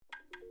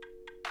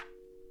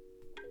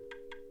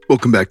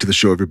Welcome back to the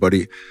show,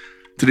 everybody.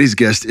 Today's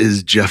guest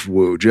is Geoff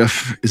Wu.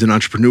 Geoff is an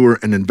entrepreneur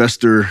and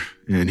investor,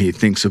 and he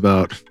thinks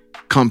about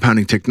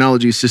compounding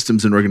technology,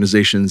 systems, and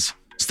organizations,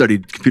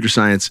 studied computer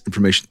science,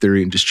 information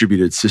theory, and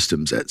distributed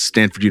systems at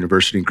Stanford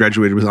University, and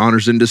graduated with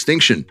honors and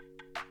distinction.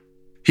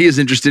 He is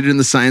interested in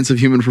the science of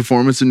human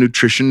performance and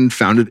nutrition and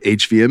founded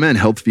HVMN,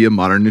 Health Via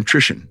Modern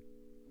Nutrition.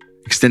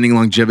 Extending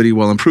longevity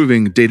while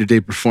improving day-to-day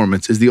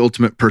performance is the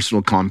ultimate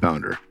personal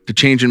compounder. To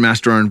change and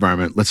master our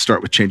environment, let's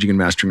start with changing and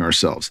mastering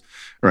ourselves.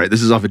 All right,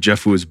 this is off of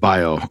Geoff Wu's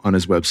bio on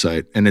his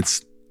website, and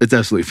it's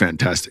absolutely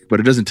fantastic,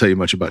 but it doesn't tell you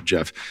much about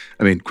Geoff.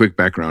 I mean, quick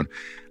background.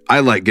 I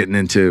like getting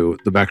into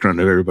the background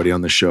of everybody on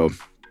the show.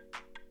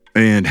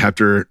 And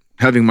after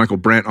having Michael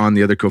Brandt on,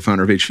 the other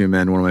co-founder of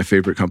HVMN, one of my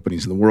favorite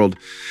companies in the world,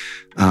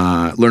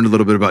 learned a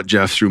little bit about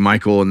Geoff through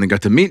Michael, and then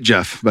got to meet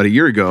Geoff about a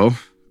year ago,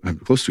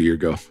 close to a year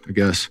ago, I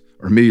guess,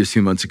 or maybe a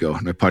few months ago.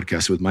 And I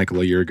podcasted with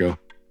Michael a year ago.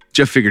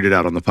 Geoff figured it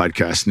out on the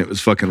podcast, and it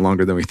was fucking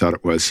longer than we thought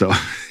it was. So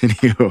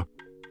anyway,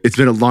 it's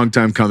been a long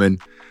time coming.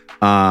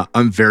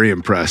 I'm very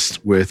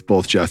impressed with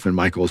both Geoff and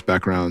Michael's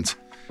backgrounds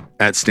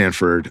at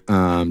Stanford,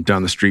 down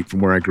the street from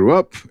where I grew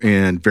up,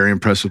 and very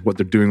impressed with what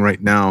they're doing right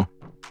now.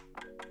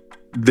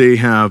 They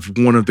have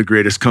one of the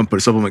greatest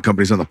supplement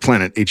companies on the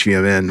planet,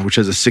 HVMN, which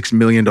has a $6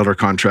 million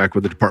contract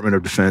with the Department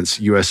of Defense,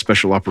 U.S.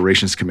 Special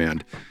Operations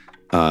Command.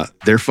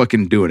 They're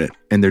fucking doing it,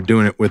 and they're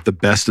doing it with the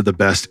best of the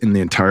best in the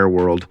entire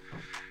world.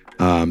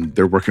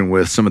 They're working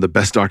with some of the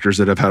best doctors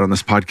that I've had on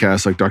this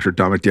podcast, like Dr.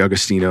 Dominic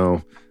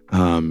D'Agostino,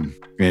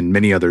 and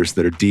many others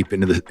that are deep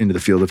into the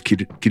field of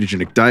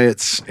ketogenic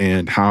diets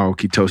and how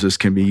ketosis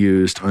can be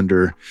used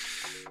under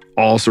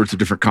all sorts of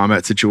different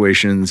combat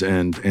situations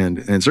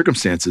and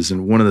circumstances.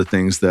 And one of the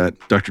things that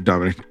Dr.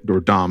 Dominic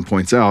or Dom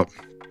points out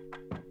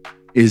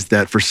is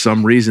that for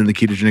some reason the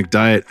ketogenic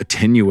diet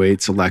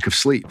attenuates a lack of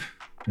sleep.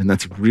 And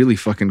that's really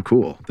fucking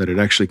cool, that it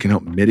actually can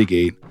help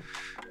mitigate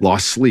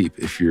lost sleep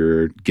if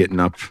you're getting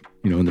up,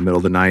 in the middle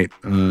of the night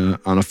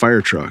on a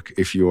fire truck,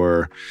 if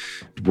you're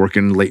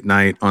working late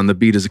night on the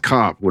beat as a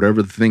cop,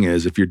 whatever the thing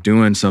is, if you're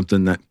doing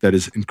something that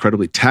is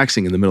incredibly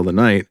taxing in the middle of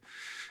the night,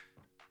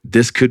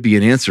 this could be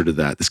an answer to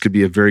that. This could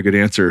be a very good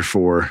answer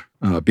for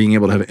being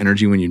able to have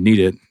energy when you need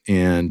it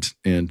and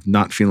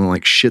not feeling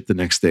like shit the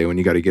next day when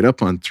you got to get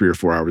up on 3 or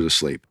 4 hours of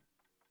sleep.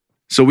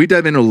 So we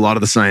dive into a lot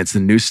of the science, the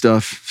new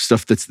stuff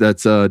that's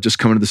just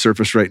coming to the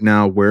surface right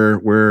now, where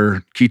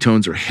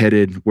ketones are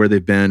headed, where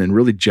they've been, and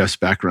really Geoff's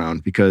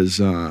background, because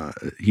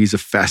he's a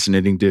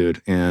fascinating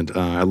dude, and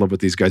I love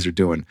what these guys are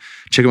doing.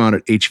 Check them out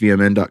at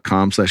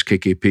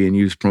hvmn.com/KKP and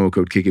use promo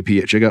code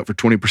KKP at checkout for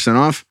 20%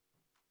 off.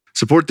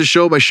 Support the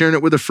show by sharing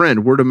it with a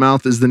friend. Word of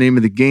mouth is the name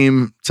of the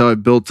game. It's how I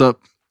built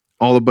up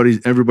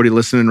everybody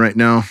listening right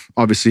now.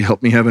 Obviously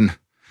helped me having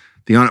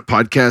the On It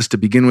podcast to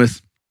begin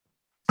with.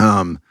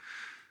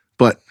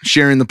 But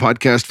sharing the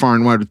podcast far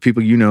and wide with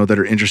people that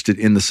are interested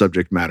in the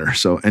subject matter.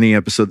 So any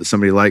episode that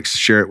somebody likes,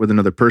 share it with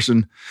another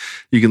person.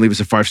 You can leave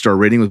us a 5-star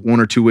rating with 1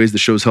 or 2 ways the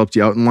show's helped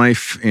you out in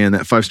life. And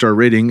that 5-star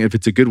rating, if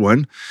it's a good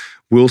one,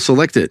 we'll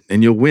select it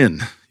and you'll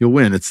win. You'll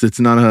win. It's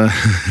not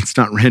it's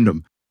not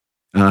random.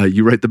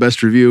 You write the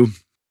best review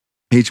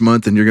each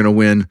month and you're going to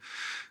win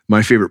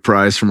my favorite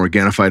prize from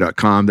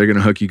Organifi.com. They're going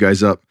to hook you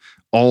guys up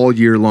all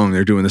year long.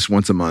 They're doing this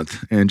once a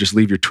month. And just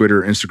leave your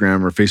Twitter,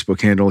 Instagram, or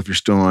Facebook handle if you're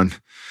still on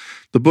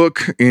the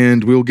book,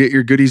 and we'll get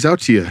your goodies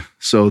out to you.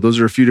 So those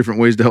are a few different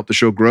ways to help the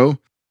show grow.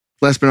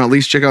 Last but not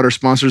least, check out our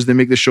sponsors. They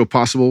make this show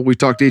possible. We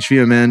talked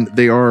HVMN.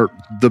 They are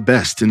the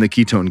best in the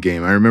ketone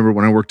game. I remember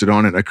when I worked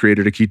On It, I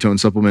created a ketone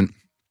supplement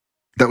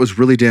that was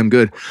really damn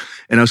good.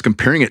 And I was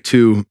comparing it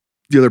to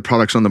the other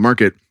products on the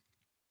market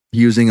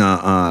using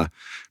a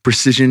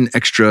Precision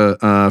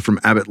Extra from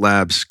Abbott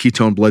Labs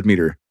ketone blood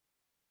meter.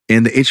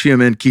 And the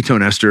HVMN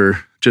ketone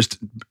ester just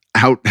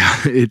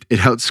it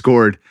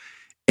outscored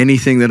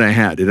anything that I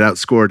had. It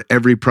outscored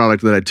every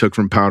product that I took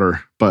from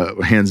powder,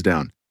 but hands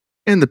down.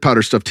 And the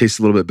powder stuff tastes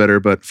a little bit better,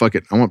 but fuck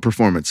it. I want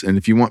performance. And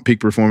if you want peak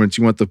performance,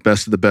 you want the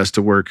best of the best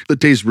to work. The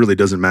taste really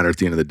doesn't matter at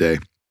the end of the day.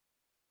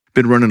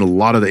 Been running a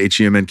lot of the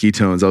HVMN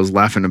ketones. I was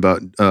laughing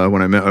about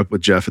when I met up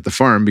with Geoff at the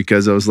farm,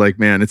 because I was like,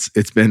 man, it's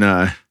been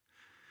I'm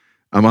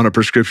on I'm on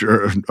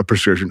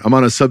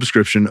a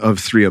subscription of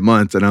 3 a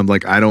month. And I'm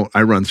like, I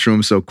run through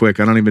them so quick.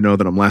 I don't even know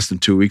that I'm lasting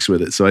 2 weeks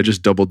with it. So I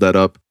just doubled that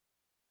up.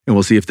 And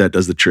we'll see if that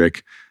does the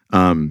trick.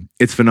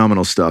 It's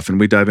phenomenal stuff. And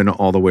we dive into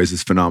all the ways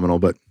it's phenomenal,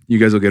 but you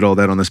guys will get all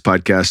that on this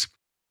podcast.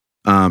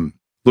 Looking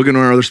at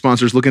our other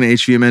sponsors, looking at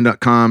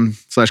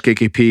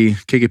hvmn.com/KKP,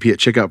 KKP at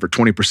checkout for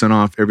 20%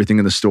 off everything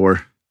in the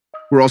store.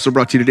 We're also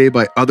brought to you today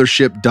by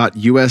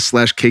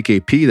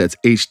othership.us/KKP. That's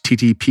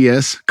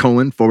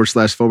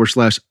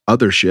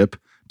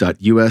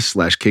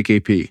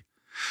https://othership.us/KKP.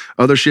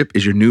 Othership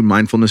is your new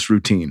mindfulness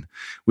routine.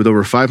 With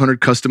over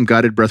 500 custom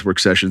guided breathwork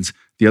sessions,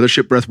 the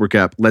Othership Breathwork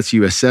app lets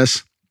you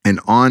access an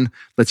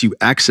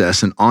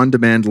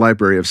on-demand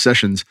library of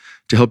sessions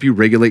to help you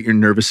regulate your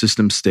nervous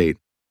system state.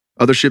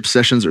 Othership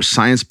sessions are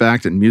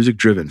science-backed and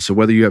music-driven, so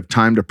whether you have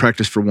time to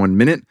practice for 1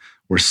 minute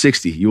or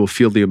 60, you will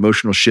feel the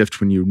emotional shift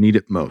when you need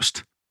it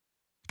most.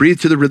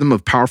 Breathe to the rhythm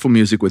of powerful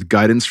music with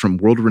guidance from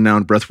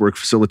world-renowned breathwork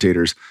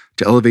facilitators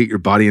to elevate your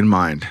body and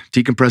mind.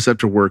 Decompress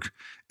after work,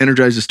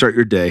 energize to start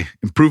your day,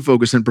 improve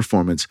focus and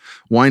performance,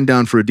 wind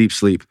down for a deep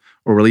sleep,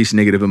 or release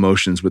negative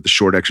emotions with the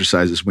short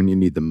exercises when you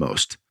need them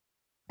most.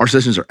 Our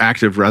sessions are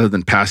active rather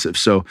than passive,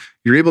 so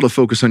you're able to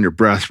focus on your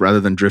breath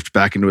rather than drift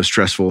back into a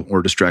stressful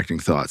or distracting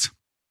thoughts.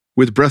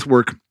 With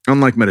breathwork,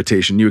 unlike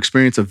meditation, you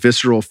experience a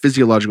visceral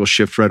physiological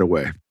shift right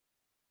away.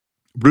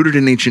 Rooted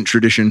in ancient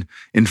tradition,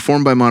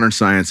 informed by modern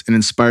science, and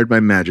inspired by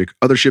magic,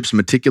 Othership's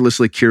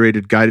meticulously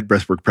curated guided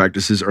breathwork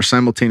practices are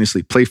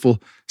simultaneously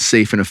playful,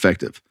 safe, and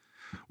effective.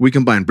 We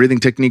combine breathing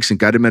techniques and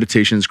guided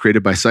meditations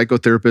created by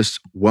psychotherapists,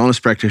 wellness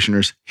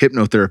practitioners,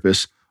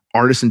 hypnotherapists,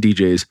 artists and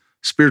DJs,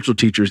 spiritual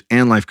teachers,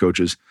 and life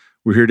coaches.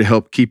 We're here to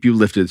help keep you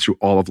lifted through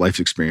all of life's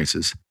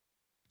experiences.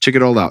 Check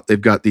it all out.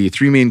 They've got the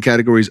 3 main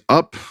categories: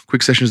 up,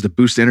 quick sessions to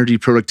boost energy,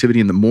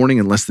 productivity in the morning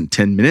in less than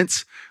 10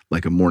 minutes,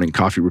 like a morning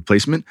coffee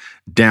replacement;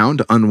 down,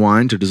 to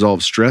unwind, to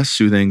dissolve stress,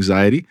 soothe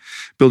anxiety,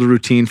 build a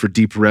routine for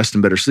deep rest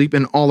and better sleep;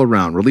 and all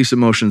around, release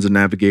emotions and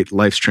navigate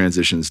life's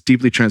transitions.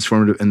 Deeply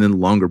transformative and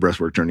then longer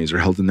breathwork journeys are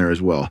held in there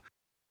as well.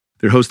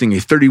 They're hosting a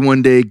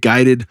 31-day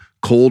guided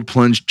cold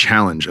plunge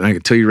challenge. And I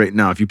can tell you right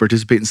now, if you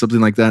participate in something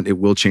like that, it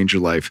will change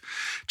your life.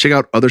 Check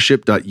out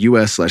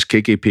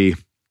othership.us/KKP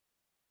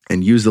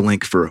and use the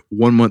link for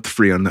 1 month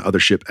free on the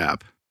Othership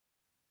app.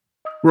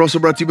 We're also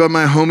brought to you by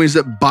my homies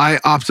at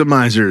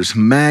Bioptimizers.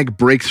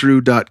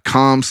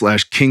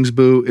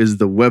 Magbreakthrough.com/Kingsboo is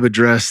the web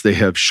address. They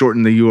have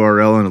shortened the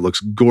URL and it looks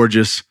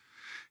gorgeous.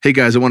 Hey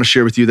guys, I want to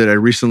share with you that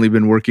I've recently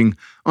been working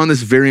on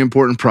this very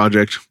important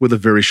project with a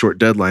very short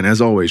deadline, as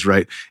always,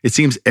 right? It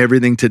seems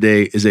everything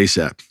today is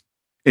ASAP.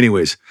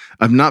 Anyways,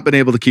 I've not been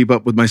able to keep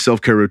up with my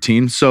self-care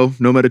routine, so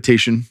no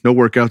meditation, no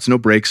workouts, no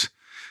breaks,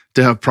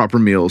 to have proper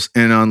meals,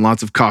 and on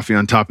lots of coffee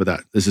on top of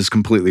that. This is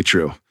completely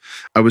true.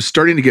 I was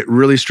starting to get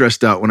really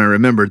stressed out when I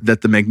remembered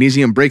that the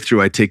magnesium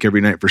breakthrough I take every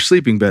night for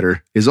sleeping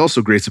better is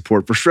also great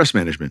support for stress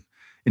management.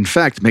 In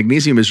fact,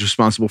 magnesium is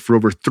responsible for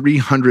over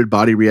 300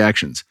 body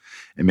reactions,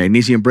 and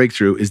magnesium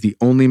breakthrough is the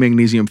only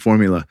magnesium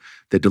formula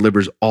that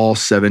delivers all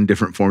 7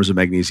 different forms of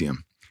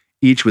magnesium,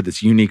 each with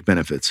its unique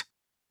benefits.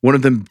 One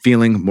of them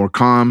feeling more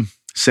calm,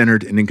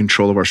 centered, and in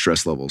control of our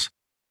stress levels.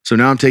 So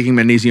now I'm taking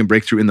magnesium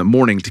breakthrough in the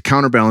morning to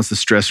counterbalance the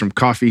stress from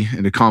coffee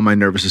and to calm my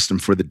nervous system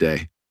for the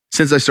day.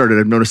 Since I started,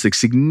 I've noticed a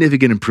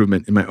significant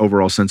improvement in my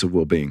overall sense of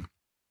well-being.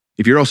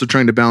 If you're also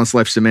trying to balance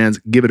life's demands,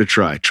 give it a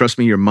try. Trust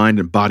me, your mind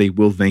and body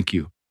will thank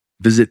you.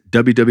 Visit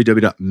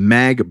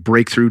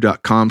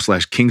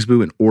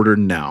www.magbreakthrough.com/Kingsboo and order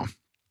now.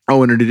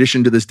 Oh, and in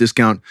addition to this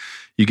discount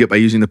you get by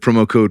using the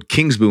promo code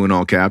Kingsboo in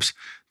all caps,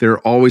 there are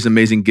always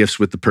amazing gifts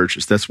with the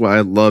purchase. That's why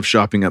I love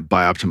shopping at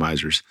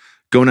Bioptimizers.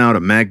 Go now to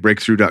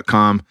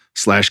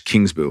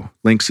magbreakthrough.com/Kingsboo.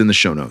 Links in the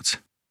show notes.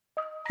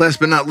 Last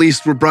but not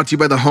least, we're brought to you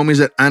by the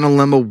homies at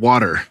Analemma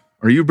Water.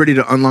 Are you ready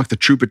to unlock the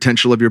true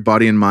potential of your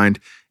body and mind?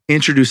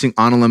 Introducing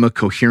Analemma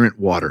Coherent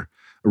Water,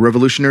 a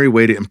revolutionary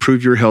way to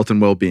improve your health and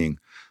well-being.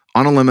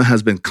 Analemma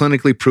has been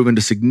clinically proven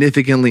to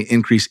significantly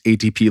increase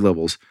ATP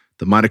levels,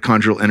 the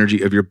mitochondrial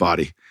energy of your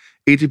body.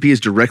 ATP is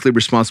directly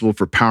responsible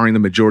for powering the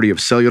majority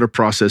of cellular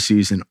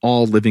processes in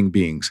all living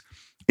beings.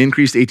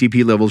 Increased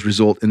ATP levels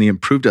result in the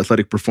improved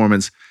athletic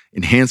performance,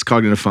 enhanced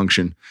cognitive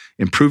function,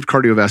 improved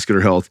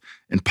cardiovascular health,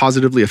 and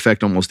positively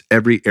affect almost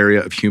every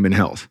area of human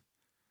health.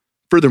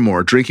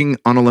 Furthermore, drinking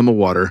Analemma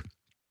water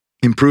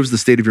improves the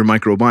state of your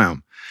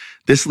microbiome.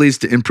 This leads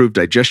to improved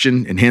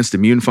digestion, enhanced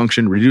immune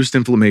function, reduced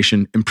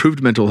inflammation,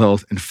 improved mental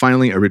health, and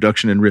finally, a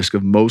reduction in risk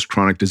of most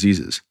chronic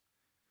diseases.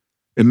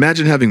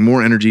 Imagine having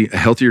more energy, a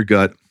healthier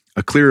gut,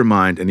 a clearer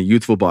mind, and a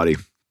youthful body.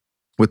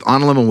 With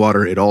Analemma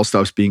water, it all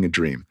stops being a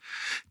dream.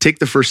 Take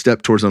the first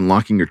step towards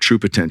unlocking your true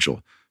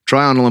potential.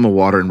 Try Analemma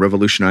water and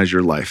revolutionize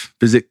your life.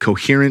 Visit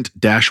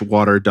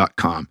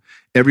coherent-water.com.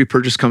 Every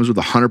purchase comes with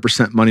a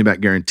 100%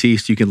 money-back guarantee,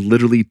 so you can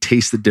literally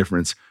taste the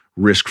difference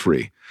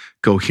risk-free.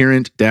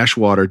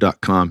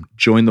 Coherent-water.com.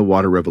 Join the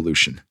water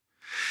revolution.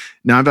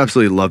 Now, I've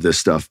absolutely loved this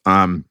stuff.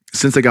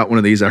 Since I got one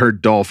of these, I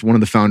heard Dolph, one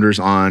of the founders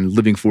on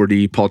Living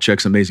 4D, Paul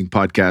Chek's amazing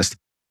podcast,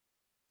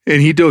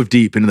 and he dove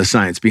deep into the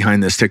science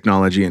behind this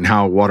technology and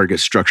how water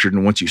gets structured.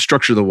 And once you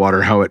structure the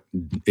water, how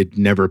it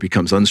never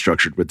becomes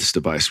unstructured with this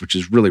device, which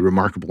is really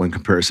remarkable in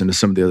comparison to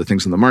some of the other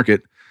things on the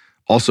market.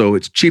 Also,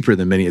 it's cheaper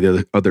than many of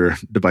the other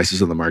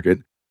devices on the market.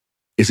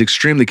 It's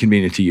extremely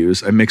convenient to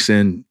use. I mix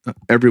in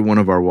every one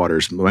of our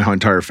waters, my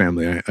entire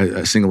family.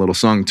 I sing a little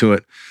song to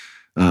it.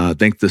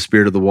 Thank the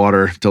spirit of the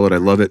water. Tell it I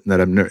love it. And that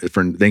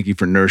thank you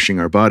for nourishing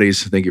our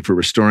bodies. Thank you for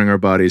restoring our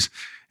bodies.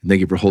 And thank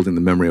you for holding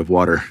the memory of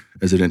water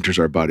as it enters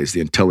our bodies.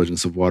 The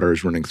intelligence of water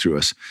is running through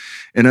us.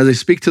 And as I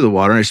speak to the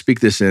water, I speak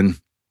this in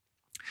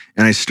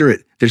and I stir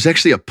it. There's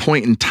actually a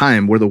point in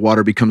time where the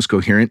water becomes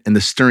coherent and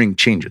the stirring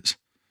changes.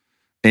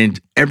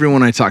 And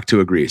everyone I talk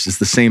to agrees. It's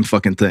the same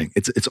fucking thing.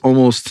 It's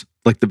almost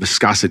like the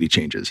viscosity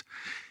changes.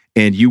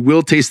 And you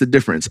will taste the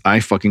difference. I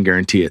fucking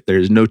guarantee it.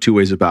 There's no two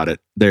ways about it.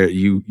 There,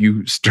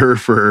 you stir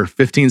for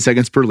 15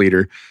 seconds per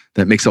liter.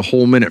 That makes a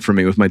whole minute for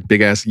me with my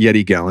big ass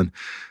Yeti gallon.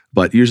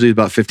 But usually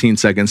about 15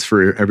 seconds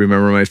for every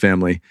member of my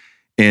family.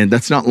 And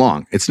that's not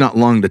long. It's not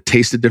long to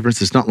taste the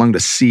difference. It's not long to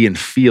see and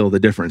feel the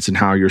difference in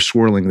how you're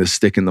swirling this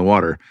stick in the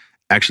water.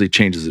 Actually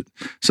changes it.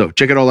 So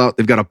check it all out.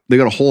 They've got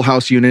a whole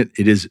house unit.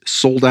 It is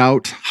sold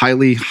out,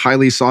 highly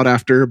sought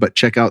after, but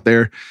check out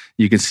there.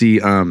 You can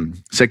see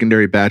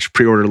secondary batch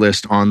pre-order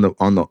list on the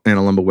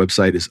Analemba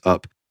website is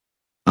up.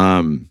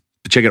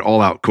 Check it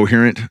all out.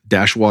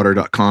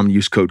 Coherent-water.com.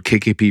 Use code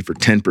KKP for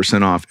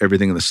 10% off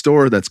everything in the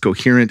store. That's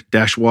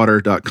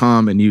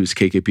coherent-water.com and use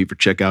KKP for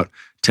checkout,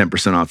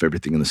 10% off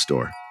everything in the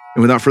store.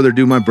 And without further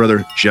ado, my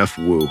brother, Geoff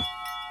Wu.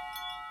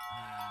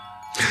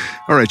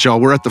 All right, y'all,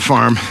 we're at the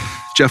farm.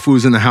 Geoff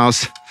Wu's in the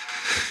house,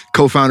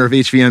 co-founder of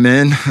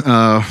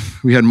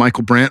HVMN. We had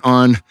Michael Brandt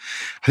on,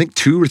 I think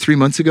 2 or 3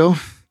 months ago.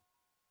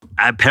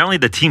 Apparently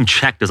the team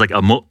checked. It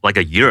was like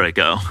a year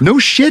ago. No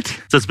shit.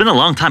 So it's been a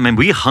long time. And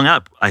we hung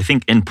up, I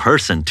think, in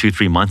person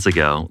 2-3 months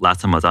ago.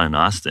 Last time I was out in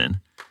Austin.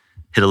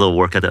 Hit a little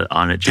workout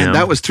on it, gym. And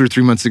that was 2 or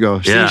 3 months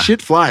ago. Yeah. See,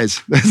 shit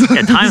flies.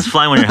 Yeah, times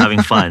fly when you're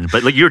having fun.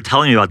 But like you were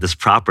telling me about this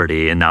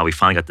property and now we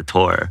finally got the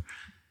tour.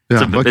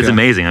 Yeah, it's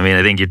amazing. I mean,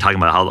 I think you're talking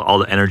about how all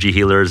the energy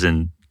healers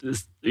and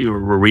we're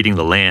reading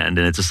the land,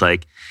 and it's just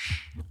like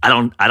I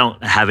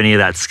don't have any of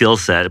that skill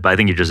set, but I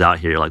think you're just out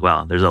here. You're like,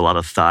 wow, there's a lot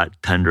of thought,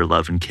 tender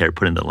love, and care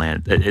put into the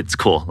land. It's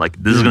cool.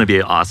 Like this is going to be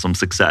an awesome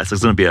success.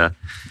 It's going to be a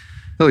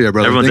hell yeah,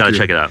 brother. Everyone's got to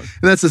check it out.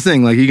 And that's the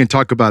thing. Like you can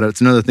talk about it.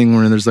 It's another thing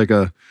where there's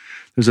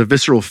a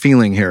visceral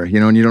feeling here,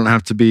 and you don't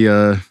have to be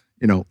a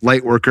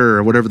light worker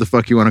or whatever the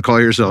fuck you want to call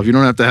yourself. You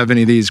don't have to have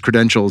any of these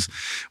credentials.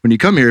 When you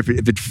come here, if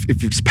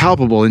it's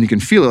palpable and you can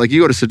feel it, like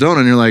you go to Sedona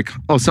and you're like,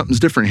 oh, something's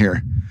different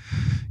here.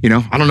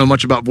 I don't know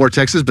much about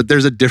vortexes, but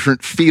there's a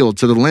different feel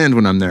to the land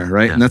when I'm there,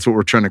 right? Yeah. And that's what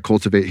we're trying to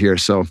cultivate here.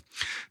 So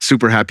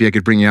super happy I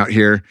could bring you out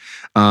here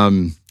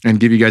and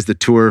give you guys the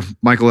tour.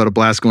 Michael had a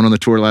blast going on the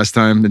tour last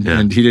time,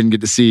 and he didn't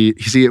get to see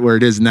it where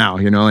it is now.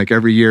 Like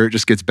every year it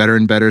just gets better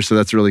and better. So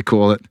that's really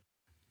cool.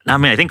 I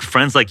mean, I think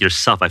friends like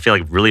yourself, I feel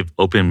like really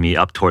opened me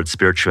up towards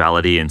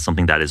spirituality and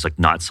something that is like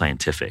not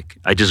scientific.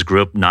 I just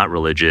grew up not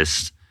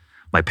religious.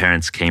 My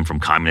parents came from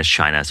communist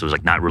China, so it was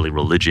like not really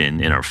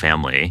religion in our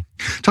family.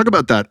 Talk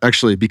about that,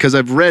 actually, because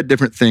I've read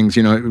different things.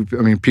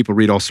 People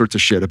read all sorts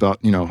of shit about,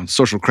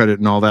 social credit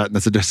and all that, and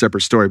that's a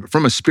separate story. But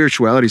from a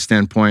spirituality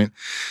standpoint,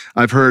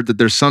 I've heard that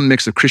there's some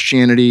mix of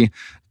Christianity,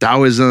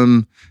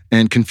 Taoism,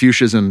 and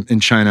Confucianism in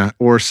China,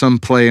 or some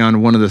play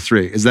on one of the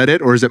three. Is that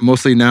it? Or is it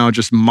mostly now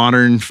just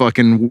modern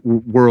fucking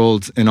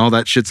world and all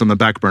that shit's on the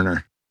back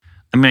burner?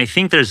 I mean, I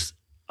think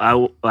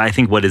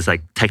what is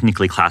like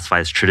technically classified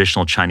as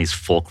traditional Chinese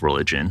folk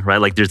religion, right?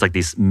 Like there's like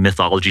these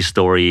mythology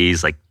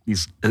stories, like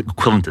these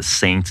equivalent to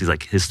saints, these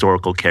like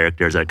historical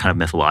characters that are kind of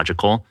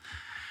mythological.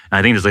 And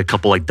I think there's a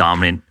couple like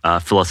dominant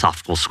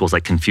philosophical schools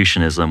like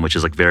Confucianism, which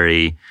is like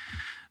very,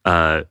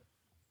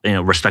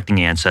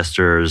 respecting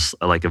ancestors,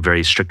 like a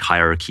very strict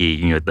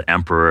hierarchy, the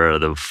emperor,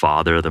 the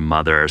father, the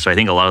mother. So I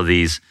think a lot of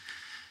these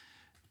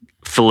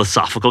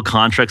philosophical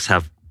constructs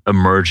have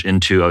emerged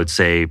into, I would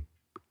say,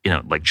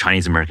 like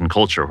Chinese American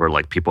culture where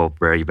like people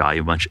very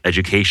value much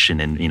education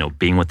and,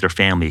 being with their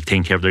family,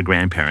 taking care of their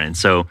grandparents.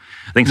 So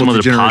I think some of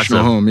the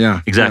positive home, yeah.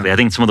 Exactly. Yeah. I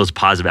think some of those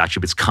positive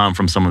attributes come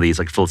from some of these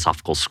like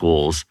philosophical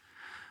schools.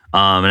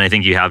 And I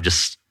think you have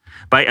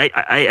but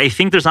I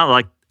think there's not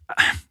like,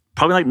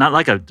 probably like not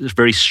like a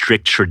very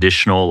strict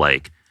traditional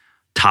like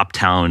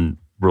top-down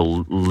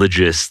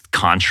religious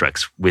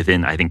constructs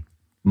within, I think,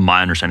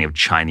 my understanding of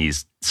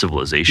Chinese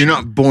civilization. You're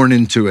not born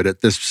into it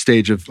at this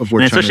stage of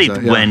where China's especially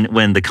at. Yeah.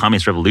 when the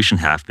communist revolution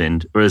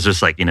happened, where it was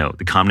just like,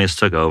 the communists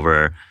took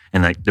over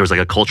and like there was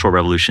like a cultural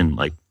revolution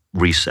like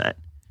reset.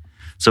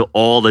 So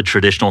all the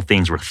traditional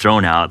things were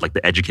thrown out, like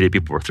the educated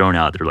people were thrown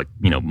out. They're like,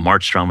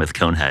 marched around with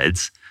cone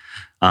heads.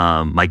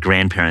 My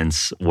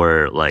grandparents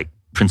were like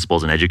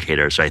principals and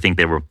educators. So I think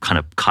they were kind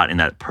of caught in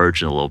that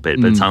purge a little bit.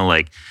 But it sounded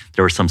like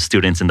there were some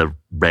students in the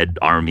Red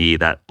Army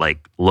that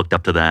like looked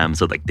up to them.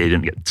 So like they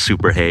didn't get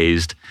super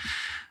hazed.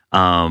 But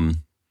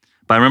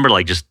I remember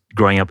like just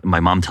growing up, my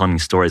mom telling me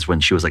stories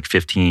when she was like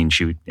 15,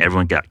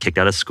 everyone got kicked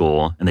out of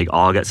school and they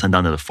all got sent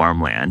down to the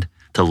farmland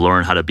to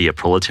learn how to be a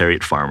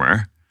proletariat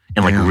farmer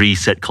and like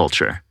reset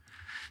culture.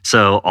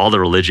 So all the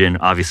religion,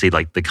 obviously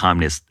like the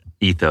communist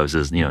ethos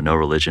is, no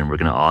religion. We're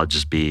going to all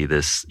just be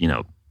this,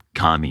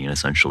 commune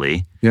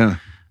essentially. Yeah.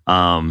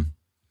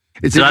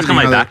 It's so that's kind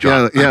of my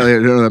backdrop. Yeah,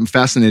 I'm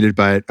fascinated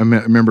by it. I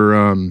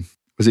remember,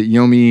 was it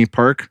Yomi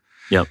Park?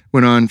 Yep.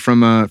 Went on from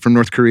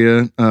North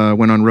Korea,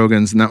 went on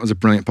Rogan's, and that was a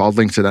brilliant. I'll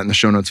link to that in the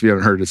show notes if you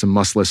haven't heard it. It's a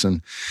must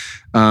listen.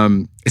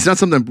 It's not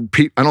something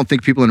I don't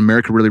think people in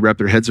America really wrap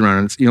their heads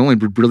around. You only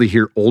really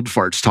hear old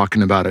farts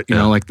talking about it. You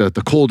know, like the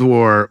Cold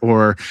War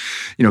or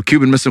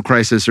Cuban Missile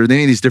Crisis or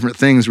any of these different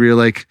things where you're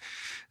like,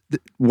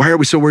 why are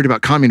we so worried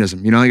about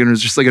communism? And it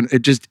was just like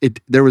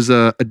there was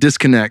a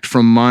disconnect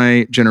from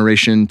my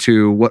generation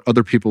to what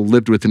other people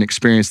lived with and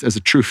experienced as a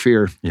true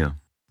fear. Yeah.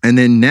 And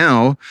then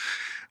now,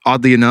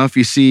 oddly enough,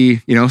 you see,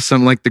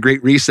 some like the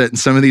Great Reset and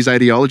some of these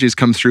ideologies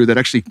come through that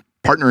actually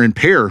partner and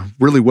pair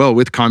really well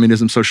with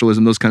communism,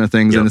 socialism, those kind of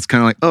things. Yep. And it's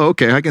kind of like, oh,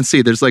 okay, I can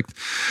see. There's like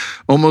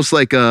almost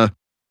like a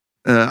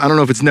I don't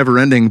know if it's never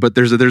ending, but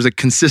there's a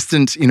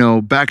consistent,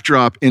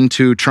 backdrop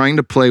into trying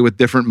to play with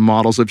different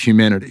models of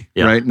humanity,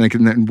 right?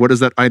 And what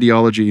is that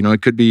ideology?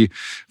 It could be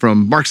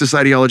from Marxist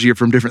ideology or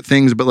from different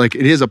things, but like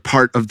it is a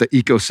part of the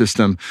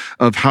ecosystem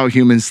of how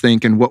humans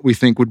think and what we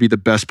think would be the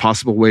best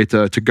possible way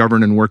to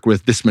govern and work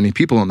with this many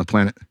people on the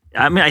planet.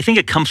 I mean, I think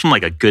it comes from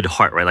like a good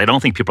heart, right? Like, I don't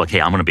think people are like, hey,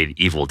 I'm going to be an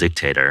evil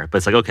dictator. But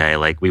it's like, okay,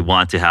 like we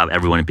want to have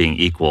everyone being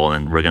equal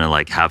and we're going to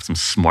like have some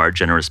smart,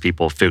 generous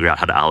people figure out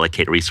how to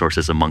allocate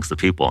resources amongst the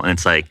people. And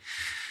it's like,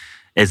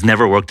 it's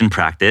never worked in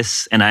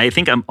practice. And I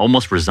think I'm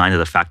almost resigned to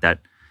the fact that,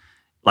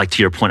 like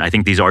to your point, I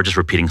think these are just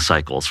repeating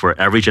cycles where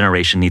every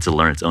generation needs to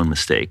learn its own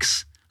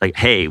mistakes. Like,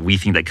 hey, we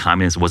think that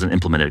communism wasn't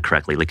implemented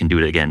correctly. They can do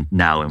it again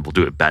now and we'll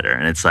do it better.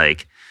 And it's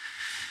like,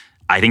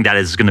 I think that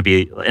is going to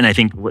be, and I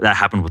think that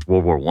happened with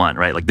World War I,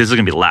 right? Like this is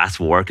going to be the last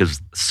war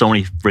because so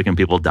many freaking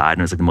people died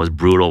and it was like the most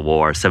brutal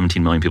war.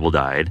 17 million people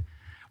died.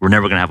 We're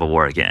never going to have a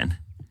war again.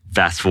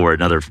 Fast forward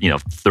another,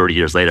 30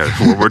 years later,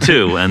 World War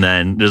II, and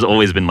then there's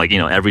always been like,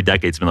 every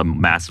decade's been a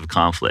massive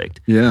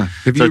conflict. Yeah.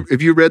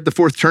 Have you read The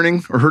Fourth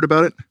Turning or heard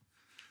about it?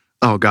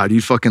 Oh God, you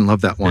fucking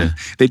love that one. Yeah.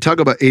 They talk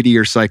about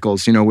 80-year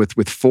cycles,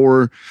 with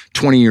 4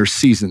 20-year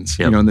seasons.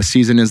 Yep. And the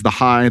season is the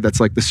high, that's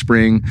like the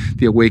spring.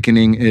 The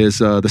awakening is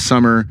the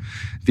summer.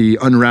 The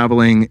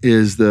unraveling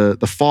is the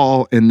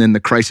fall, and then the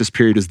crisis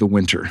period is the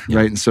winter,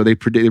 right? And so they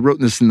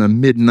wrote this in the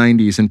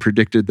mid-90s and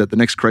predicted that the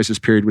next crisis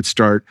period would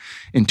start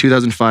in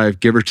 2005,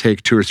 give or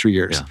take 2 or 3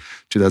 years. Yeah.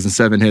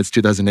 2007 hits,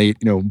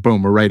 2008,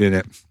 boom, we're right in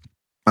it.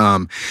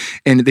 And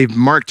they've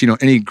marked,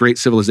 any great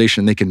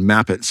civilization, they can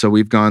map it. So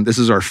we've gone, this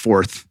is our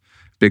 4th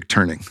big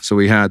turning. So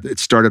it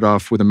started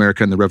off with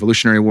America in the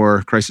Revolutionary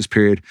War, crisis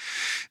period,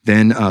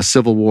 then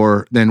Civil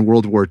War, then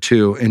World War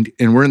II. And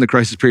we're in the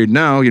crisis period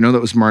now,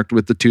 that was marked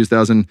with the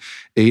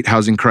 2008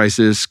 housing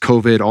crisis,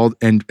 COVID,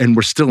 and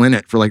we're still in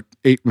it for like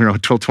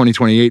till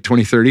 2028,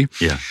 2030.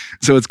 Yeah.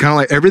 So it's kind of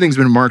like everything's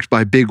been marked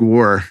by big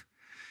war.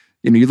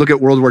 You look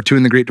at World War II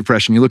and the Great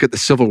Depression, you look at the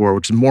Civil War,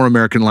 which is more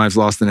American lives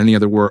lost than any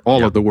other war,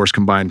 all of the wars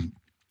combined,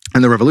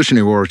 and the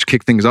Revolutionary War, which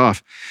kicked things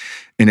off.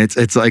 And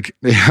it's like,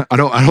 I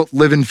don't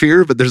live in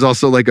fear, but there's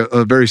also like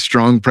a very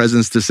strong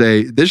presence to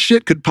say this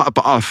shit could pop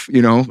off,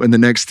 in the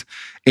next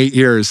 8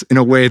 years in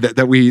a way that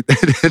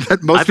that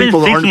most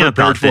people aren't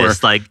prepared for.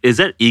 This. Like, is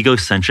that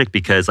egocentric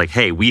because like,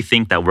 hey, we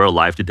think that we're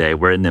alive today,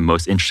 we're in the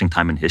most interesting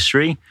time in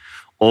history,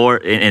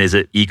 and is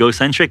it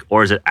egocentric,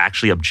 or is it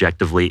actually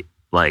objectively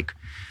like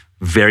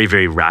very,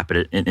 very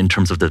rapid in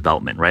terms of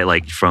development, right?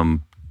 Like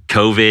from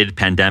COVID,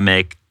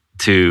 pandemic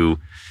to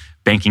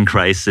banking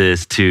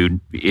crisis to,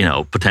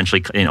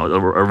 potentially,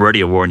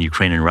 already a war in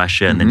Ukraine and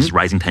Russia, and then just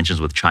rising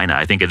tensions with China.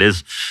 I think it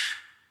is,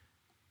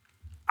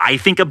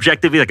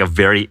 objectively like a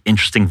very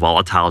interesting,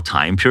 volatile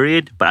time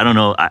period. But I don't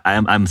know,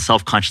 I'm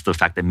self-conscious of the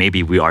fact that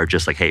maybe we are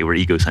just like, hey, we're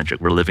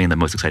egocentric. We're living in the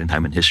most exciting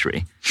time in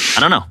history.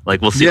 I don't know.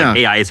 Like we'll see. Like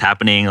AI is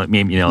happening. Like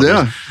maybe,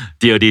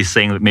 DOD is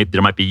saying that maybe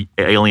there might be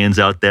aliens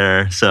out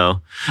there.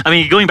 So, I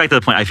mean, going back to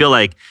the point, I feel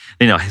like,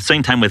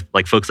 spending time with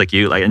like folks like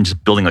you, like, and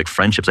just building like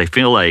friendships, I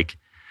feel like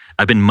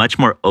I've been much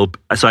more open.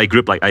 So I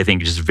grew up like, I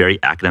think just very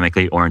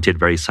academically oriented,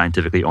 very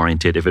scientifically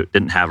oriented. If it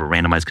didn't have a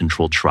randomized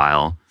controlled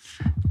trial,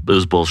 it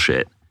was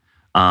bullshit.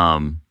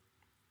 But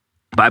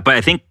I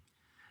think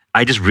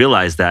I just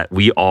realized that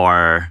we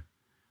are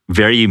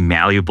very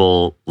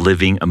malleable,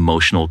 living,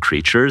 emotional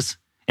creatures.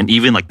 And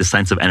even like the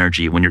sense of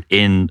energy when you're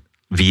in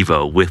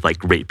vivo with like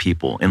great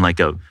people in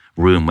like a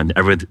room when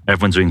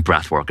everyone's doing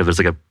breath work, or there's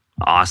like an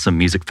awesome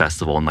music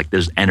festival and like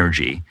there's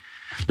energy.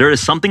 There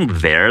is something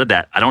there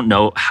that I don't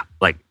know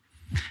like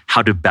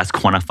how to best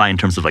quantify in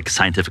terms of like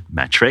scientific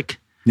metric.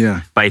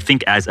 Yeah. But I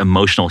think as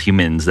emotional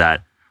humans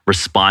that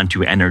respond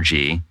to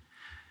energy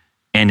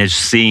and is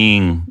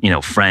seeing,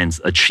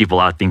 friends achieve a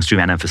lot of things through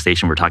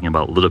manifestation, we're talking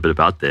about a little bit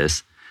about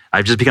this,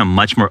 I've just become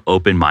much more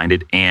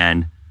open-minded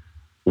and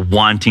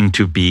wanting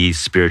to be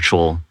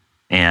spiritual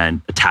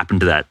and tap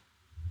into that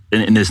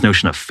in this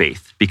notion of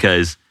faith,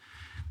 because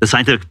the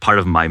scientific part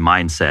of my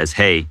mind says,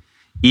 hey,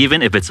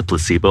 even if it's a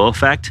placebo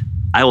effect,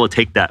 I will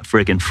take that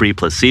freaking free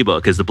placebo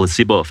because the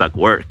placebo effect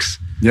works.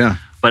 Yeah.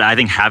 But I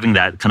think having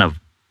that kind of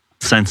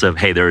sense of,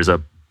 hey, there is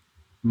a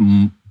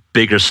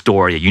bigger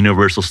story, a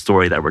universal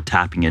story that we're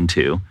tapping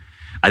into,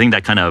 I think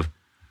that kind of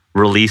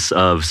release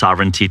of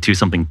sovereignty to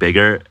something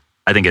bigger,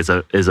 I think is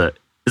a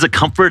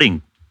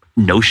comforting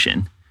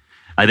notion.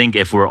 I think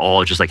if we're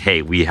all just like,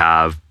 hey, we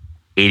have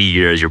 80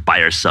 years, you're by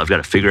yourself, you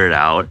got to figure it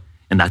out,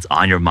 and that's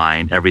on your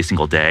mind every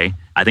single day,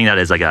 I think that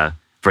is like a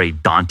very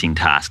daunting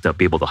task to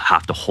be able to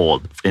have to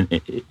hold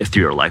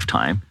through your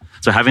lifetime.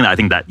 So having that, I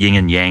think that yin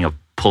and yang of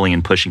pulling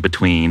and pushing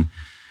between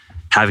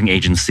having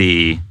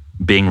agency,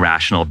 being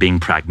rational,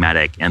 being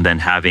pragmatic, and then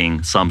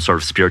having some sort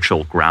of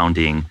spiritual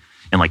grounding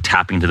and like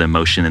tapping into the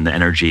emotion and the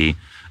energy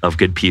of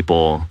good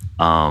people.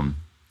 I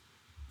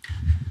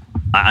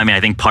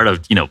think part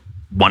of,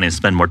 wanting to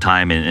spend more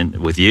time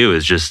with you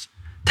is just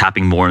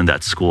tapping more in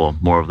that school,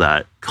 more of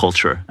that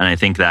culture. And I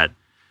think that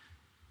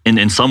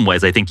in some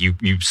ways, I think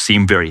you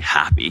seem very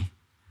happy.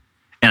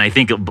 And I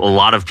think a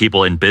lot of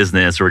people in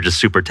business who are just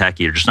super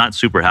techie are just not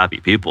super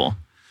happy people.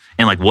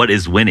 And like, what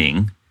is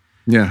winning?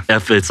 Yeah.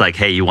 If it's like,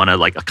 hey, you want to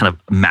like kind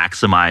of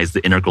maximize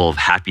the integral of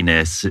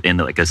happiness and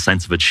like a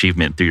sense of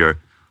achievement through your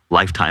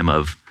lifetime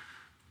of,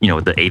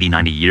 the 80,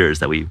 90 years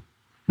that we,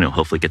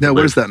 hopefully get to live.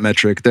 What is that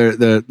metric?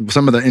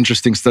 Some of the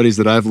interesting studies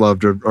that I've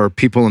loved are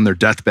people in their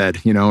deathbed,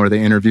 or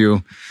they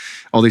interview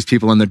all these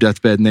people on their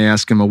deathbed and they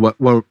ask them, well,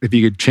 what if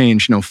you could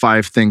change,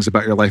 5 things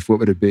about your life, what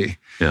would it be?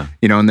 Yeah.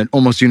 And then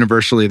almost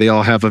universally, they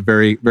all have a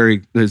very,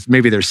 very, there's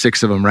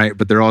 6 of them, right?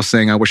 But they're all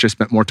saying, I wish I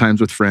spent more time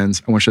with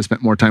friends. I wish I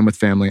spent more time with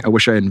family. I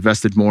wish I had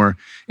invested more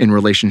in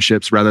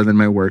relationships rather than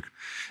my work.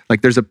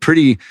 Like there's a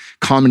pretty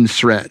common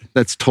thread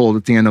that's told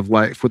at the end of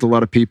life with a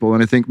lot of people.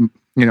 And I think,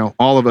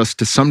 all of us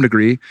to some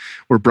degree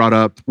were brought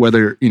up,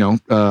 whether,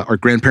 our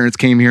grandparents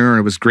came here or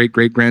it was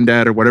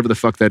great-great-granddad or whatever the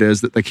fuck that is,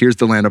 that like, here's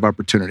the land of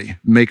opportunity.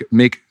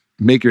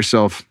 Make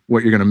yourself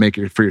what you're going to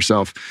make for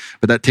yourself.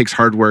 But that takes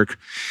hard work.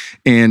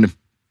 And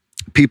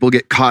people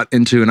get caught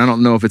into, and I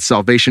don't know if it's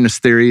salvationist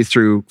theory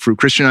through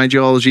Christian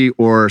ideology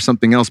or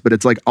something else, but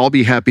it's like, I'll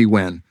be happy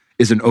when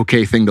is an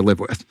okay thing to live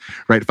with,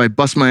 right? If I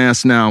bust my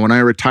ass now, when I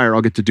retire,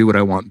 I'll get to do what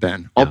I want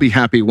then. I'll be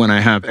happy when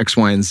I have X,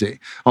 Y, and Z.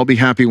 I'll be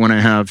happy when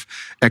I have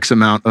X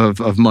amount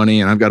of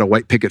money and I've got a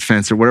white picket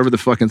fence or whatever the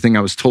fucking thing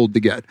I was told to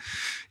get.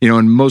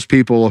 And most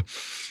people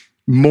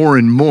more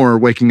and more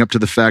waking up to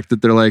the fact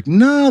that they're like,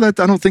 no, I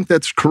don't think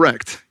that's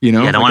correct.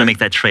 Yeah, I don't want to make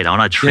that trade. I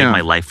want to trade my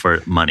life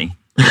for money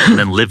and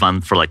then live on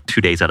for like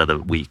 2 days out of the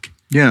week.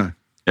 Yeah.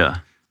 Yeah.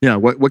 Yeah,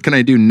 what can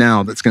I do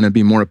now that's going to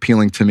be more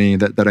appealing to me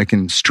that I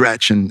can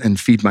stretch and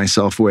feed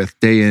myself with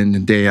day in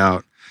and day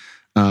out,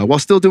 while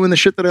still doing the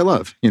shit that I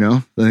love?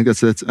 I think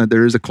that's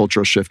there is a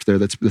cultural shift there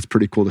that's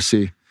pretty cool to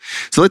see.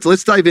 So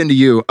let's dive into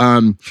you.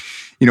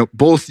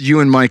 Both you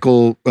and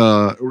Michael,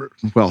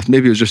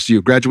 maybe it was just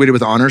you, graduated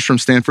with honors from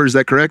Stanford. Is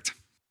that correct?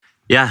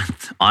 Yeah,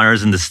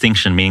 honors and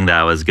distinction, meaning that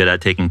I was good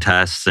at taking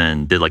tests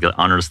and did like an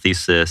honors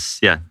thesis.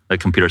 Yeah, a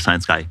computer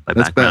science guy by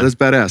background. That's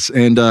badass.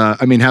 And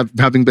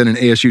having been an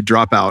ASU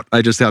dropout,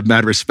 I just have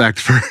mad respect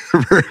for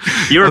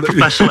You're a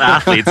professional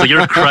athlete, so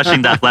you're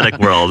crushing the athletic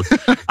world.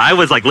 I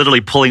was like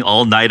literally pulling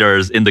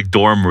all-nighters in the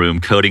dorm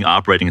room, coding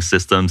operating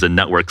systems and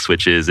network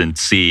switches in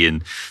C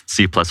and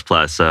C++.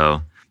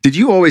 So did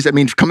you always,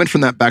 coming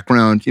from that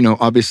background,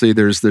 obviously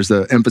there's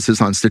the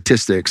emphasis on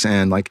statistics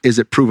and like, is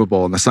it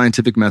provable and the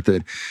scientific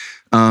method?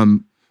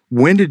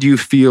 When did you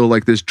feel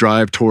like this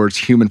drive towards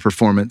human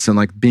performance and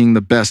like being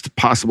the best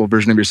possible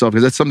version of yourself?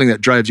 Because that's something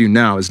that drives you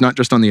now. It's not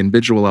just on the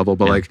individual level,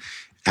 but like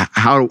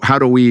how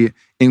do we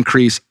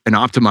increase and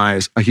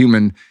optimize a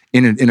human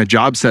in a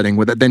job setting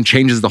where that then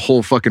changes the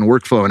whole fucking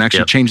workflow and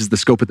actually changes the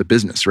scope of the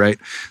business, right?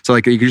 So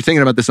like you're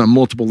thinking about this on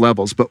multiple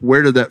levels, but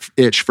where did that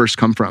itch first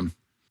come from?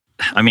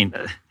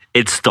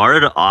 It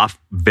started off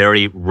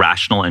very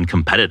rational and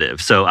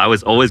competitive. So I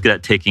was always good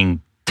at taking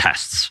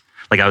tests.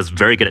 Like I was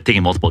very good at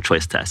taking multiple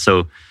choice tests.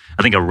 So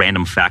I think a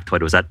random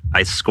factoid was that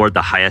I scored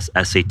the highest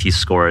SAT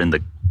score in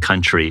the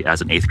country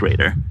as an 8th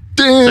grader.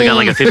 Damn. So I got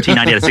like a 1590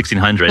 out of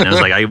 1600. And it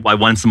was like, I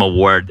won some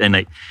award.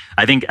 And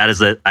I think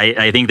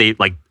they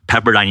like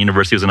Pepperdine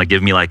University was going to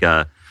give me like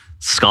a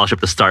scholarship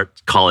to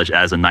start college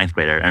as a 9th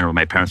grader. And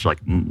my parents were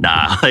like,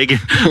 nah, like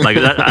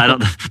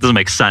that doesn't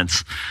make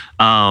sense.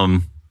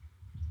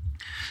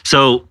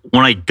 So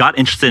when I got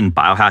interested in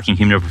biohacking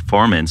human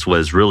performance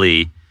was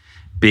really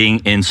being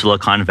in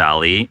Silicon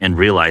Valley and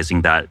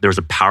realizing that there's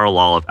a power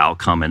law of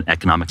outcome and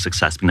economic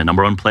success being the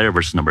number 1 player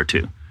versus number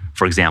 2.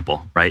 For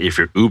example, right? If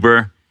you're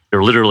Uber,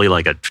 you're literally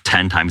like a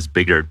 10 times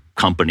bigger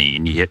company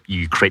and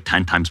you create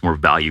 10 times more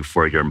value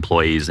for your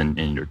employees and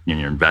your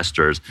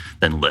investors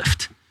than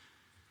Lyft.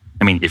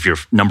 If you're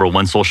number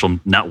 1 social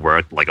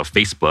network, like a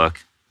Facebook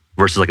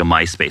versus like a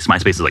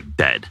MySpace is like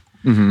dead.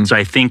 Mm-hmm. So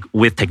I think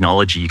with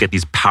technology, you get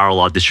these power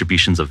law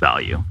distributions of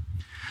value.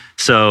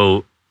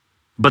 So,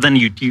 but then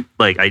you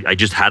like, I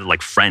just had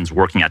like friends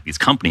working at these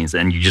companies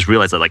and you just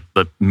realize that like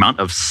the amount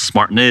of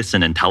smartness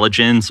and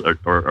intelligence or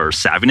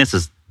savviness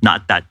is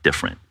not that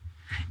different.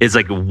 It's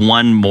like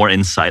one more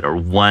insight or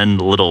one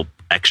little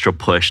extra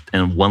push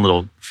and one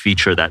little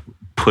feature that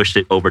pushed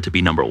it over to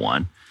be number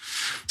 1.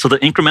 So the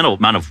incremental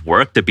amount of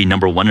work to be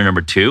number 1 or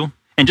number 2,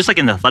 and just like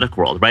in the athletic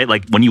world, right?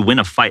 Like when you win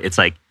a fight, it's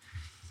like,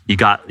 you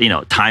got,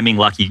 timing,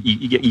 luck,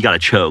 you got to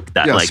choke.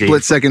 That like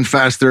split second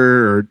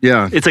faster or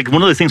It's like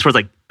one of those things where it's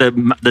like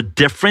the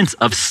difference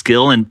of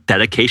skill and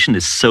dedication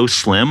is so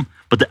slim,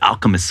 but the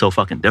outcome is so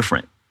fucking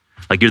different.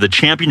 Like you're the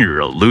champion or you're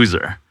a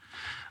loser.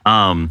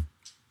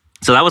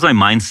 So that was my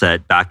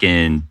mindset back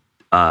in,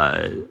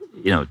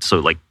 so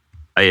like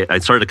I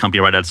started a company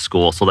right out of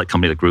school, sold that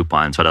company to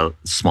Groupon, so I had a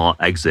small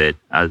exit,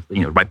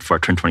 right before I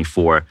turned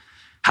 24,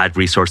 had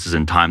resources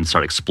and time to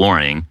start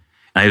exploring.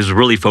 And I was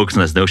really focused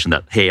on this notion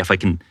that, hey,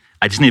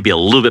 I just need to be a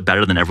little bit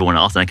better than everyone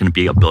else and I can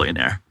be a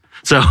billionaire.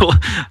 So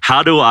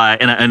how do I,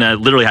 and I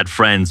literally had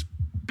friends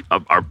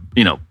are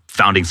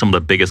founding some of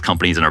the biggest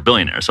companies and are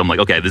billionaires. So I'm like,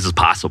 okay, this is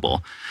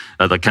possible.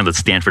 Like kind of the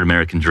Stanford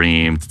American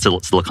dream,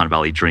 Silicon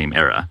Valley dream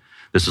era.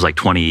 This was like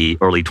early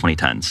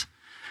 2010s. So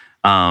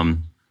I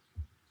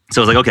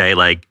was like, okay,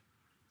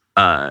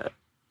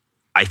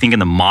 I think in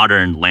the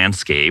modern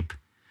landscape,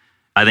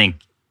 I think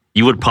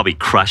you would probably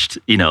crushed,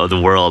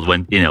 the world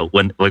when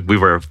like we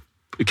were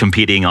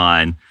competing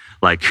on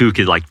like who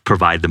could like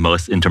provide the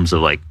most in terms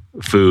of like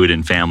food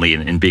and family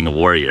and being a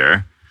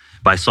warrior.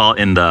 But I saw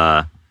in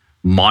the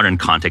modern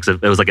context,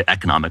 it was like an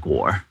economic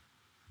war,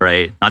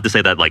 right? Not to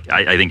say that like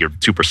I think you're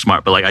super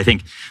smart, but like I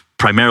think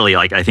primarily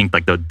like I think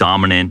like the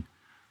dominant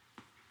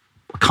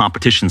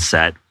competition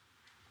set,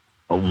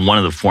 one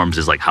of the forms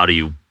is like how do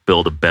you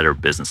build a better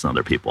business than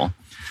other people?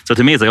 So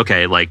to me, it's like,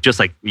 okay, like just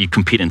like you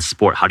compete in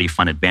sport, how do you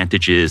find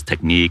advantages,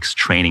 techniques,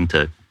 training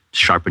to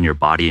sharpen your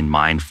body and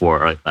mind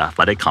for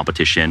athletic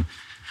competition?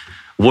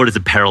 What is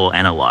a parallel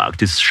analog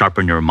to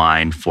sharpen your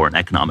mind for an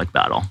economic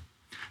battle?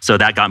 So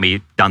that got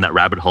me down that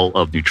rabbit hole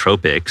of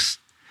nootropics.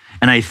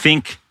 And I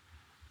think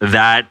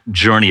that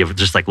journey of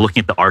just like looking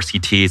at the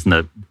RCTs and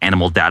the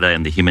animal data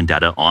and the human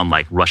data on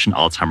like Russian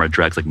Alzheimer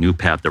drugs like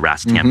Nupep, the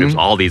racetam, there's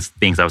all these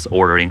things I was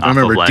ordering. I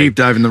remember deep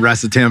diving the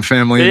racetam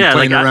family and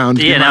playing around,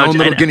 my own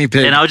little guinea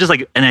pig. And I was just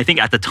like, and I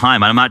think at the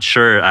time, I'm not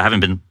sure, I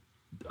haven't been,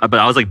 but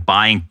I was like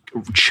buying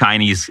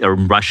Chinese or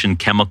Russian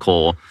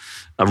chemical,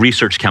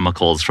 research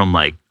chemicals from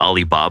like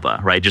Alibaba,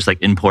 right? Just like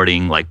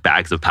importing like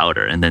bags of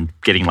powder and then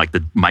getting like the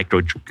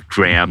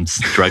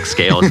micrograms drug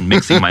scales and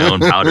mixing my own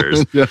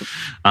powders.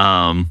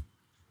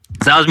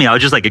 So that was me. I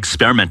was just like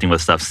experimenting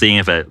with stuff, seeing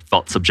if it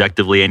felt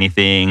subjectively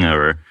anything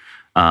or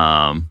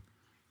could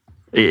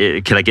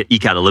I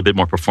eke out a little bit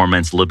more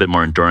performance, a little bit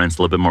more endurance,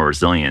 a little bit more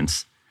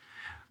resilience.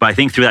 But I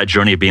think through that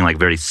journey of being like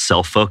very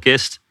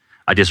self-focused,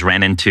 I just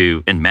ran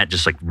into and met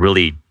just like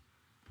really,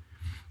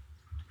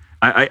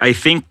 I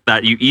think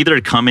that you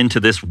either come into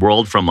this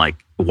world from like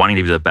wanting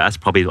to be the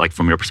best, probably like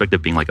from your perspective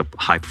being like a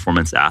high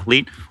performance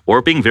athlete,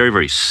 or being very,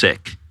 very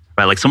sick,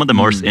 right? Like some of the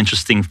most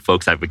interesting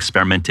folks I've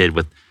experimented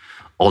with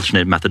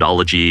alternate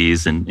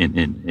methodologies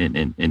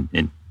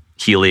and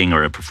healing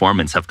or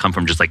performance have come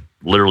from just like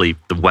literally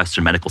the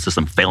Western medical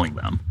system failing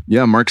them.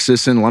 Yeah, Mark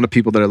Sisson, a lot of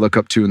people that I look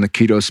up to in the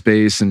keto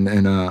space and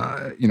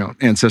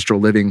ancestral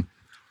living.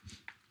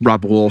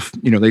 Rob Wolf,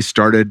 they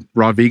started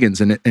raw vegans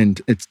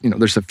and it's,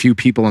 there's a few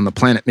people on the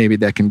planet maybe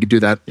that can do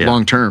that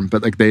long term,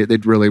 but like they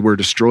really were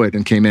destroyed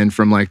and came in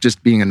from like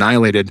just being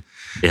annihilated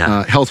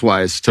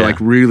health-wise to like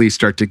really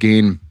start to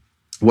gain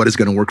what is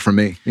going to work for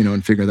me,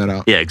 and figure that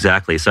out. Yeah,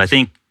 exactly. So I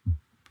think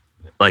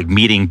like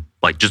meeting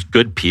like just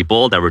good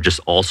people that were just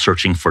all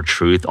searching for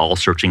truth, all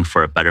searching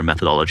for a better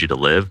methodology to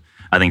live,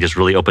 I think just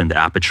really opened the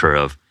aperture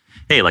of,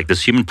 hey, like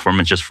this human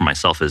performance just for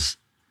myself is,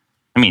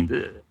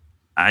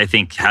 I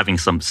think having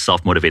some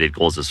self-motivated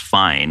goals is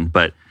fine,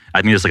 but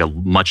I think there's like a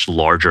much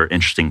larger,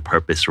 interesting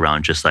purpose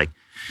around just like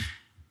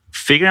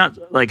figuring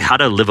out like how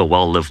to live a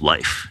well-lived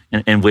life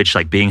in which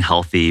like being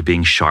healthy,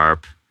 being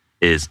sharp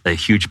is a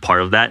huge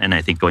part of that. And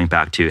I think going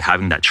back to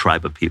having that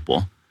tribe of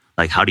people,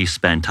 like how do you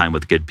spend time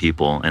with good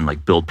people and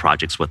like build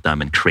projects with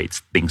them and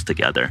create things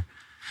together?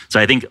 So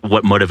I think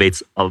what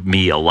motivates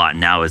me a lot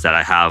now is that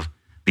I have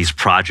these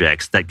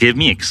projects that give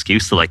me an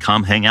excuse to like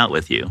come hang out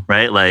with you,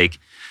 right? Like,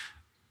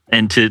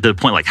 and to the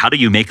point, like how do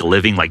you make a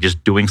living like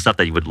just doing stuff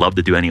that you would love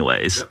to do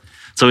anyways? Yep.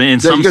 So in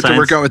some sense, you got to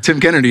work out with Tim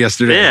Kennedy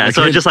yesterday. Yeah,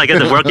 so just like I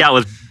get to work out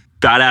with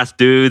badass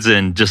dudes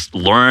and just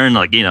learn,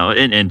 like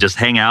and just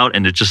hang out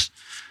and it just.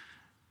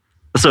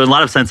 So in a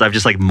lot of sense, I've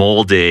just like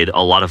molded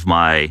a lot of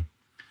my.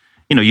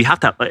 You have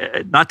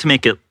to, not to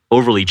make it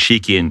overly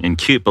cheeky and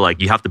cute, but like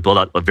you have to build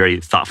out a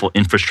very thoughtful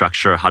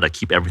infrastructure, how to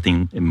keep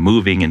everything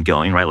moving and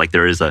going, right? Like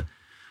there is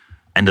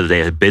end of the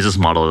day, a business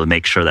model to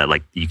make sure that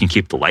like you can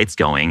keep the lights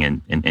going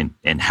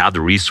and have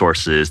the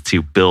resources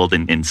to build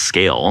and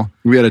scale.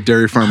 We had a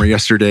dairy farmer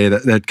yesterday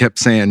that kept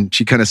saying,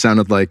 she kind of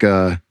sounded like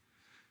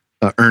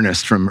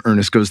Ernest from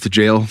Ernest Goes to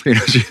Jail.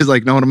 She was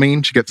like, know what I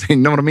mean? She kept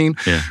saying, know what I mean?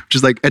 Yeah.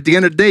 She's like, at the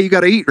end of the day, you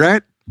got to eat,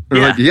 right?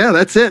 We're like, yeah,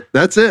 that's it.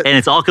 That's it. And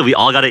it's all because we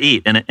all got to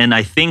eat. And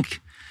I think,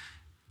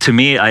 to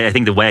me, I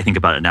think the way I think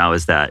about it now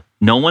is that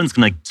no one's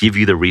going to give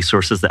you the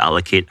resources to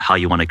allocate how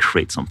you want to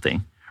create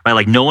something, right?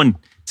 Like no one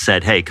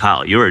said, hey,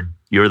 Kyle, you're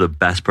the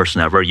best person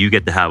ever. You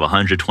get to have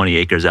 120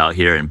 acres out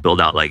here and build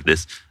out like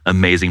this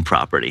amazing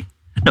property.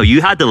 No,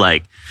 you had to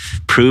like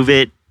prove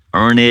it,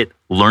 earn it,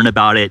 learn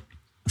about it,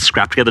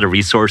 scrap together the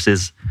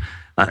resources,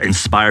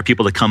 inspire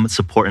people to come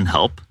support and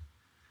help.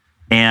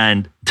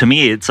 And to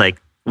me, it's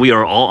like, we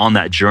are all on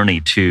that journey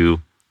to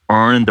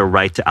earn the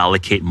right to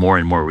allocate more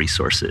and more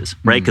resources,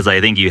 right? Because I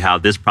think you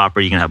have this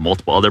property, you can have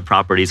multiple other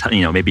properties.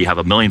 Maybe you have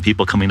 1 million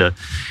people coming to,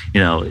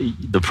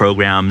 the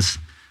programs,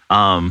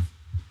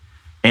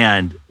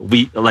 and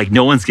we like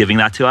no one's giving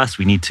that to us.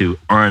 We need to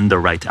earn the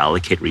right to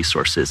allocate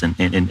resources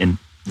and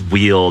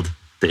wield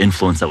the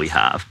influence that we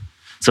have.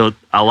 So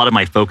a lot of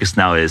my focus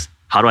now is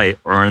how do I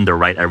earn the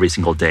right every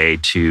single day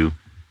to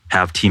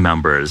have team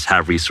members,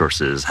 have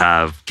resources,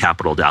 have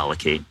capital to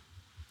allocate.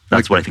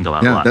 That's what I think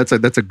about a lot.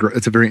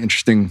 That's a very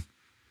interesting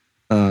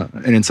and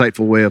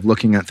insightful way of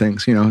looking at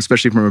things,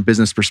 especially from a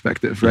business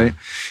perspective, right?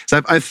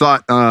 So I've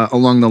thought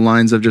along the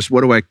lines of just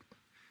what do I,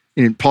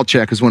 Paul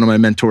Chek is one of my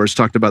mentors,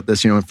 talked about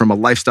this, from a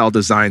lifestyle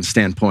design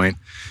standpoint,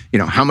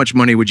 how much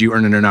money would you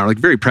earn in an hour? Like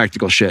very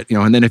practical shit,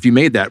 and then if you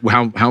made that,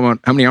 how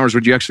many hours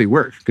would you actually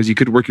work? Because you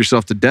could work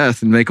yourself to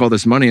death and make all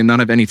this money and not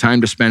have any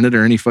time to spend it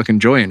or any fucking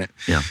joy in it.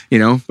 Yeah.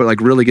 But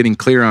like really getting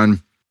clear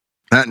on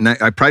that. And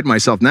I pride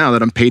myself now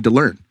that I'm paid to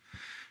learn.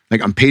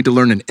 Like I'm paid to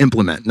learn and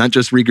implement, not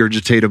just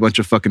regurgitate a bunch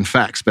of fucking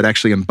facts, but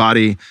actually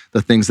embody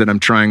the things that I'm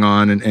trying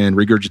on and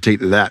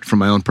regurgitate that from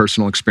my own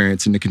personal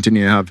experience and to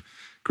continue to have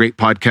great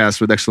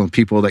podcasts with excellent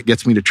people that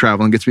gets me to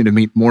travel and gets me to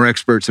meet more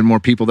experts and more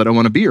people that I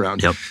want to be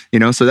around.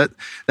 Yep. So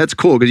that's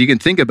cool because you can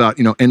think about,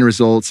 end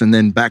results and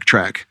then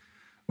backtrack.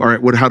 All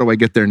right, how do I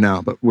get there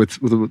now? But with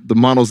the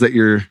models that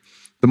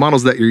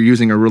you're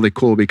using are really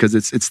cool because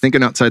it's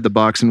thinking outside the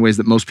box in ways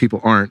that most people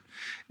aren't.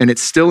 And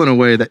it's still in a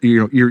way that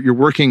you're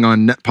working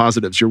on net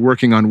positives. You're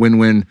working on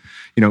win-win,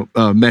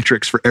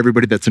 metrics for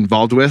everybody that's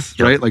involved with,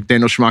 right? Like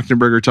Daniel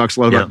Schmachtenberger talks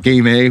a lot about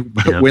game A,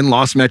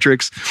 win-loss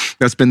metrics.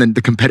 That's been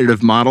the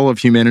competitive model of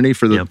humanity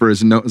for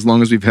as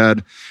long as we've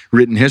had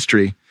written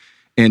history.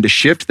 And to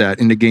shift that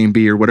into game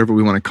B or whatever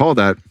we want to call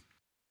that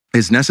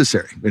is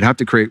necessary. We'd have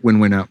to create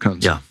win-win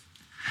outcomes. Yeah.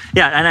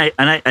 Yeah,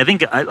 and I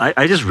think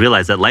I just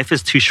realized that life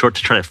is too short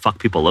to try to fuck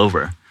people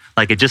over.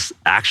 Like it's just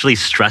actually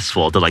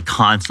stressful to like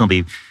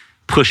constantly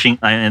pushing,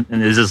 and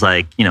this is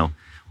like,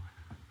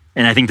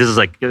 and I think this is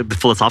like the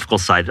philosophical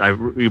side. I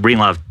read a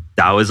lot of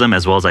Taoism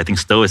as well as I think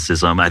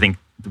Stoicism. I think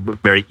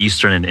very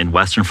Eastern and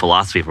Western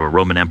philosophy of a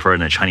Roman emperor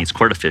and a Chinese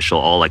court official,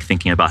 all like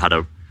thinking about how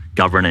to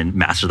govern and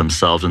master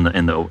themselves in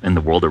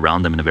the world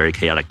around them in a very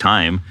chaotic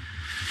time.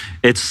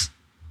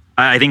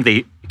 I think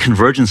they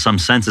converge in some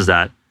senses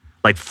that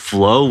like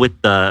flow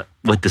with the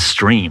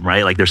stream,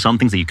 right? Like there's some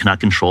things that you cannot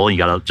control. And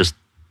you gotta just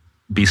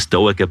be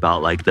stoic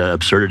about like the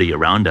absurdity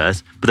around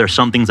us. But there's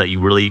some things that you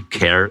really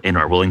care and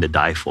are willing to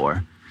die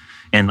for.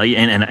 And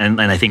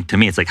I think to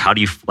me, it's like, how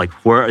do you like?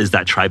 Where is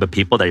that tribe of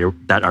people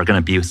that are going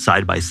to be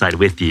side by side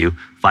with you,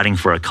 fighting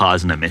for a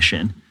cause and a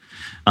mission?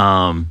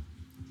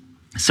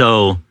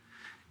 So,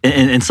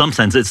 in some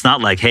sense, it's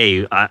not like,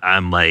 hey,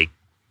 I'm like,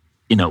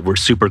 we're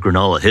super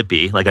granola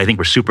hippie. Like I think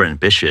we're super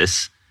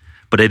ambitious.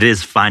 But it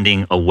is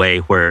finding a way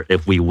where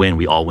if we win,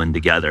 we all win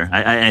together.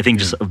 I think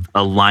just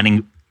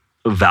aligning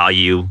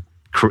value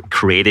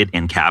created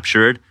and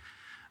captured,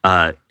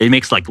 it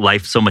makes like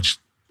life so much,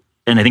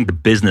 and I think the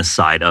business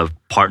side of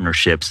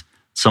partnerships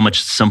so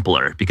much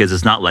simpler because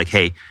it's not like,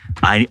 hey,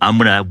 I'm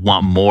gonna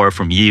want more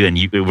from you and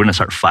we're gonna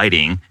start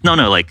fighting. No,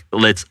 like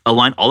let's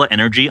align all the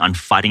energy on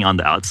fighting on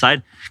the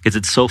outside because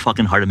it's so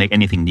fucking hard to make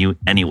anything new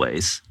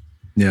anyways.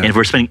 Yeah. And if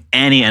we're spending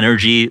any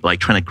energy like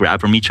trying to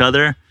grab from each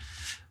other,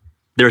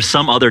 there's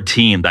some other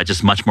team that's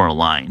just much more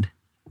aligned.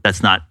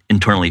 That's not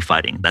internally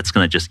fighting. That's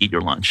going to just eat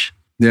your lunch.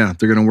 Yeah,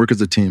 they're going to work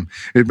as a team.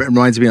 It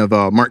reminds me of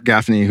Mark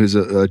Gaffney, who's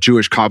a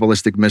Jewish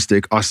Kabbalistic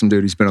mystic. Awesome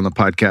dude. He's been on the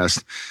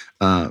podcast.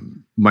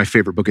 My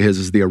favorite book of his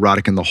is The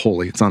Erotic and the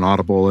Holy. It's on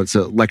Audible. It's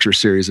a lecture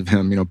series of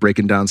him,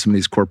 breaking down some of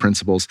these core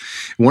principles.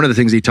 One of the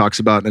things he talks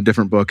about in a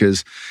different book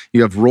is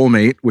you have role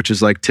mate, which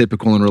is like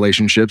typical in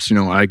relationships.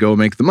 I go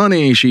make the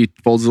money. She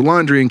folds the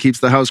laundry and keeps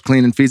the house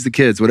clean and feeds the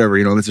kids, whatever.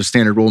 That's a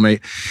standard role mate.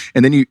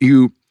 And then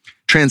you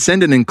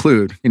transcend and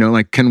include,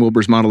 like Ken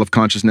Wilber's model of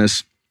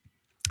consciousness.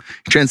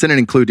 Transcend and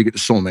include to get to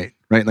soulmate,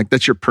 right? Like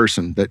that's your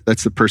person.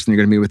 That's the person you're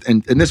going to meet with.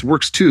 And this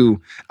works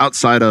too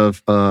outside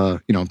of,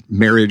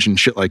 marriage and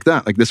shit like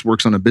that. Like this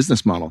works on a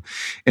business model.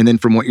 And then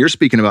from what you're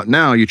speaking about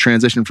now, you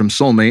transition from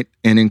soulmate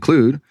and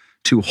include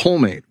to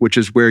wholemate, which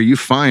is where you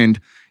find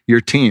your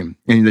team.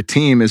 And the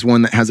team is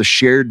one that has a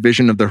shared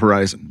vision of the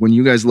horizon. When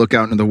you guys look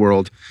out into the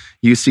world,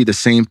 you see the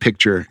same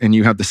picture and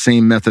you have the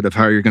same method of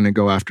how you're going to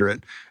go after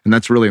it. And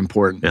that's really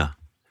important. Yeah.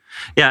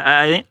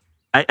 Yeah,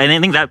 I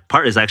think that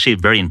part is actually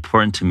very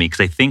important to me because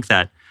I think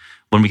that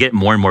when we get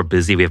more and more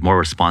busy, we have more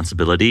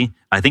responsibility.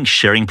 I think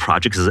sharing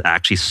projects is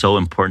actually so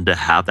important to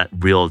have that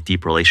real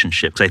deep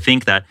relationship. Because I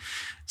think that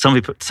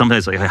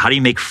sometimes like, how do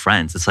you make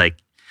friends? It's like,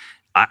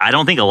 I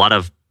don't think a lot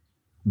of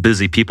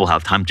busy people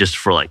have time just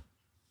for like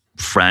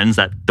friends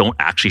that don't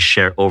actually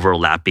share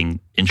overlapping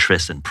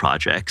interests in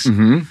projects.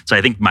 Mm-hmm. So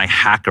I think my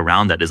hack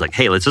around that is like,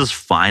 hey, let's just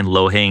find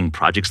low-hanging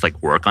projects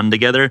like work on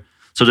together.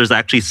 So there's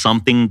actually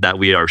something that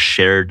we are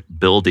shared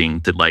building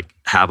to like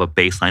have a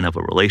baseline of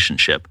a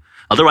relationship.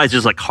 Otherwise, it's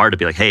just like hard to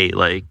be like, hey,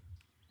 like,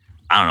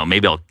 I don't know,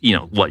 maybe I'll,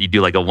 what you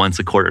do like a once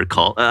a quarter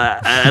call.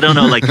 I don't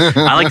know. Like,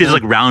 I like to just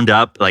like round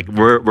up, like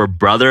we're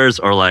brothers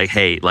or like,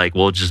 hey, like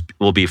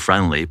we'll be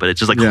friendly, but it's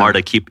just like hard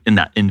to keep in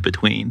that in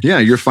between. Yeah.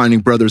 You're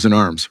finding brothers in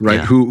arms, right?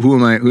 Yeah. Who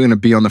am I going to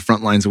be on the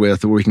front lines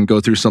with, where we can go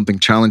through something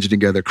challenging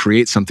together,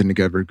 create something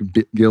together,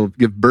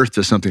 give birth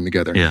to something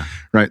together. Yeah.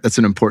 Right. That's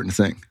an important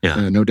thing.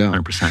 Yeah. No doubt.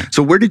 100%.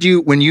 So where did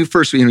you, when you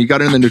first, you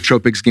got into the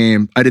nootropics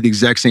game, I did the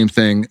exact same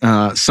thing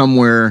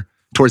somewhere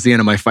towards the end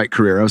of my fight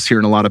career. I was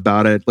hearing a lot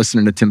about it,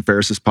 listening to Tim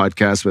Ferriss's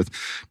podcast with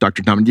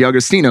Dr. Dom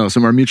D'Agostino,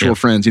 some of our mutual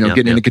friends,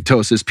 getting into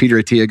ketosis, Peter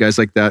Attia, guys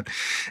like that.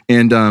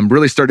 And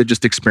really started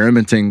just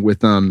experimenting with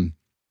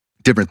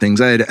different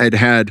things. I'd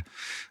had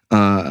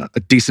a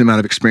decent amount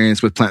of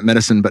experience with plant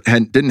medicine, but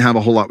didn't have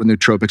a whole lot with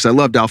nootropics. I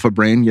loved Alpha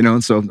Brain,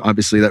 and so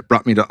obviously that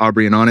brought me to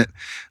Aubrey and On It.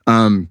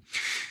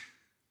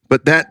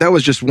 But that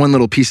was just one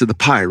little piece of the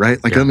pie,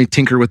 right? Like, let me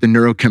tinker with the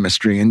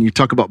neurochemistry. And you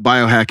talk about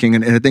biohacking,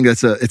 and I think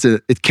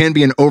it can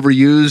be an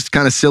overused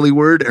kind of silly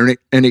word,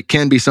 and it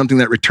can be something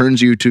that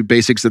returns you to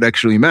basics that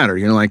actually matter.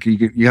 Like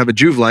you have a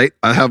Juve light,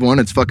 I have one,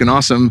 it's fucking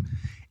awesome.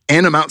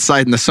 And I'm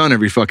outside in the sun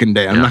every fucking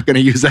day. I'm not going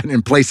to use that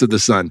in place of the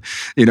sun,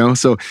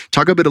 So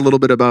talk a little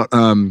bit about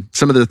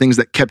some of the things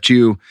that kept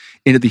you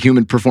into the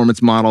human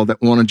performance model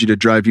that wanted you to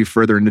drive you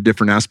further into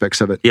different aspects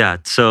of it. Yeah.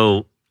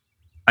 So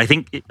I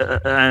think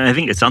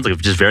it sounds like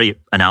just very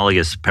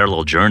analogous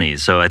parallel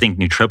journeys. So I think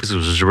nootropics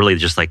was really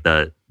just like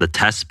the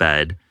test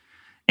bed,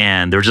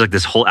 and there was just like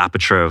this whole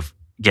aperture of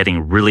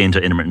getting really into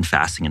intermittent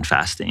fasting and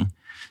fasting.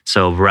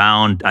 So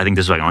around, I think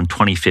this was like on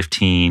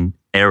 2015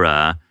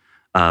 era,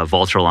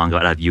 Walter Longo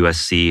out of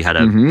USC had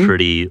a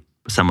pretty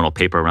seminal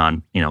paper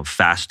around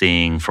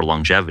fasting for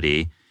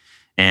longevity,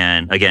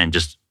 and again,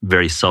 just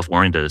very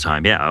self-oriented at the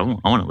time. Yeah, I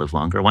want to live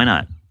longer. Why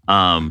not?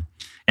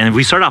 And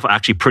we started off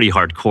actually pretty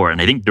hardcore. And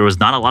I think there was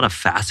not a lot of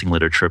fasting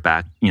literature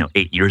back,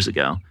 8 years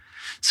ago.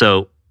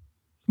 So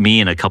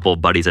me and a couple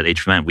of buddies at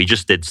HFN, we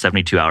just did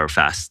 72-hour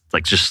fasts,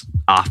 like just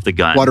off the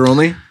gun. Water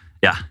only?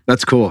 Yeah.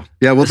 That's cool.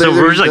 Yeah. Well, so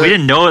we're just like, we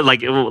didn't know it.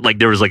 Like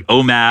there was like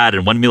OMAD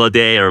and 1 meal a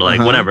day or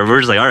like whatever. We're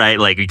just like, all right,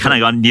 like we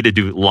kind of need to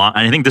do long.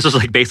 And I think this was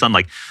like based on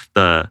like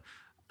the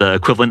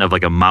equivalent of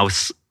like a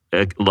mouse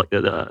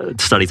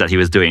studies that he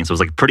was doing. So it was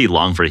like pretty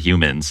long for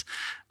humans.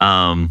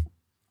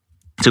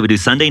 So we do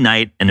Sunday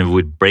night, and then we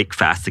would break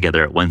fast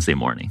together at Wednesday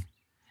morning,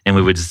 and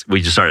we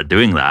just started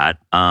doing that.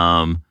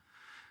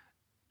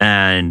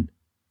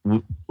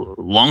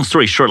 Long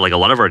story short, like a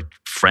lot of our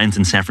friends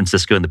in San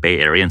Francisco and the Bay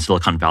Area and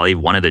Silicon Valley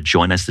wanted to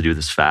join us to do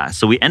this fast.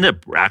 So we ended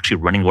up actually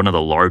running one of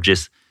the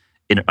largest,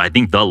 I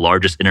think the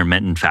largest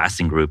intermittent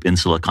fasting group in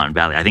Silicon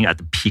Valley. I think at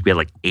the peak we had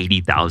like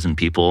 80,000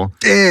 people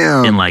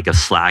in like a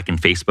Slack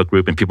and Facebook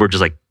group, and people were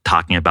just like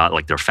talking about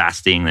like their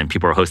fasting, and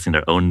people were hosting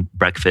their own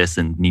breakfasts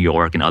in New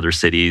York and other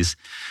cities.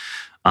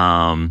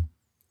 And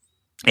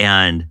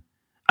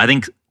I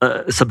think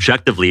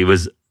subjectively it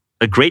was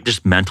a great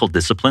just mental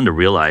discipline to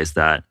realize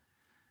that.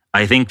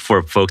 I think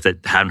for folks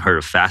that hadn't heard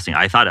of fasting,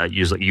 I thought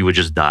you would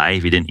just die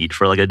if you didn't eat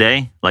for like a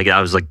day. Like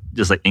I was like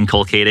just like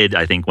inculcated.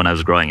 I think when I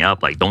was growing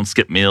up, like don't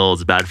skip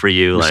meals, it's bad for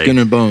you. Like skin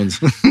and bones.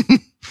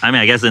 I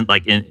mean, I guess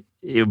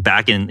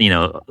back in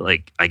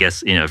like I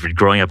guess if you're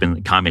growing up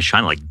in communist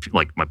China,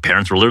 like my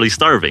parents were literally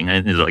starving,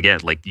 and like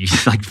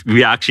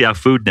we actually have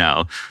food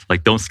now.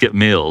 Like don't skip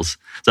meals.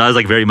 So I was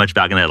like very much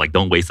back in that, like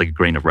don't waste like a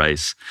grain of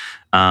rice.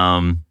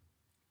 So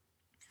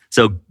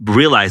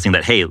realizing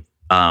that hey.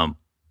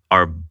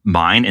 Our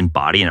mind and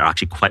body are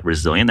actually quite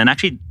resilient. And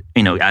actually,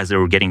 as they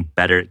were getting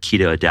better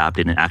keto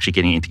adapted and actually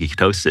getting into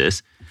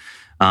ketosis,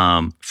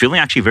 feeling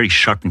actually very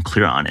sharp and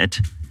clear on it,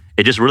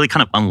 it just really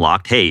kind of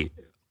unlocked, hey,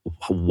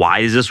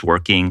 why is this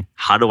working?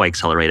 How do I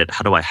accelerate it?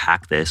 How do I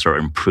hack this or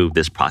improve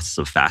this process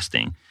of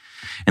fasting?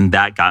 And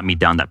that got me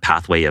down that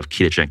pathway of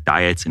ketogenic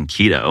diets and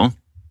keto.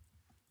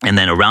 And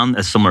then around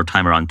a similar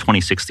time, around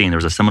 2016, there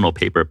was a seminal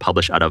paper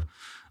published out of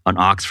an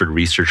Oxford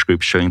research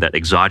group showing that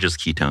exogenous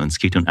ketones,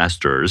 ketone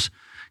esters,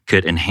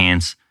 could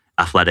enhance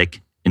athletic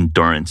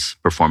endurance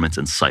performance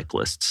in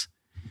cyclists.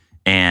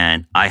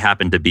 And I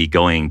happened to be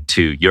going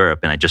to Europe,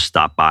 and I just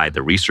stopped by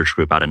the research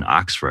group out in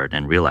Oxford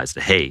and realized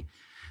that, hey,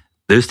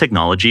 this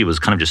technology was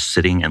kind of just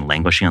sitting and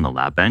languishing on the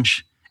lab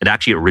bench. It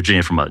actually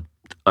originated from a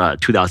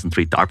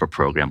 2003 DARPA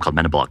program called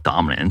metabolic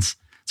dominance.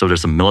 So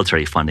there's some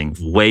military funding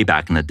way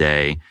back in the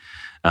day.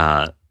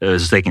 It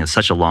was taking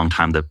such a long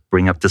time to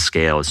bring up to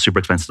scale. It's super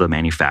expensive to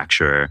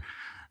manufacture.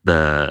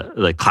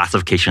 The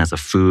classification as a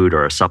food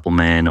or a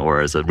supplement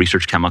or as a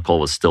research chemical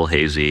was still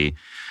hazy.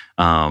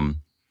 And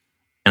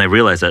I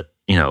realized that,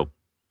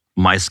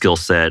 my skill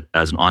set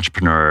as an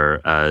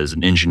entrepreneur, as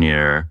an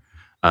engineer,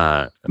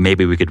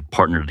 maybe we could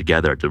partner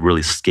together to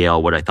really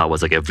scale what I thought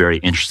was like a very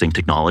interesting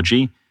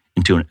technology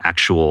into an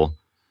actual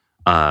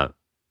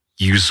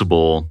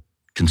usable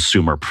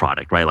consumer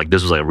product, right? Like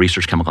this was like a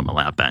research chemical on the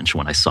lab bench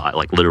when I saw it,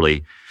 like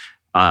literally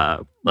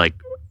like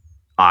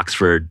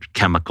Oxford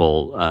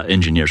chemical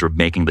engineers were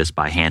making this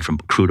by hand from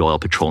crude oil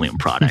petroleum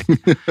product.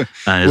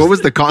 What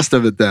was the cost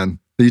of it then?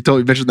 You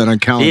mentioned that on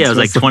Calendar. Yeah, it was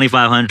like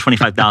 $2,500,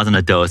 $25,000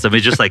 a dose. I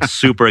mean, just like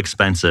super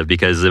expensive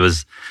because it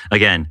was,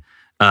 again,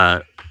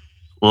 like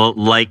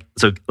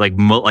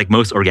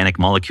most organic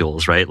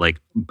molecules, right? Like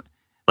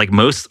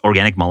most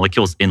organic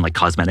molecules in like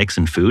cosmetics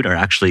and food are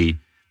actually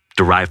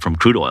derived from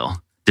crude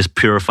oil, just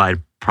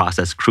purified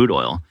processed crude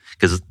oil,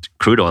 because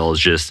crude oil is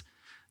just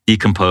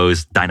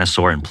decomposed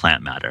dinosaur and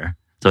plant matter.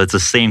 So it's the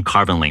same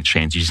carbon length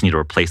chains. You just need to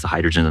replace the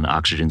hydrogens and the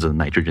oxygens and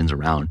the nitrogens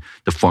around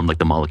to form like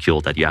the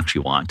molecule that you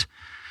actually want.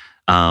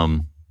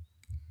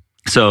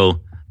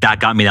 So that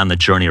got me down the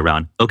journey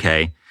around,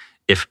 okay,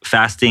 if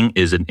fasting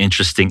is an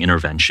interesting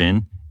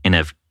intervention and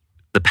if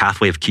the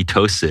pathway of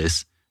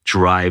ketosis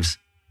drives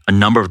a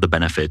number of the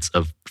benefits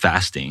of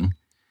fasting,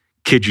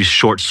 could you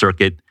short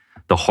circuit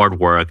the hard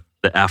work,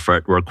 the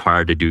effort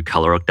required to do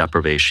caloric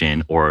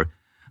deprivation or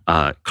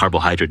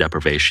carbohydrate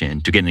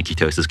deprivation to get into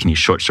ketosis can you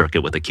short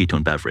circuit with a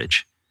ketone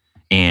beverage.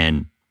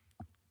 And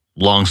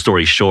long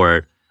story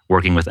short,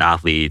 working with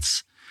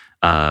athletes,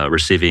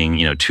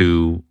 receiving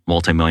 2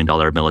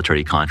 multi-million-dollar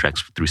military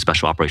contracts through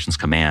Special Operations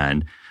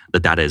Command, the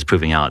data is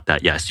proving out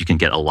that yes, you can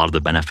get a lot of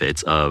the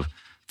benefits of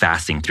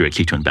fasting through a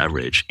ketone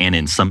beverage, and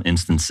in some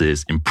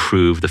instances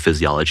improve the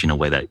physiology in a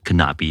way that could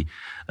not be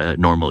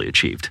normally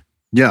achieved.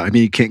 Yeah, I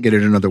mean, you can't get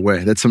it another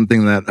way. That's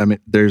something that, I mean,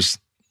 there's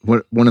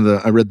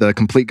I read The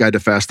Complete Guide to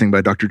Fasting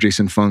by Dr.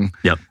 Jason Fung.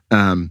 Yep.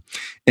 And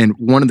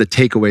one of the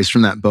takeaways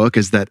from that book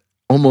is that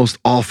almost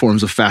all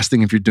forms of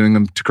fasting, if you're doing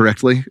them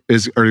correctly,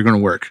 are going to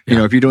work.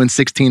 Yeah. If you're doing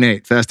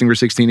 16-8, fasting for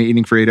 16-8,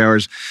 eating for 8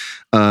 hours,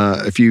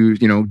 if you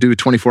do a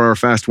 24-hour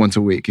fast once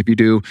a week, if you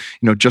do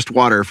just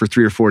water for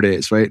 3 or 4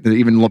 days, right?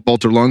 Even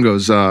Walter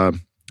Longo's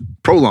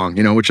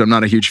Prolong, which I'm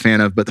not a huge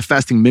fan of, but the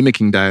fasting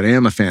mimicking diet I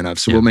am a fan of.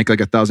 So we'll make like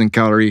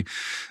 1,000-calorie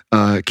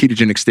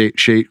ketogenic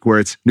shake where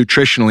it's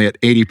nutritionally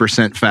at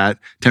 80% fat,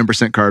 10%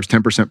 carbs,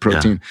 10%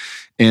 protein,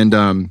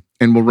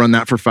 and we'll run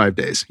that for 5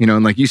 days.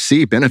 And like you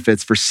see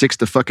benefits for 6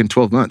 to fucking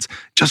 12 months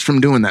just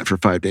from doing that for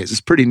 5 days. It's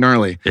pretty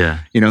gnarly. Yeah.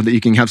 That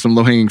you can have some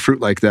low-hanging fruit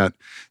like that.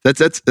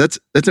 That's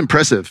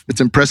impressive.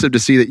 It's impressive to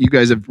see that you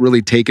guys have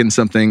really taken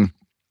something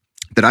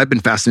that I've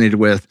been fascinated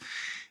with.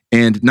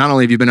 And not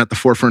only have you been at the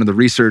forefront of the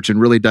research and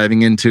really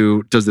diving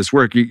into, does this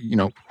work?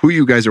 Who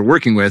you guys are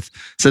working with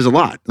says a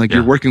lot. Like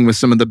you're working with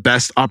some of the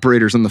best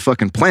operators on the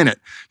fucking planet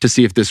to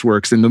see if this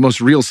works in the most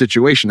real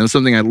situation. That was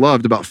something I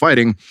loved about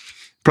fighting.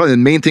 Probably the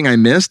main thing I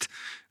missed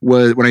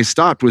was when I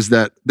stopped was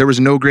that there was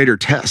no greater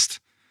test.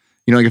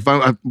 Like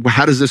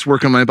how does this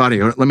work on my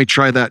body? Let me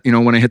try that,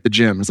 when I hit the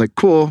gym. It's like,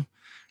 cool.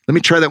 Let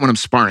me try that when I'm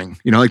sparring.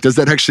 Like, does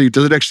it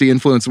actually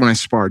influence when I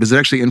spar? Does it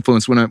actually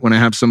influence when I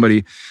have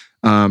somebody,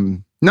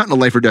 not in a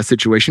life or death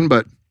situation,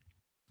 but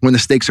when the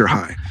stakes are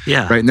high,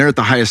 right? And they're at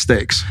the highest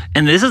stakes.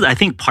 And this is, I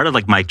think, part of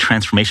like my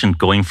transformation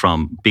going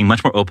from being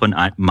much more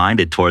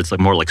open-minded towards like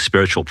more like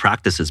spiritual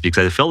practices,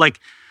 because I feel like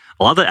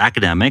a lot of the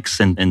academics,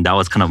 and that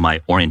was kind of my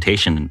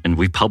orientation, and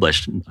we've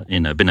published,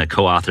 been a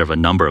co-author of a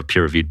number of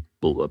peer-reviewed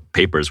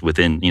papers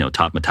within,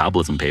 top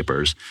metabolism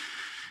papers.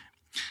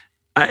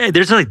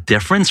 There's a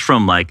difference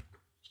from like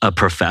a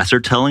professor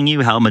telling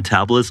you how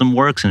metabolism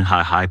works and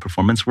how high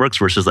performance works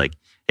versus like,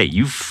 hey,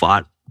 you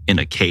fought in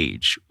a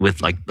cage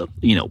with like,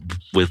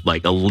 with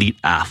like elite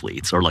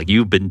athletes, or like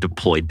you've been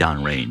deployed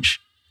downrange.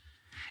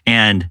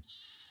 And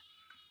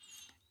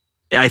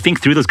I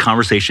think through those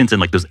conversations and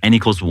like those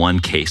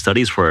N=1 case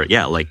studies where,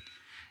 like,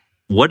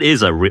 what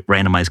is a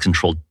randomized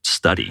controlled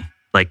study?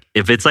 Like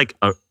if it's like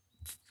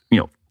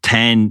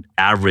 10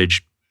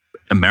 average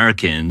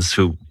Americans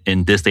who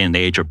in this day and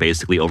age are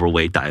basically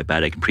overweight,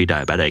 diabetic, and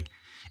pre-diabetic,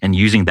 and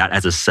using that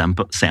as a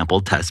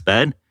sample test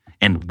bed,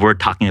 and we're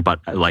talking about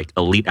like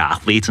elite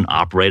athletes and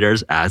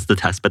operators as the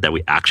test bed that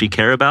we actually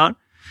care about,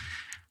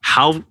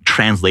 how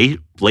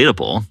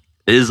translatable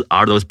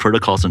are those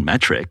protocols and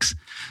metrics?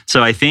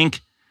 So I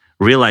think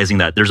realizing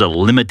that there's a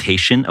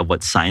limitation of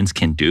what science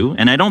can do,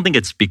 and I don't think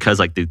it's because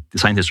like the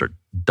scientists are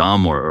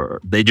dumb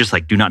or they just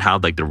like do not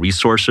have like the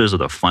resources or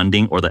the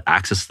funding or the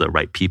access to the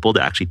right people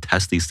to actually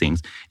test these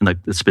things in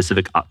like the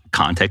specific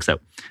context that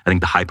I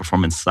think the high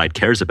performance side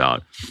cares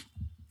about.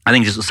 I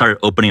think just started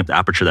opening up the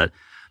aperture that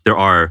there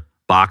are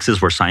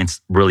boxes where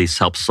science really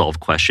helps solve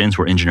questions,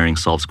 where engineering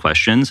solves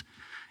questions.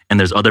 And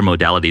there's other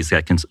modalities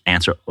that can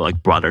answer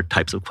like broader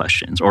types of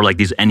questions, or like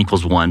these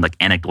N=1 like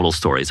anecdotal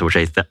stories, which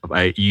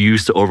I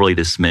used to overly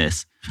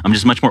dismiss. I'm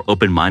just much more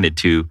open-minded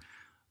to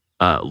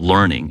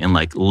learning and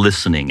like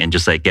listening and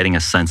just like getting a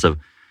sense of,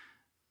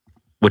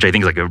 which I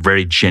think is like a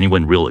very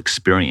genuine, real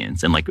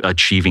experience, and like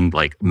achieving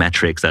like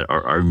metrics that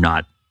are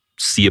not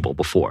seeable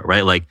before,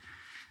 right? Like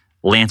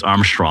Lance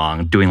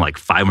Armstrong doing like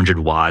 500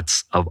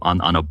 watts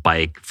on a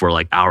bike for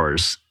like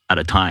hours at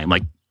a time.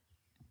 Like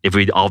if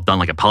we'd all done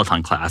like a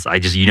Peloton class, I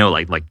just,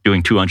 like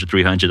doing 200,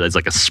 300, that's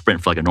like a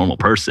sprint for like a normal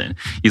person.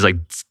 He's like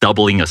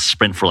doubling a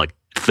sprint for like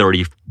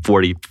 30,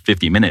 40,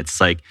 50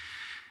 minutes. Like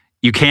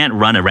you can't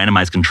run a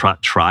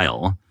randomized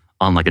trial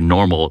on like a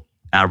normal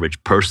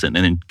average person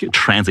and then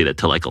translate it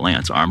to like a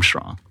Lance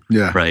Armstrong.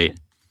 Yeah. Right.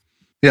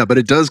 Yeah, but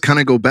it does kind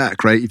of go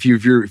back, right? If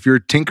you're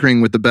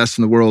tinkering with the best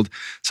in the world,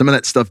 some of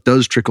that stuff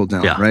does trickle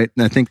down, right?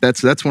 And I think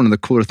that's one of the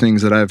cooler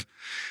things that I've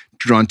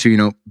drawn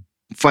to.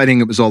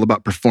 Fighting, it was all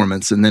about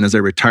performance, and then as I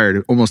retired,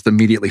 it almost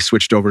immediately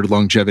switched over to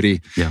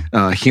longevity,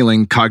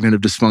 healing,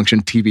 cognitive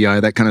dysfunction,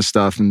 TBI, that kind of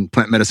stuff. And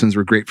plant medicines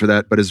were great for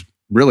that. But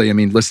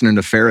listening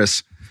to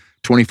Ferris,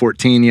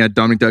 2014, he had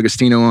Dominic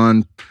D'Agostino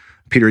on,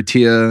 Peter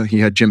Attia, he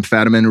had Jim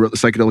Fadiman, who wrote the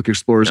Psychedelic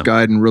Explorer's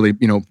Guide, and really,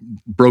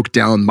 broke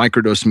down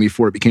microdosing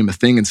before it became a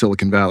thing in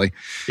Silicon Valley.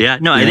 Yeah,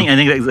 no, I think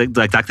that's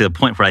exactly the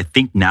point where I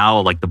think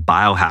now, like the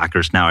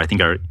biohackers now, I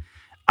think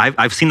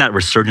I've seen that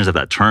resurgence of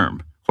that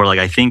term, where like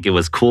I think it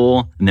was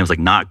cool and it was like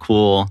not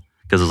cool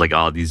because it was like,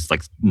 oh, these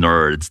like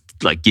nerds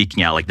like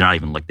geeking out, like they're not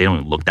even like, they don't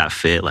even look that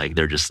fit, like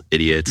they're just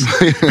idiots.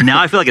 And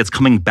now I feel like it's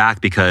coming back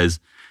because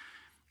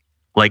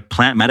like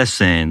plant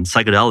medicine,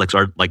 psychedelics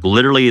are like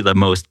literally the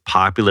most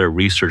popular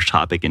research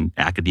topic in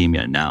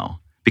academia now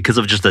because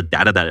of just the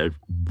data that it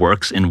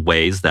works in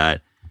ways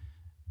that,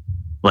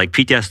 like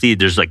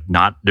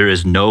PTSD, there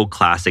is no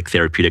classic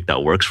therapeutic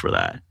that works for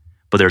that.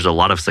 But there's a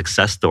lot of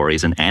success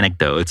stories and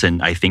anecdotes,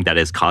 and I think that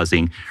is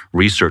causing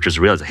researchers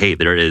to realize, hey,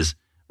 there is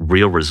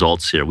real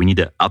results here. We need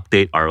to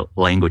update our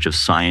language of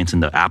science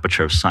and the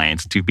aperture of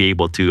science to be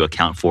able to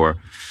account for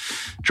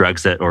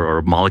drugs that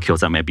or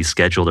molecules that might be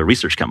scheduled or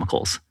research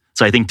chemicals.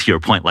 So I think to your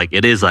point, like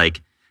it is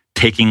like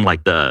taking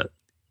like the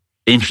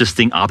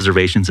interesting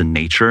observations in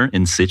nature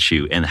in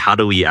situ, and how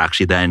do we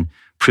actually then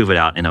prove it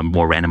out in a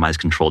more randomized,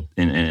 controlled,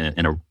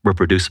 in a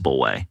reproducible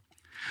way.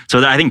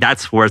 So I think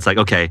that's where it's like,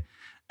 okay,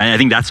 and I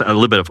think that's a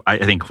little bit of, I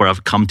think, where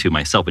I've come to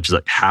myself, which is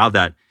like how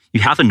that you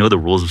have to know the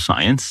rules of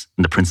science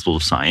and the principles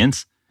of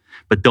science,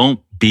 but don't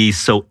be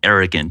so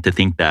arrogant to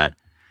think that,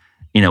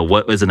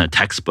 what was in a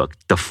textbook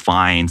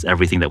defines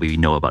everything that we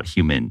know about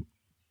human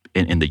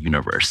in the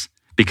universe.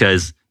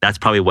 Because that's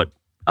probably what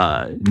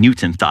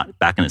Newton thought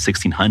back in the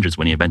 1600s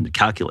when he invented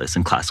calculus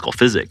and classical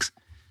physics.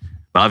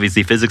 But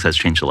obviously physics has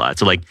changed a lot.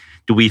 So like,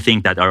 do we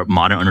think that our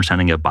modern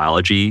understanding of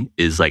biology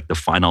is like the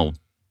final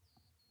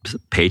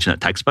page in a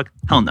textbook?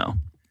 Hell no.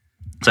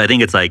 So I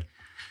think it's like,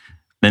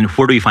 then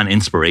where do we find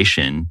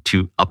inspiration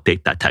to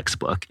update that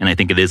textbook? And I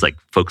think it is like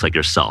folks like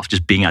yourself,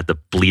 just being at the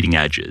bleeding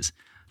edges.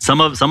 Some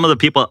of the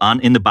people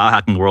in the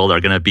biohacking world are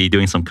going to be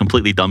doing some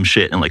completely dumb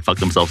shit and like fuck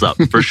themselves up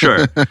for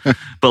sure.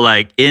 But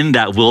like in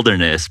that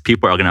wilderness,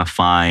 people are going to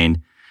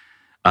find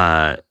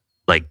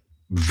like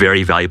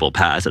very valuable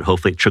paths that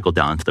hopefully trickle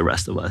down to the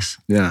rest of us.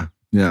 Yeah.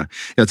 Yeah.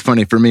 It's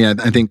funny for me. I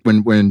think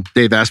when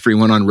Dave Asprey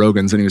went on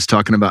Rogan's and he was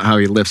talking about how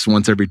he lifts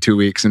once every 2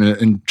 weeks,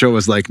 and Joe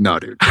was like, no,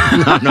 dude,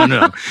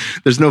 no.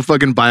 There's no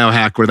fucking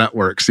biohack where that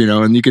works,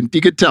 and you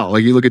could tell,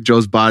 like you look at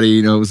Joe's body,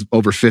 it was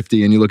over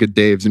 50, and you look at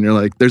Dave's and you're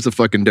like, there's a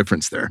fucking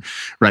difference there,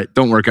 right?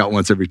 Don't work out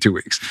once every 2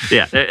 weeks.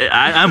 Yeah.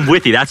 I'm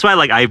with you. That's why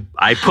like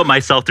I put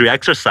myself through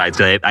exercise.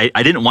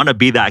 I didn't want to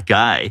be that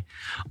guy.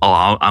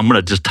 Oh, I'm going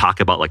to just talk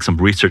about like some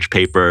research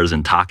papers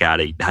and talk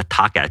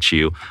at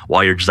you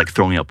while you're just like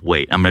throwing up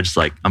weight. I'm just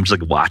like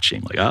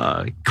watching, like,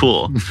 oh,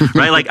 cool,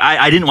 right? Like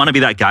I didn't want to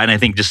be that guy, and I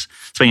think just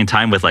spending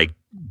time with like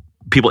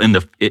people in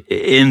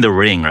the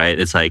ring, right?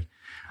 It's like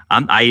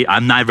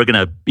I'm never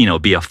gonna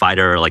be a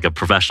fighter or like a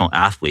professional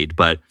athlete,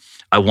 but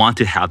I want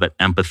to have that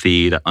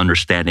empathy, that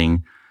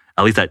understanding,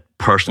 at least that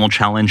personal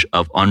challenge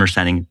of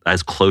understanding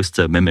as close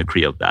to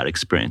mimicry of that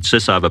experience,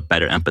 just so I have a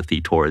better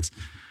empathy towards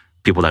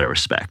people that I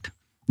respect.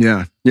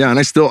 Yeah, and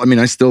I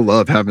still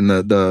love having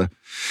the.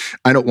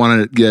 I don't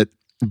want to get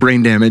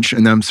brain damage,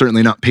 and I'm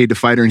certainly not paid to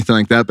fight or anything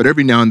like that, but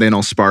every now and then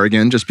I'll spar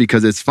again just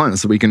because it's fun.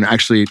 So we can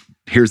actually,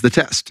 here's the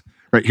test,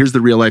 right? Here's the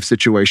real life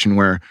situation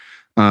where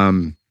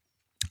I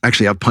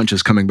actually have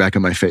punches coming back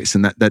in my face,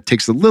 and that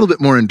takes a little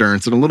bit more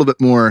endurance and a little bit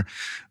more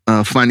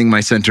finding my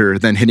center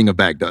than hitting a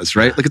bag does,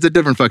 right? Like it's a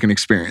different fucking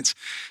experience.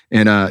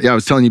 And I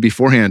was telling you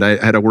beforehand,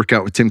 I had a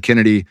workout with Tim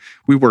Kennedy.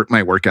 We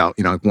might work out,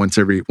 once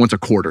a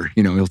quarter.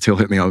 He'll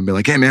hit me up and be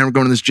like, hey man, we're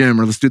going to this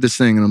gym, or let's do this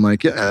thing. And I'm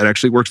like, yeah, it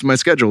actually works with my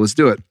schedule. Let's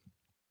do it.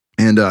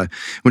 And went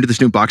to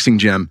this new boxing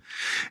gym,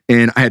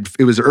 and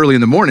it was early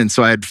in the morning,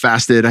 so I had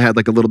fasted. I had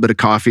like a little bit of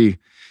coffee,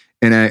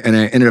 and I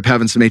ended up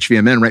having some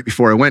HVMN right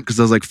before I went, because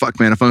I was like, fuck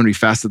man, if I'm gonna be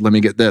fasted, let me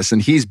get this.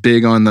 And he's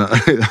big on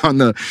the on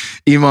the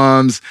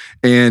EMOMs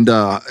and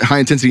high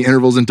intensity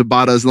intervals and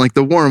Tabatas, and like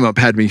the warm up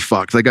had me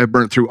fucked. Like I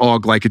burnt through all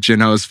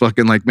glycogen. I was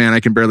fucking like, man, I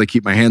can barely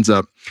keep my hands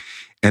up.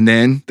 And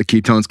then the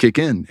ketones kick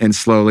in, and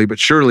slowly but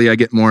surely I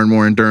get more and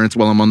more endurance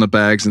while I'm on the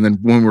bags. And then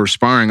when we were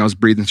sparring, I was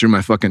breathing through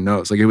my fucking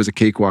nose. Like it was a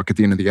cakewalk at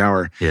the end of the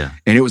hour. Yeah.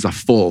 And it was a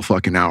full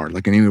fucking hour.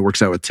 Like anyone who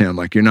works out with Tim,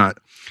 like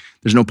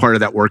there's no part of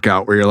that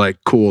workout where you're like,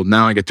 cool,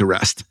 now I get to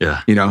rest.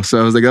 Yeah. So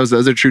I was like, that was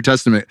a true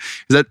testament.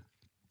 Is that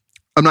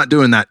I'm not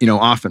doing that,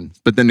 often,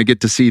 but then to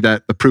get to see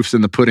that the proof's in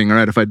the pudding. All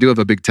right, if I do have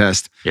a big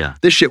test,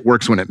 this shit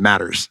works when it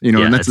matters,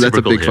 and that's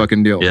a big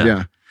fucking deal.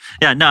 Yeah.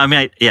 Yeah. No, I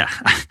mean,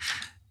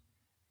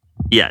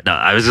 Yeah, no,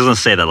 I was just gonna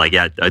say that, like,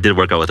 I did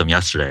work out with him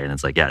yesterday, and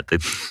it's like, I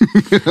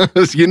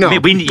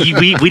mean,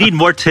 we need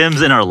more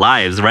Tims in our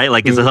lives, right?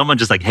 Like, is someone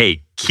just like,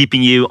 hey,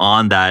 keeping you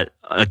on that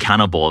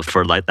accountable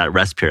for like that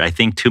rest period? I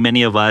think too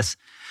many of us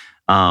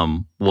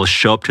will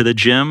show up to the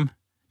gym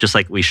just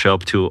like we show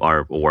up to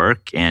our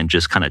work and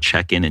just kind of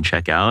check in and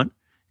check out.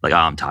 Like, oh,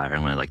 I'm tired.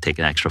 I'm gonna like take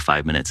an extra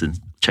 5 minutes and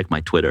check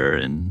my Twitter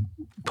and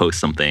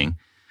post something.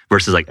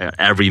 Versus like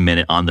every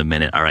minute on the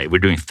minute, all right, we're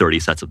doing 30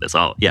 sets of this.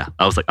 Oh yeah,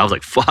 I was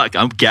like, fuck,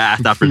 I'm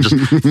gassed after just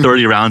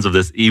 30 rounds of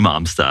this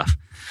EMOM stuff.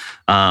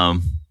 I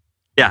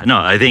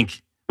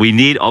think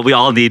we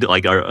all need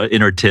like our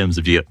inner Tims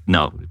to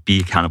be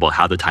accountable,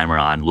 have the timer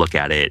on, look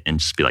at it, and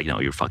just be like,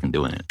 you're fucking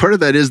doing it. Part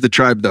of that is the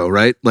tribe though,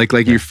 right? Like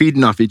you're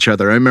feeding off each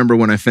other. I remember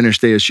when I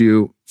finished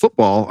ASU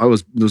football, it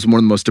was one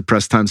of the most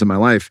depressed times of my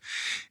life.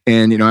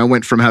 And, I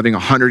went from having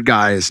 100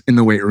 guys in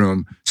the weight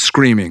room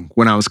screaming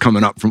when I was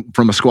coming up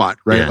from a squat,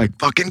 right? Yeah. Like,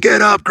 fucking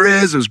get up,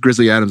 Grizz. It was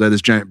Grizzly Adams. I had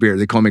this giant beard.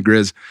 They call me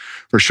Grizz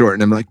for short.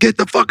 And I'm like, get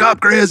the fuck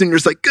up, Grizz. And you're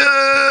just like,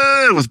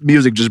 with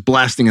music just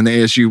blasting in the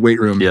ASU weight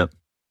room. Yep.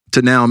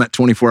 to now I'm at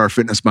 24-hour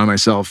fitness by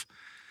myself.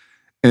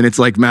 And it's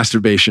like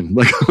masturbation.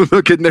 Like,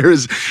 look, and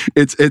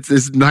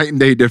it's night and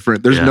day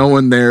different. There's no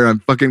one there. I'm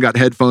fucking got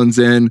headphones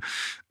in.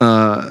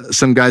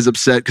 Some guy's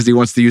upset because he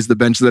wants to use the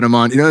bench that I'm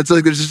on. It's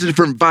like there's just a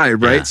different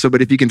vibe, right? So,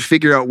 but if you can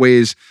figure out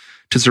ways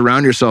to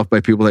surround yourself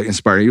by people that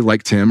inspire you,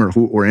 like Tim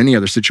or any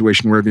other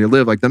situation wherever you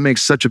live, like that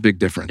makes such a big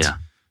difference. Yeah.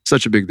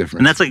 Such a big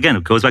difference. And that's, again,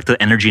 it goes back to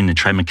the energy and the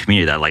entrainment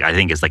community that, like, I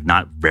think is like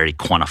not very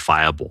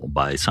quantifiable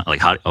by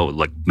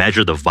like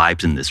measure the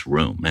vibes in this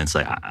room. And it's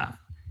like,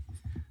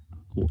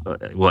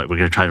 what we're going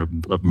to try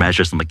to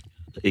measure some like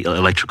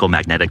electrical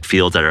magnetic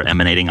fields that are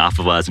emanating off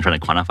of us and trying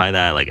to quantify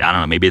that. Like, I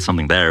don't know, maybe it's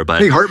something there, but I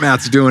think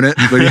HeartMath's doing it.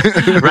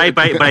 Right.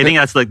 But I think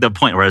that's like the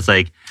point where it's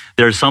like,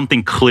 there's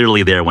something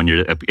clearly there when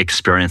you're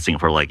experiencing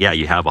for like,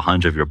 you have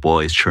 100 of your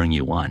boys cheering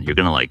you on. You're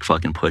going to like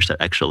fucking push that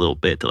extra little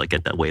bit to like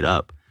get that weight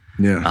up.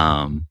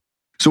 Yeah.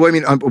 So, I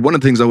mean, one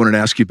of the things I wanted to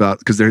ask you about,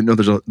 because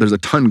there's a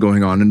ton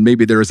going on, and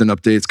maybe there isn't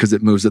updates because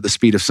it moves at the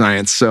speed of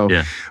science. So,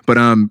 but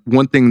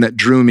one thing that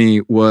drew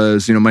me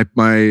was,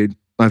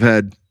 I've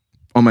had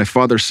on my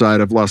father's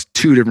side, I've lost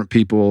 2 different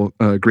people,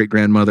 great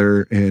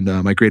grandmother and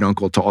my great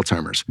uncle to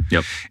Alzheimer's.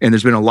 Yep. And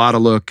there's been a lot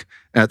of look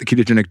at the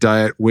ketogenic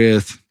diet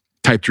with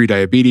type 3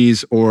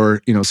 diabetes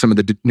or some of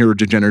the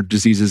neurodegenerative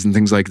diseases and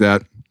things like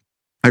that.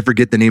 I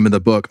forget the name of the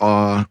book.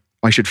 I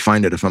should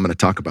find it if I'm going to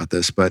talk about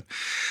this, but.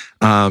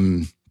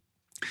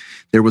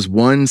 There was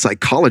one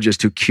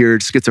psychologist who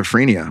cured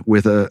schizophrenia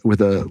with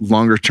a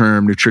longer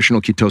term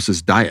nutritional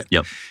ketosis diet.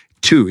 Yep.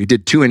 2. He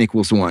did 2 n =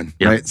 1.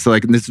 Yep. Right. So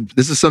like this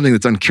is something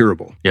that's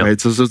uncurable. Yep.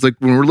 Right. So it's like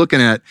when we're looking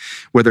at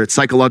whether it's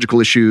psychological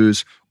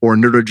issues or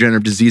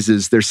neurodegenerative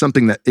diseases, there's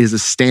something that is a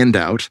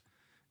standout,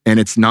 and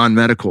it's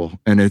non-medical,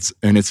 and it's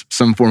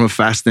some form of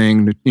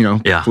fasting,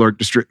 caloric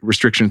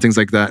restriction, things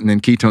like that, and then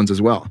ketones as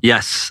well.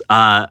 Yes.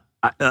 Our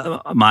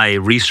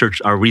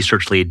research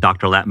lead,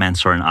 Dr. Lat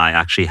Mansour, and I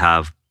actually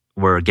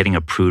we're getting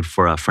approved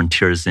for a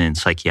Frontiers in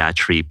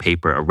Psychiatry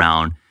paper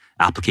around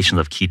applications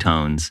of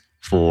ketones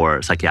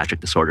for psychiatric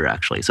disorder,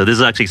 actually. So this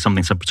is actually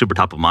something super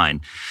top of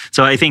mind.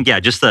 So I think,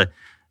 just to,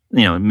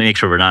 make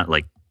sure we're not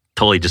like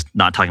totally just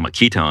not talking about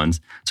ketones.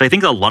 So I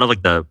think a lot of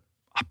like the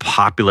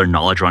popular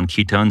knowledge around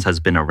ketones has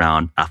been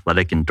around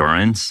athletic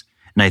endurance.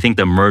 And I think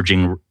the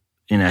emerging,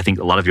 I think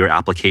a lot of your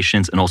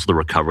applications and also the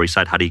recovery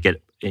side, how do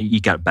you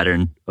get better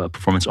in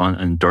performance on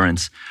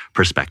endurance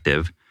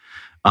perspective.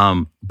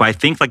 But I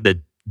think like the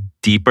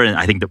deeper, and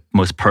I think the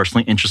most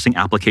personally interesting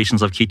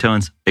applications of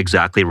ketones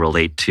exactly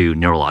relate to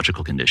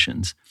neurological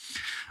conditions.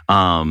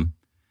 I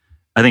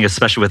think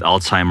especially with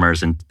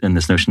Alzheimer's and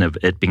this notion of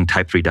it being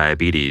type 3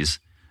 diabetes,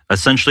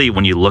 essentially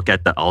when you look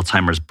at the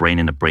Alzheimer's brain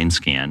in a brain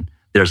scan,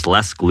 there's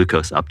less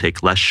glucose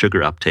uptake, less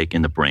sugar uptake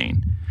in the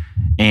brain.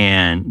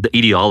 And the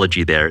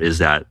etiology there is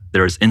that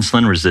there's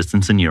insulin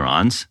resistance in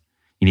neurons.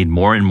 You need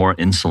more and more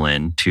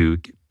insulin to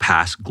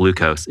pass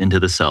glucose into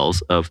the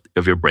cells of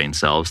your brain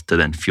cells to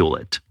then fuel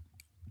it.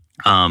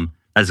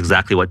 That's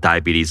exactly what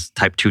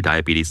type 2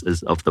 diabetes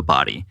is of the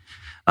body.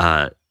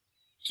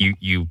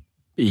 You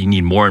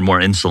need more and more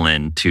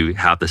insulin to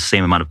have the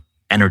same amount of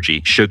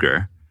energy,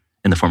 sugar,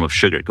 in the form of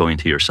sugar going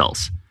to your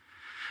cells.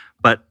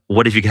 But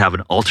what if you could have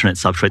an alternate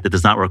substrate that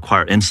does not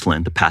require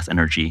insulin to pass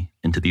energy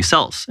into these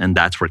cells? And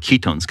that's where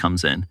ketones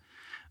comes in.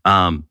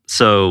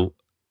 So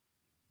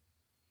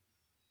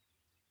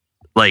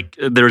like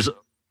there's,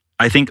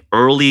 I think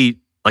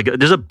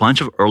there's a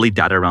bunch of early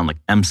data around like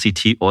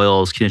MCT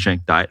oils,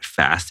 ketogenic diet,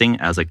 fasting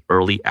as like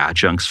early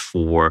adjuncts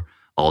for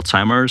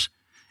Alzheimer's.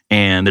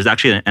 And there's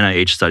actually an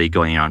NIH study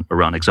going on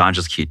around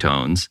exogenous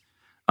ketones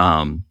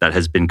that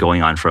has been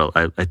going on for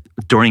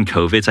during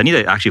COVID. So I need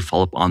to actually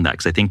follow up on that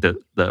because I think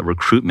the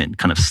recruitment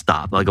kind of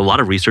stopped. Like a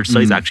lot of research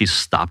studies actually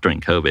stopped during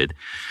COVID.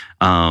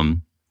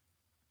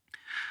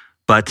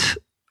 But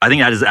I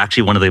think that is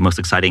actually one of the most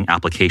exciting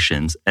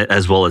applications,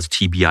 as well as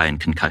TBI and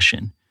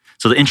concussion.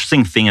 So the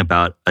interesting thing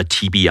about a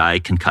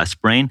TBI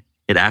concussed brain,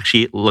 it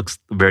actually looks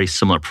very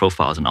similar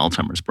profile as an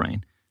Alzheimer's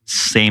brain.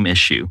 Same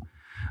issue.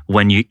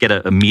 When you get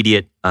an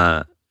immediate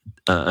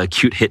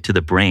acute hit to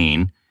the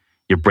brain,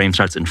 your brain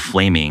starts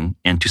inflaming,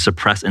 and to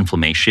suppress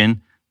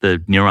inflammation, the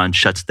neuron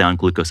shuts down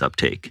glucose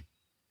uptake.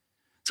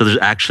 So there's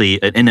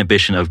actually an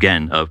inhibition of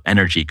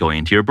energy going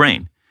into your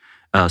brain.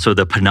 So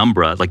the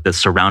penumbra, like the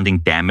surrounding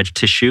damaged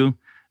tissue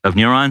of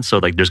neurons, so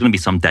like there's going to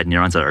be some dead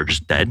neurons that are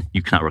just dead.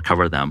 You cannot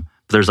recover them.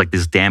 But there's like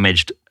these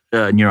damaged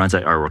neurons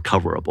that are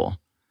recoverable,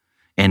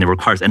 and it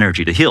requires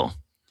energy to heal.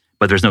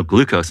 But there's no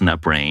glucose in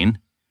that brain.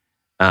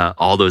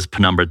 All those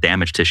penumbra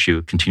damaged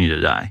tissue continue to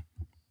die.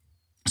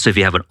 So if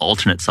you have an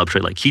alternate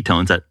substrate like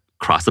ketones that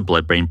cross the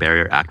blood-brain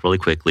barrier, act really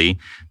quickly,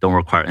 don't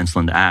require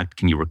insulin to act,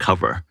 can you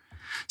recover?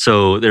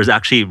 So there's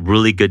actually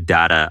really good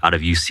data out of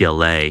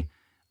UCLA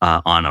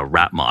on a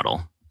rat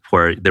model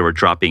where they were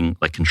dropping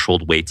like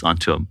controlled weights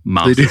onto a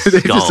mouse's skull.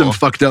 They did some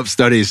fucked up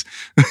studies.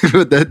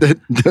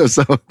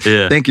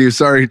 Thank you.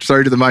 Sorry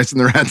to the mice and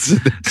the rats.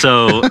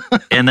 So,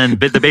 and then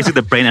basically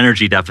the brain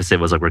energy deficit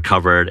was like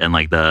recovered, and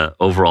like the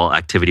overall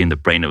activity in the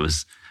brain, it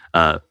was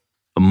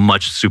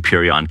much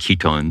superior on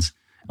ketones,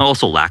 and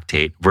also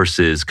lactate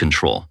versus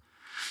control.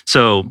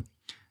 So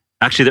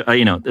actually,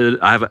 I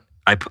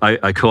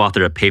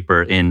co-authored a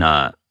paper in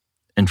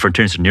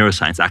Frontiers of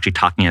Neuroscience, actually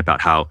talking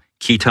about how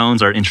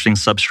ketones are an interesting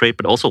substrate,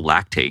 but also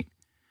lactate.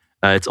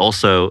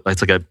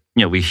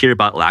 We hear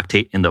about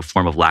lactate in the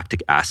form of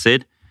lactic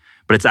acid,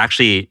 but it's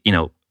actually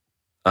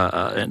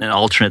an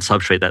alternate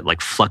substrate that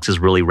like fluxes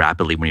really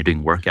rapidly when you're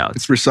doing workouts.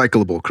 It's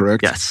recyclable,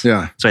 correct? Yes.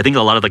 Yeah. So I think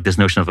a lot of like this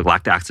notion of like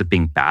lactic acid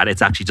being bad,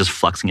 it's actually just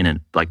fluxing in and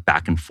like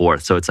back and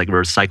forth. So it's like it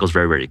recycles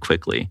very, very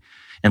quickly.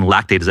 And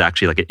lactate is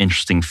actually like an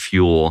interesting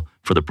fuel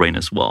for the brain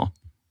as well.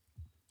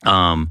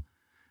 So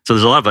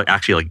there's a lot of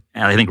actually like,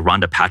 I think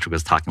Rhonda Patrick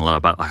was talking a lot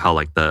about how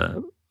like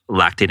the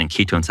lactate and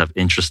ketones have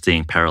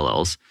interesting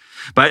parallels.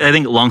 But I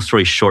think long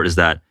story short is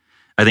that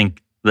I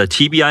think the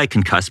TBI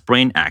concussed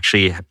brain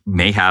actually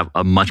may have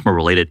a much more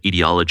related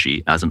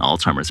etiology as an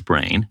Alzheimer's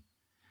brain.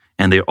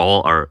 And they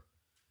all are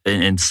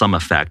in some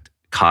effect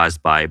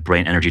caused by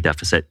brain energy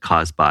deficit,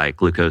 caused by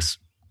glucose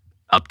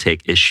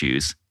uptake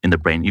issues in the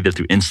brain, either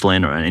through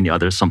insulin or any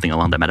other, something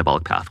along that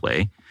metabolic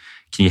pathway.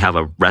 Can you have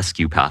a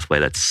rescue pathway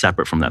that's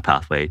separate from that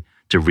pathway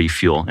to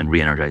refuel and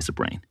re-energize the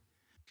brain?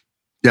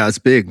 Yeah, it's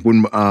big.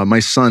 When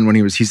my son,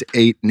 he's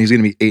 8 and he's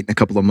going to be 8 in a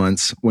couple of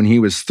months. When he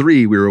was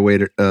 3, we were away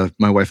to,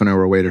 my wife and I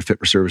were away at a Fit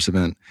for Service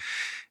event.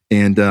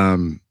 And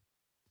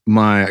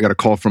I got a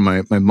call from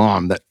my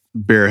mom that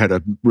Bear had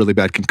a really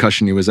bad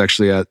concussion. He was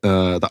actually at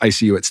the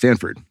ICU at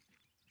Stanford.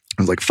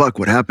 I was like, fuck,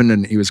 what happened?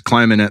 And he was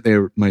climbing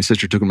my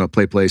sister took him to a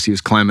play place. He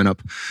was climbing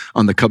up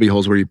on the cubby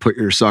holes where you put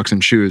your socks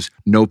and shoes,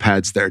 no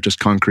pads there, just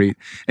concrete.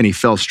 And he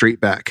fell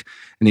straight back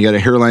and he got a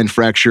hairline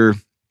fracture.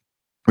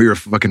 We were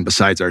fucking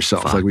besides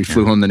ourselves. We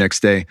flew home the next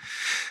day.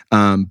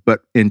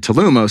 But in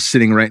Tulum, I was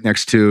sitting right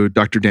next to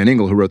Dr. Dan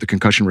Engel, who wrote the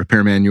Concussion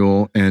Repair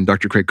Manual, and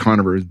Dr. Craig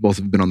Conover, both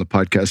have been on the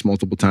podcast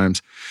multiple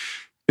times.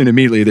 And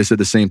immediately they said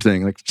the same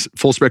thing, like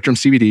full spectrum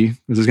CBD.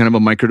 This is going to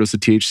have a microdose of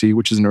THC,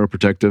 which is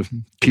neuroprotective.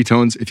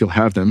 Ketones, if you'll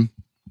have them.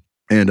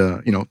 And,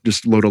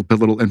 just put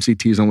little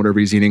MCTs on whatever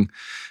he's eating,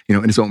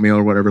 in his oatmeal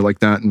or whatever like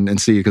that and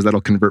see, because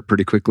that'll convert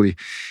pretty quickly.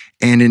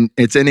 And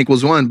it's N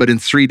equals 1, but in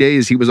 3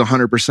 days, he was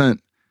 100%.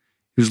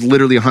 He was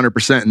literally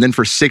 100%. And then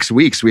for 6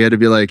 weeks, we had to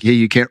be like, hey,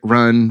 you can't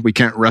run, we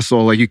can't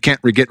wrestle, like you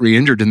can't get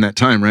re-injured in that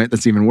time, right?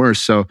 That's even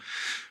worse. So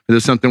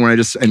there's something where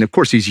and of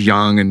course he's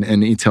young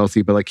and eats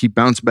healthy, but like he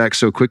bounced back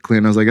so quickly.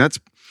 And I was like, it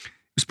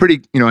was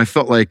pretty, I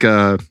felt like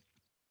a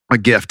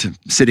gift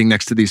sitting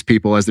next to these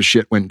people as the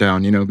shit went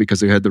down, because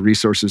they had the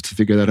resources to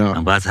figure that out.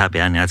 I'm glad it's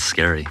happy. I mean, that's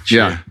scary.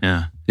 Shit.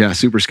 Yeah,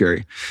 super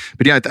scary.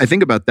 But yeah, I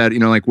think about that,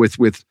 like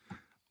with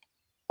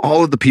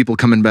all of the people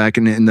coming back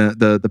and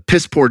the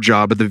piss poor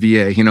job of the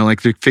VA,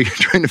 like they're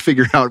trying to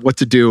figure out what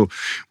to do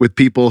with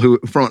people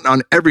who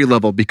on every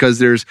level, because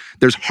there's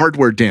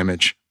hardware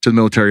damage to the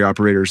military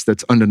operators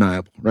that's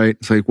undeniable, right?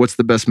 It's like, what's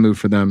the best move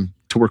for them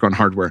to work on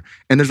hardware?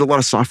 And there's a lot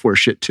of software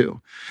shit too,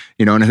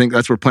 and I think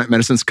that's where plant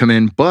medicines come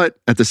in. But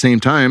at the same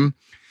time,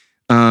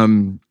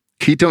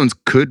 ketones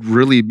could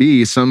really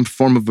be some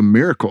form of a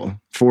miracle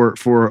for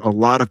a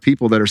lot of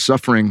people that are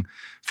suffering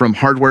from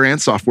hardware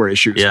and software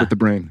issues with the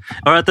brain.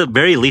 Or at the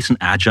very least, an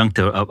adjunct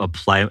to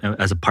apply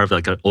as a part of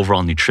like an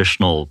overall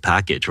nutritional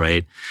package,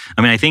 right?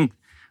 I mean, I think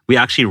we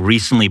actually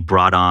recently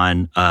brought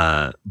on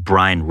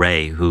Brian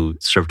Ray, who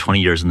served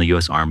 20 years in the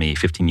U.S. Army,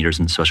 15 years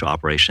in special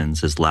operations.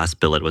 His last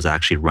billet was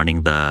actually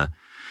running the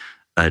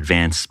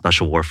Advanced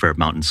Special Warfare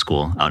Mountain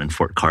School out in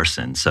Fort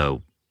Carson.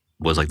 So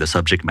was like the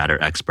subject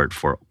matter expert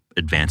for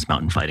advanced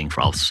mountain fighting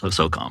for all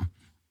SOCOM.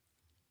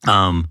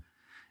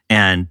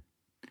 And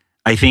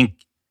I think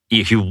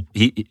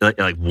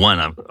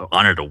I'm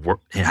honored to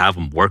have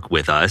him work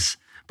with us,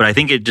 but I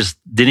think it just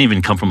didn't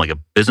even come from like a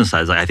business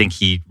side. I think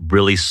he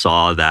really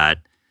saw that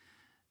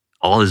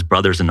all his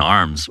brothers in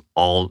arms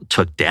all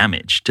took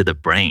damage to the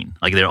brain.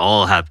 Like they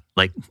all have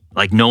like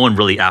no one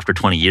really after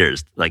 20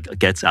 years like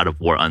gets out of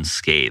war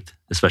unscathed,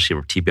 especially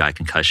with TBI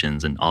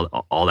concussions and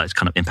all that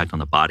kind of impact on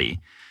the body.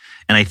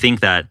 And I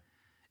think that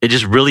it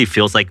just really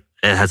feels like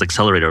it has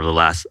accelerated over the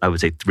last, I would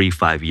say,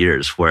 3-5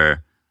 years,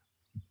 where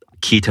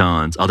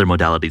ketones, other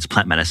modalities,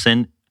 plant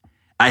medicine,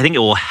 I think it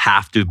will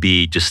have to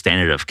be just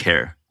standard of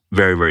care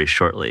very, very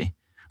shortly.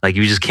 Like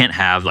you just can't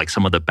have like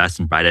some of the best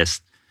and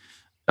brightest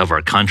of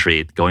our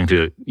country going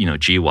through,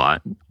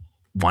 GWAT,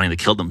 wanting to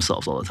kill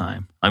themselves all the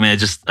time. I mean,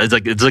 it's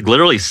like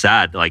literally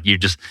sad. Like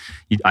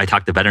I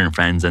talk to veteran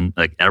friends and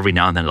like every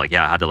now and then like,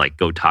 yeah, I had to like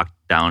go talk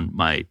down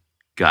my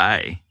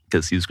guy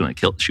because he was going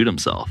to shoot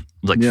himself. I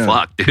was like,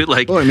 fuck, dude.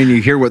 Like, well, I mean,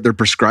 you hear what they're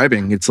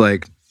prescribing. It's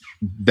like,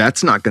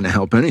 that's not going to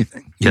help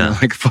anything. You know,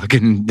 like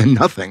fucking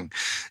nothing.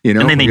 And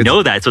then they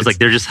know that, so it's like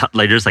they're just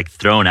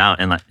thrown out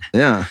and like.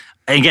 Yeah.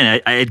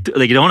 Again, I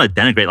like you don't want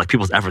to denigrate like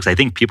people's efforts. I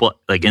think people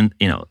like in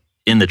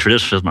the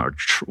traditional system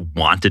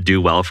want to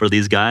do well for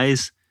these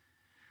guys,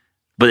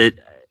 but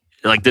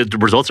the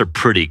results are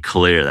pretty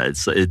clear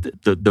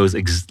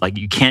that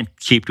you can't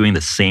keep doing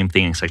the same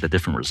thing and expect a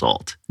different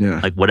result. Yeah.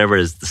 Like whatever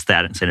is the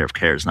standard of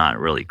care is not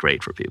really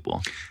great for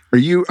people.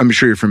 I'm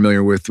sure you're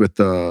familiar with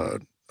the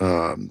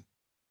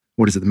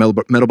what is it,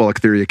 the metabolic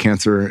theory of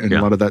cancer and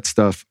a lot of that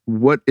stuff.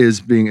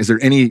 Is there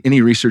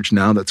any research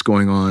now that's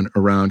going on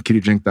around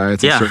ketogenic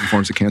diets and certain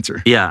forms of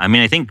cancer? Yeah, I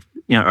mean, I think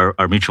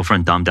our mutual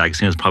friend Dom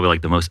D'Agostino is probably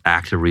like the most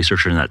active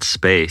researcher in that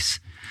space.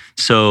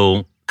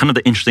 So kind of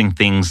the interesting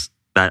things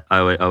that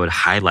I would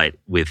highlight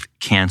with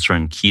cancer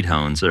and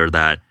ketones are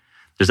that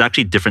there's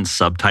actually different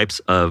subtypes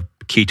of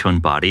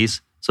ketone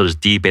bodies. So there's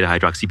D-beta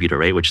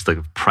hydroxybutyrate, which is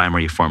the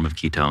primary form of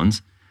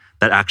ketones,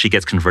 that actually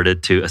gets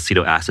converted to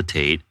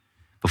acetoacetate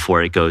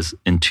before it goes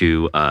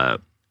into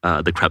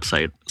the Krebs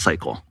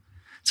cycle.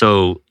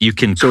 So you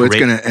can So it's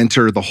going to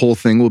enter, the whole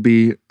thing will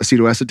be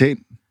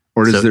acetoacetate?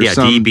 Or is there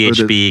some...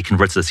 DBHB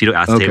converts to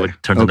acetoacetate, which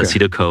turns into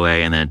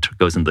acetyl-CoA, and then it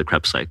goes into the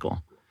Krebs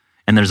cycle.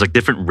 And there's like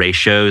different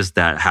ratios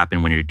that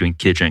happen when you're doing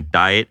ketogenic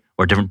diet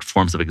or different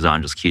forms of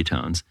exogenous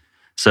ketones.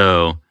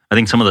 So I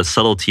think some of the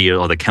subtlety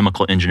or the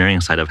chemical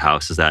engineering side of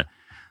house is that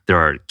there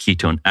are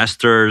ketone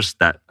esters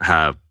that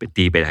have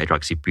D-beta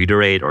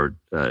hydroxybutyrate or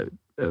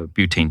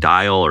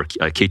butanediol or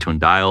ketone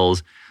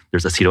diols.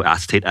 There's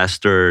acetoacetate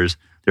esters.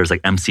 There's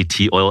like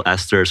MCT oil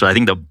esters. So I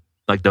think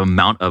the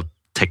amount of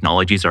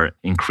technologies are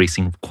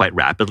increasing quite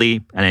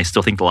rapidly, and I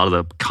still think a lot of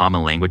the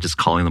common language is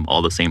calling them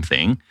all the same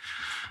thing.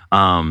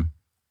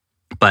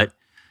 But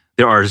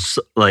there are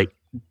like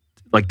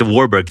the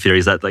Warburg theory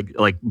is that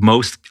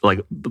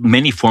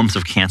many forms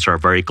of cancer are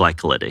very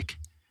glycolytic,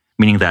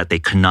 meaning that they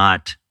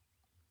cannot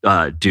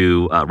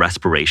do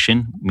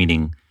respiration,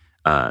 meaning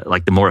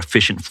like the more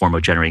efficient form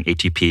of generating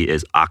ATP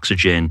is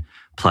oxygen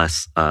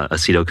plus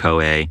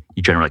acetyl-CoA.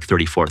 You generate like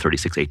 34,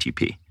 36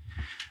 ATP.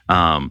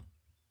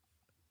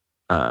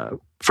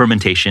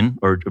 Fermentation,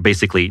 or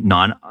basically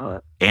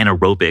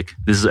non-anaerobic,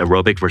 this is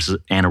aerobic versus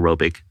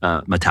anaerobic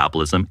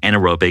metabolism.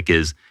 Anaerobic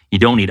is you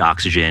don't need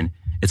oxygen.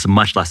 It's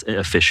much less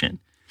efficient.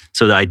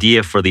 So the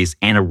idea for these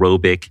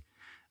anaerobic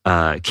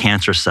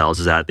cancer cells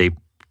is that they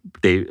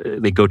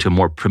go to a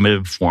more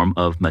primitive form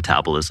of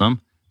metabolism,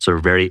 so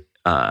very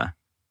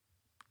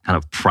kind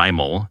of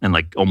primal and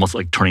like almost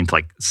like turning to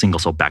like single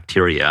cell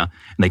bacteria,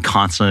 and they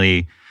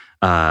constantly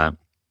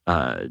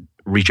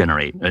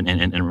regenerate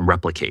and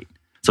replicate.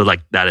 So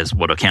like that is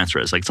what a cancer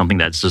is, like something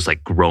that's just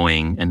like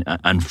growing and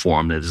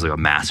unformed. There's like a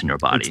mass in your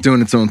body. It's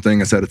doing its own thing.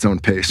 It's at its own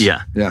pace.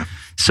 Yeah. Yeah.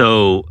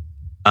 So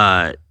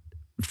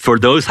for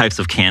those types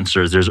of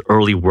cancers, there's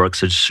early work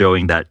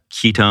showing that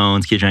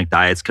ketogenic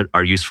diets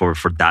are useful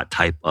for that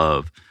type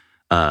of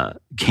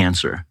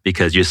cancer,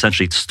 because you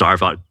essentially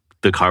starve out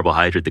the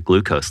carbohydrate, the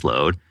glucose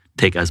load,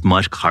 take as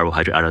much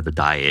carbohydrate out of the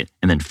diet,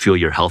 and then fuel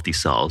your healthy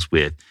cells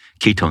with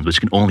ketones, which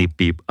can only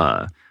be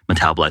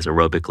metabolized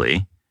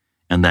aerobically.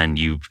 And then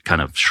you kind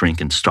of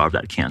shrink and starve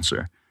that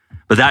cancer.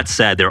 But that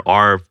said, there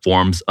are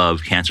forms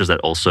of cancers that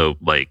also,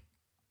 like,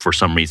 for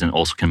some reason,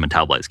 also can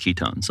metabolize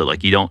ketones. So,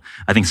 like,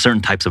 I think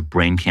certain types of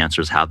brain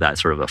cancers have that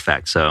sort of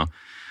effect. So,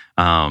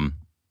 Dom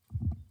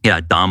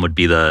would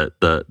be the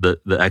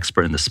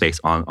expert in the space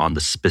on the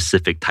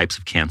specific types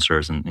of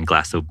cancers and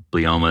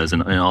glioblastoma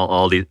and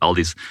all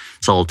these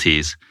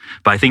subtleties.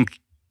 But I think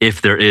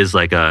if there is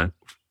like a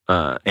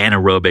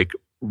anaerobic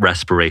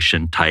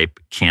respiration type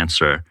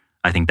cancer,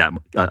 I think that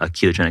a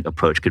ketogenic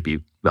approach could be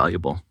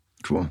valuable.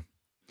 Cool.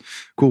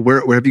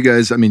 Where have you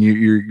guys? I mean,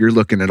 you're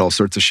looking at all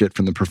sorts of shit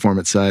from the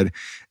performance side,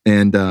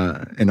 and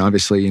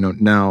obviously,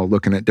 now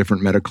looking at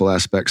different medical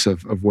aspects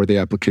of where the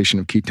application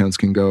of ketones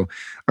can go.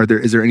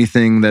 Is there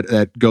anything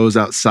that goes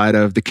outside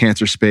of the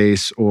cancer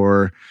space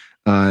or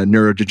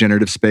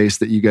neurodegenerative space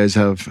that you guys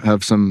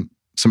have some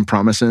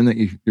promise in that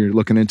you're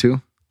looking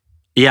into?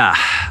 Yeah,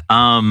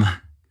 I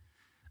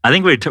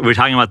think we're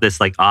talking about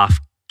this like off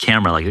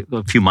camera like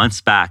a few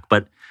months back,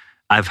 but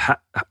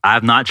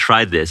I've not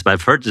tried this, but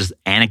I've heard just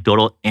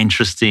anecdotal,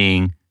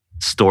 interesting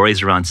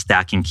stories around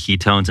stacking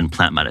ketones in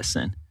plant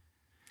medicine.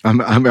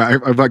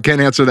 I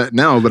can't answer that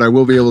now, but I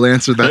will be able to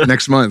answer that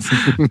next month.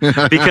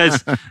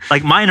 Because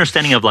like my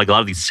understanding of like a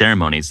lot of these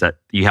ceremonies that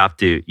you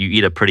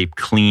eat a pretty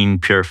clean,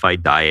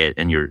 purified diet,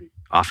 and you're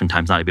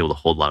oftentimes not able to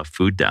hold a lot of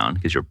food down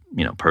because you're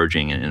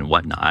purging and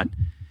whatnot.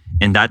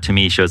 And that to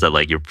me shows that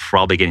like you're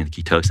probably getting the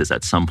ketosis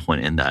at some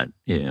point in that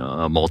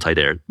a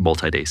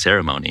multi-day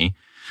ceremony.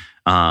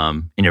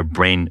 And your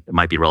brain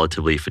might be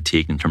relatively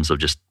fatigued in terms of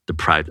just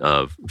deprived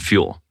of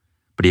fuel.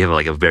 But you have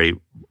like a very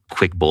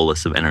quick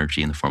bolus of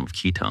energy in the form of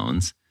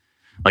ketones.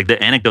 Like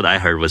the anecdote I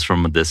heard was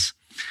from this.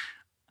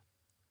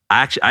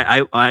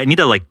 I need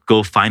to like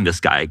go find this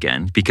guy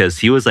again, because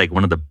he was like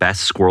one of the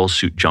best squirrel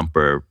suit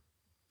jumper,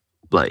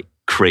 like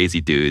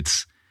crazy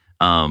dudes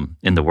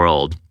in the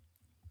world.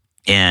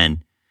 And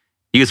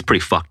he was pretty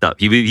fucked up.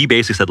 He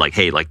basically said like,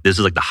 hey, like this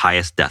is like the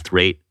highest death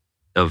rate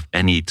of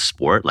any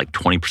sport. Like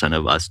 20%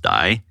 of us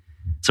die.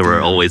 So we're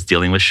always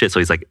dealing with shit. So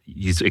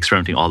he's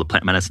experimenting all the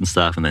plant medicine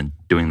stuff and then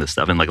doing this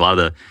stuff. And like a lot of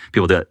the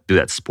people that do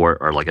that sport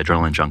are like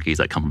adrenaline junkies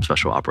that come from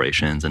special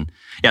operations. And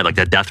yeah, like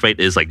that death rate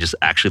is like just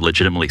actually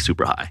legitimately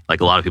super high. Like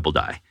a lot of people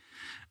die.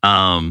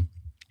 And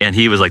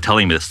he was like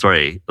telling me the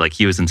story. Like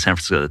he was in San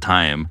Francisco at the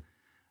time.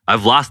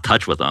 I've lost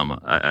touch with him.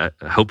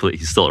 Hopefully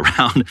he's still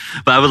around.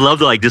 But I would love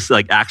to like just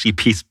like actually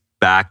piece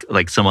back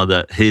like some of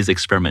his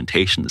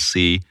experimentation to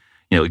see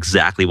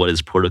exactly what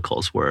his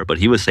protocols were. But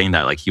he was saying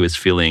that like he was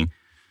feeling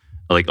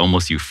like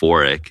almost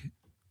euphoric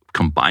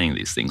combining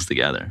these things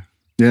together.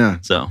 Yeah.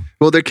 So,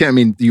 well,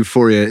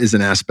 euphoria is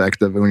an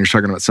aspect of it when you're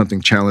talking about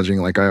something challenging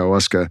like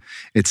ayahuasca.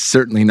 It's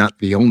certainly not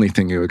the only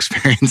thing you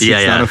experience.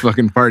 It's not a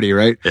fucking party,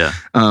 right? Yeah.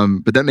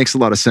 But that makes a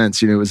lot of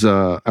sense. I was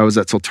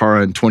at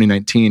Soltara in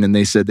 2019, and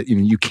they said that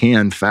you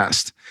can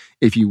fast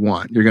if you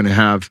want. You're going to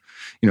have,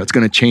 it's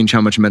going to change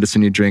how much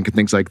medicine you drink and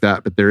things like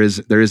that. But there is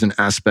an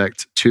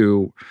aspect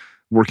to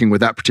working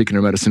with that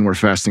particular medicine where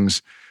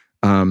fasting's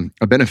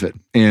a benefit.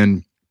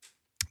 And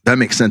that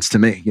makes sense to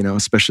me,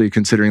 especially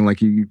considering like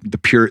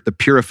the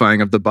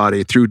purifying of the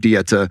body through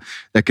dieta.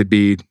 That could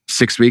be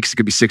 6 weeks, it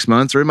could be 6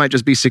 months, or it might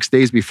just be 6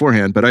 days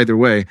beforehand. But either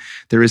way,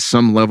 there is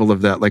some level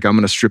of that. Like I'm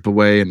going to strip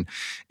away, and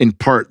in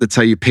part, that's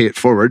how you pay it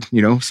forward,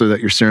 so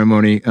that your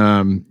ceremony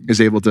is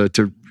able to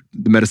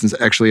the medicine's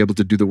actually able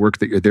to do the work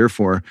that you're there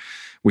for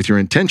with your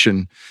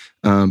intention.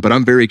 But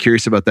I'm very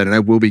curious about that, and I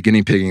will be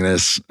guinea pigging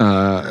this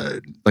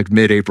like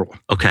mid-April.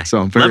 Okay,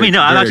 so let me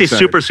know. I'm actually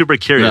excited. super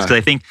curious because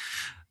I think.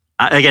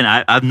 Again,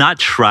 I've not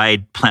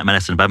tried plant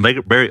medicine, but I'm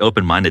very, very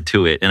open-minded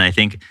to it. And I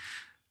think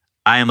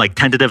I am like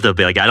tentative to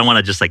be like, I don't want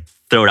to just like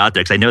throw it out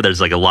there because I know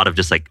there's like a lot of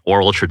just like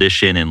oral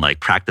tradition and like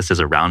practices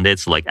around it.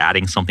 So like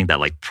adding something that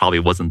like probably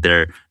wasn't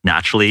there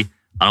naturally,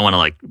 I don't want to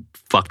like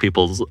fuck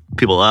people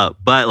up.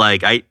 But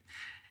like it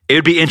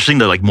would be interesting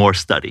to like more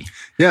study.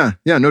 Yeah,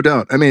 no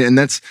doubt. And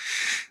that's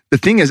the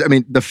thing is,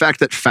 the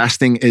fact that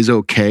fasting is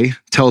okay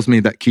tells me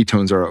that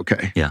ketones are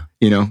okay. Yeah.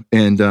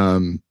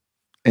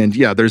 And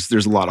yeah, there's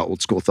a lot of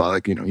old school thought,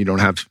 like, you don't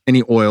have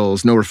any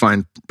oils, no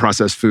refined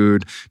processed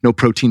food, no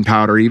protein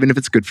powder, even if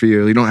it's good for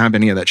you. You don't have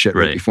any of that shit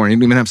right before. You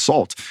don't even have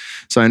salt.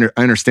 So I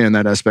understand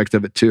that aspect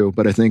of it too.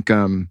 But I think,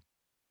 the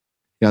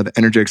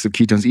energetics of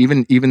ketones,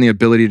 even the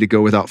ability to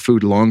go without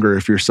food longer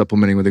if you're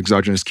supplementing with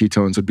exogenous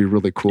ketones would be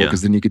really cool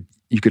because then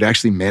you could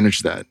actually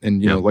manage that.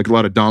 And, like a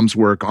lot of DOMs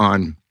work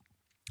on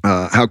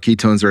how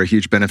ketones are a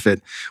huge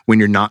benefit when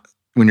you're not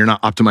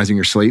optimizing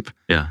your sleep.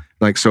 Yeah.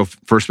 Like, so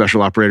for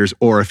special operators,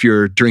 or if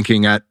you're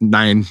drinking at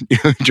 9,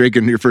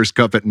 drinking your first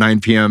cup at 9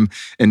 p.m.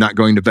 and not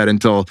going to bed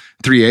until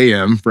 3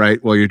 a.m.,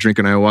 right? While you're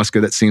drinking ayahuasca,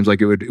 that seems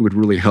like it would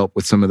really help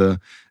with some of the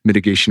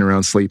mitigation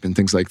around sleep and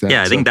things like that.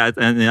 Yeah, I think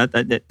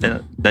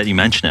that you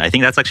mentioned it. I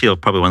think that's actually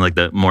probably one of like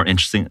the more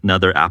interesting,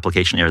 another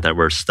application area that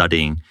we're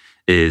studying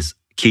is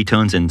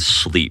ketones in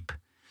sleep.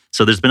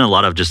 So there's been a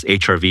lot of just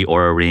HRV,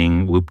 Oura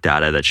Ring, Whoop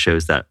data that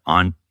shows that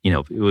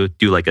it would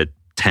do like a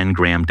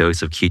 10-gram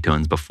dose of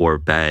ketones before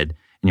bed,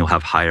 and you'll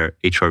have higher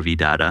HRV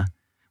data,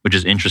 which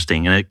is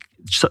interesting. And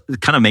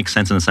it kind of makes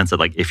sense in the sense that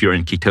like if you're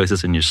in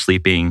ketosis and you're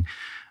sleeping,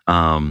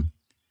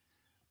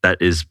 that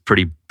is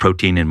pretty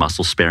protein and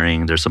muscle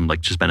sparing. There's some like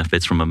just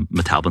benefits from a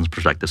metabolism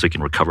perspective, so you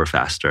can recover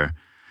faster.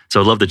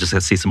 So I'd love to just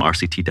see some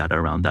RCT data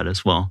around that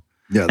as well.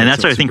 Yeah, and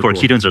that's why I think where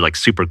ketones are like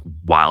super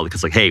wild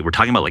because like, hey, we're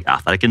talking about like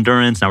athletic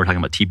endurance. Now we're talking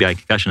about TBI,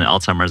 concussion, and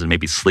Alzheimer's, and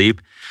maybe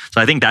sleep.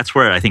 So I think that's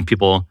where I think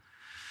people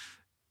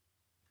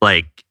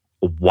like,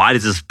 why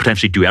does this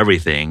potentially do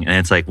everything? And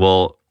it's like,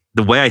 well,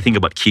 the way I think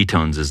about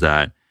ketones is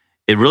that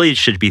it really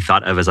should be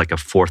thought of as like a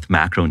fourth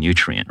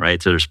macronutrient,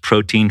 right? So there's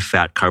protein,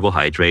 fat,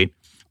 carbohydrate.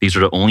 These are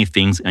the only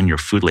things in your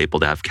food label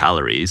that have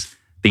calories.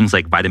 Things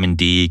like vitamin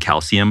D,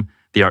 calcium,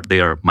 they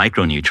are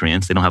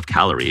micronutrients. They don't have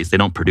calories. They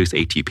don't produce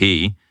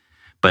ATP,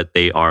 but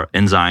they are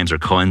enzymes or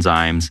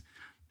coenzymes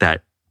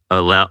that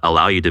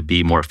allow you to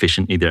be more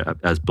efficient either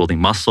as building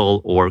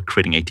muscle or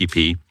creating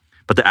ATP.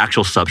 But the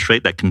actual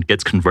substrate that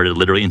gets converted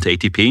literally into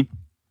ATP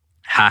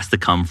has to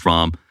come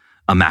from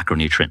a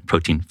macronutrient,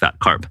 protein, fat,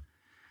 carb.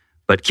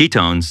 But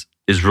ketones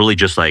is really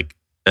just like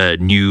a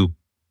new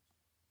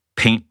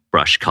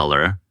paintbrush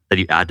color that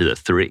you add to the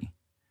 3.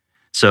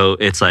 So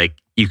it's like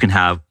you can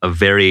have a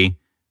very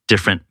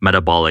different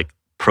metabolic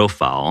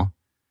profile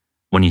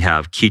when you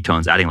have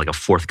ketones adding like a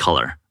 4th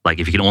color. Like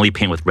if you can only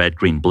paint with red,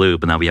 green, blue,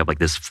 but now we have like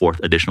this 4th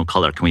additional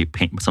color, can we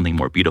paint with something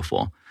more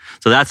beautiful?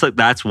 So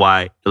that's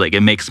why like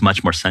it makes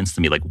much more sense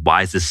to me. Like,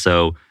 why is this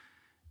so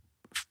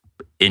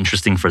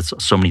interesting for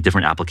so many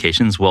different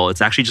applications? Well,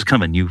 it's actually just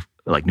kind of a new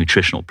like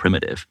nutritional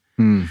primitive.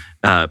 It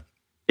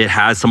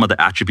has some of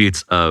the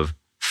attributes of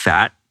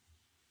fat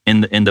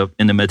in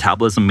the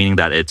metabolism, meaning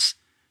that it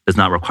does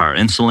not require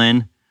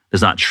insulin,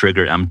 does not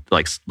trigger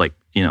mTOR,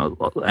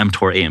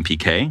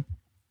 AMPK,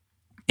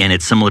 and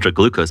it's similar to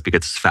glucose because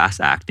it's fast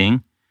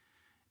acting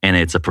and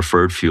it's a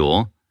preferred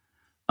fuel.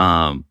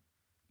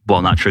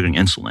 While not triggering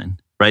insulin,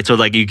 right? So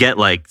like you get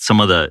like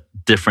some of the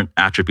different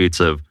attributes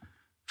of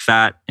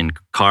fat and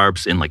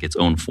carbs in like its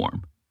own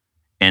form.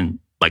 And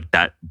like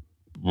that,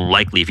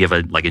 likely if you have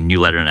a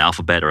new letter in an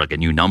alphabet or like a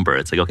new number,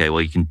 it's like, okay,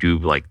 well you can do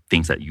like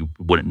things that you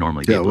wouldn't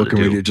normally be able to do. Yeah,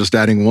 what can we do? Just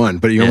adding 1,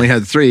 but you only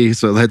had 3,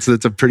 so that's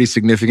a pretty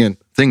significant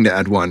thing to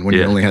add 1 when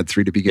you only had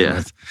 3 to begin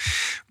with.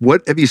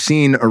 What have you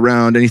seen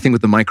around anything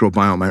with the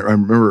microbiome? I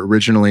remember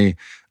originally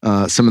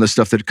some of the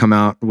stuff that had come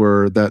out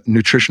were that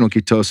nutritional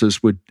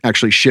ketosis would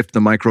actually shift the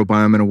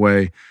microbiome in a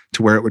way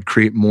to where it would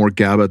create more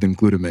GABA than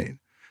glutamate.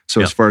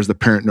 So as far as the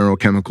parent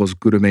neurochemicals,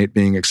 glutamate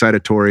being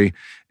excitatory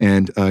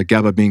and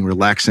GABA being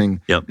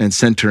relaxing and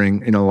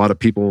centering, a lot of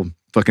people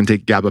fucking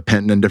take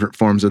gabapentin and different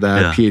forms of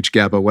that, pH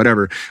GABA,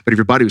 whatever. But if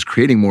your body was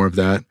creating more of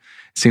that,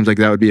 it seems like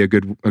that would be a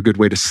good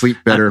way to sleep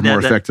better, more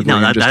effectively,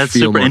 and just that's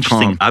feel super more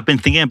interesting. calm. I've been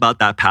thinking about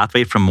that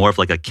pathway from more of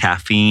like a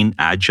caffeine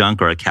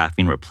adjunct or a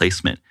caffeine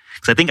replacement.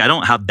 Because I think I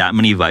don't have that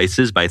many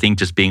vices, but I think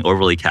just being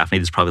overly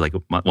caffeinated is probably like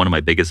one of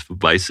my biggest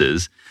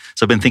vices.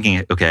 So I've been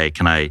thinking, okay,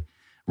 can I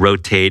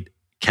rotate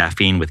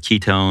caffeine with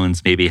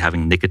ketones, maybe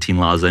having nicotine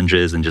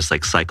lozenges and just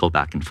like cycle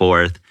back and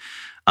forth.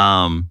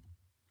 But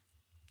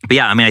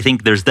yeah, I mean, I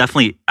think there's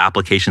definitely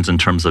applications in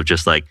terms of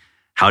just like,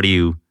 how do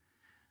you,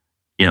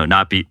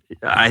 not be,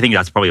 I think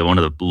that's probably one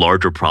of the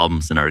larger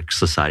problems in our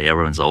society.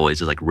 Everyone's always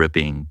just like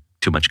ripping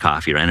too much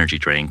coffee or energy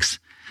drinks.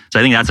 So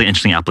I think that's an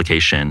interesting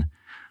application.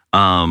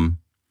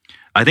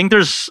 I think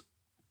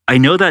I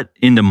know that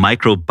in the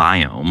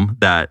microbiome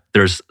that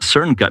there's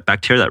certain gut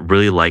bacteria that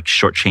really like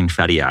short chain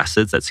fatty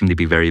acids that seem to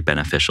be very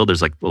beneficial.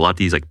 There's like a lot of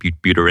these like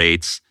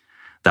butyrates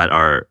that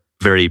are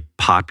very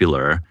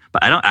popular,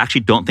 but I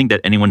don't think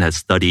that anyone has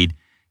studied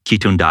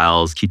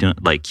ketones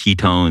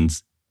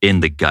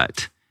in the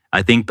gut.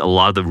 I think a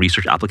lot of the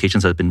research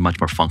applications have been much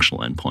more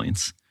functional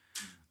endpoints.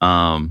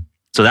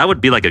 So that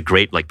would be like a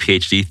great like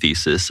PhD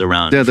thesis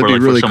around for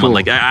really someone. Cool.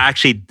 Like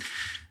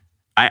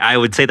I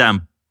would say that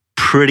I'm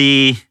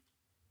pretty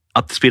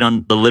up to speed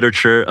on the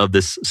literature of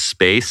this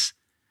space.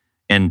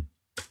 And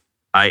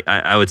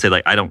I would say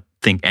like, I don't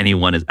think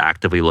anyone is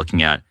actively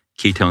looking at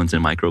ketones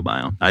and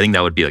microbiome. I think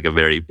that would be like a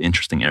very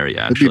interesting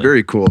area, actually. That'd be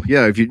very cool.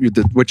 Yeah,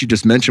 if what you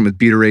just mentioned with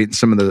butyrate and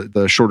some of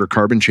the shorter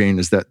carbon chain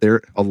is that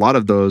a lot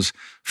of those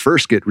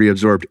first get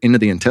reabsorbed into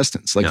the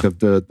intestines. Like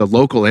the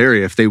local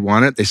area, if they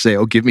want it, they say,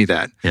 oh, give me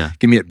that. Yeah.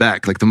 Give me it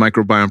back. Like the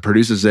microbiome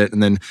produces it.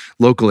 And then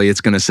locally,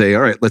 it's going to say,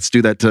 all right, let's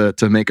do that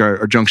to make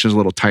our junctions a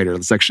little tighter.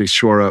 Let's actually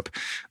shore up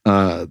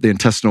the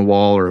intestinal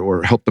wall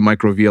or help the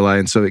microvilli.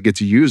 And so it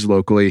gets used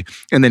locally.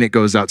 And then it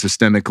goes out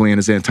systemically and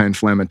is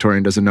anti-inflammatory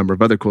and does a number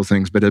of other cool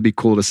things. But it'd be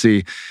cool to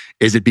see,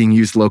 is it being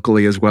used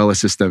locally as well as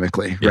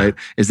systemically, right?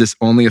 Is this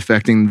only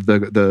affecting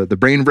the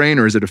brain,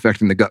 or is it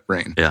affecting the gut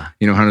brain? Yeah.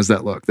 How does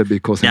that look? That'd be a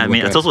cool thing to look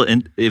at. It's also,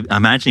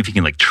 imagine if you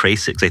can like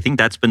trace it. Because I think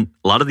that's been,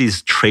 a lot of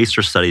these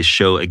tracer studies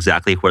show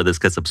exactly where this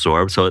gets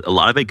absorbed. So a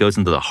lot of it goes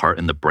into the heart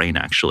and the brain,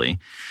 actually.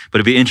 But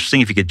it'd be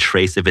interesting if you could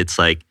trace if it's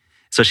like,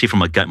 especially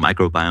from a gut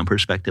microbiome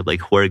perspective,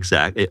 like where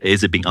exactly,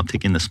 is it being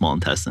uptaken in the small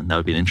intestine? That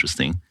would be an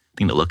interesting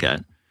thing to look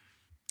at.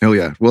 Oh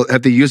yeah. Well,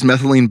 have they used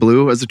methylene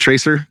blue as a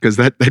tracer? Because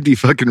that'd be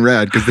fucking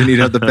rad. Because then you'd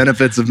have the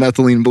benefits of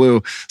methylene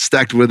blue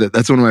stacked with it.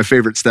 That's one of my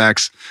favorite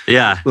stacks.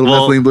 Yeah.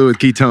 Methylene blue with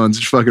ketones,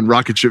 just fucking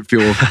rocket ship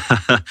fuel.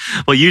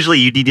 Well, usually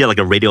you need to get like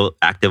a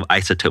radioactive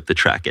isotope to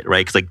track it,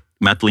 right? Because like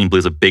methylene blue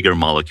is a bigger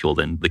molecule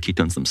than the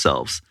ketones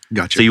themselves.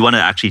 Gotcha. So you want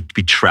to actually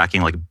be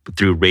tracking like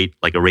through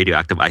like a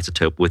radioactive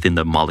isotope within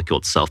the molecule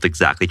itself to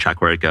exactly track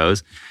where it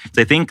goes.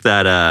 So I think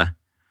that,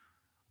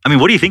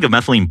 what do you think of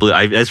methylene blue?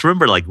 I just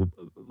remember like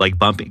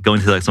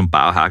going to like some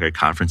biohacker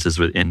conferences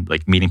and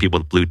like meeting people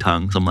with blue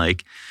tongues. I'm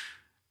like,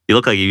 you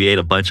look like you ate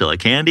a bunch of like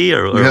candy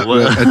or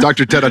what? Yeah.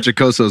 Dr. Ted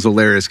Achacoso is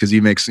hilarious because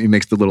he makes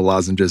the little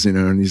lozenges,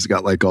 and he's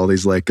got like all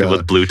these like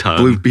with blue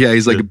tongue.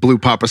 He's like a blue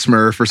Papa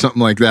Smurf or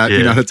something like that.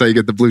 Yeah. That's how you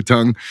get the blue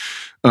tongue.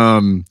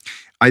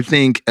 I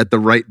think at the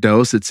right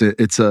dose, it's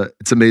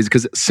amazing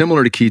because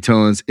similar to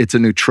ketones, it's a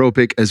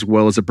nootropic as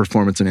well as a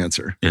performance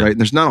enhancer, right? And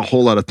there's not a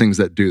whole lot of things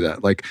that do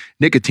that. Like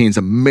nicotine's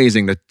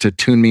amazing to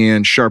tune me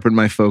in, sharpen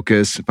my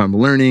focus. If I'm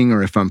learning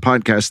or if I'm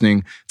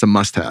podcasting, it's a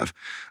must-have.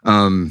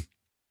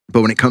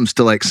 But when it comes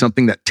to like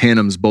something that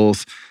tandems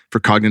both for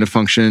cognitive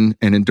function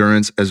and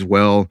endurance as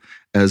well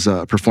as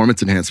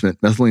performance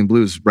enhancement, methylene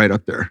blue is right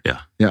up there.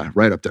 Yeah,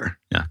 right up there.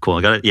 Yeah, cool.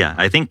 I got it. Yeah,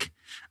 I think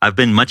I've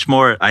been much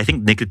more, I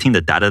think nicotine, the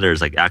data there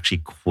is like actually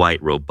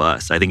quite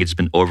robust. I think it's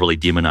been overly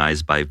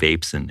demonized by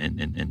vapes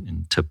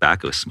and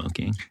tobacco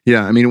smoking.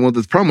 Yeah,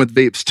 the problem with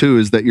vapes too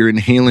is that you're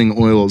inhaling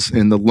oils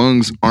and the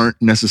lungs aren't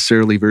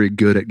necessarily very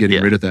good at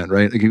getting rid of that,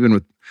 right? Like even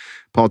with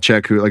Paul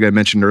Chek, who, like I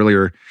mentioned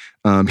earlier,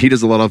 he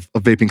does a lot of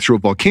vaping through a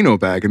volcano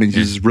bag, and he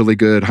uses really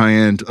good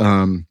high-end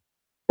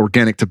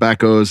organic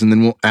tobaccos, and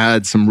then we'll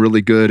add some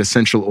really good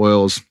essential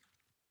oils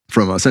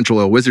from Essential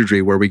Oil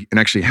Wizardry, where we can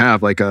actually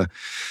have like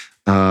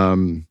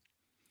an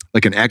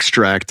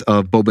extract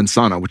of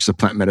Bobinsana, which is a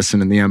plant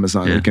medicine in the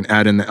Amazon. We can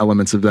add in the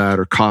elements of that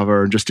or kava,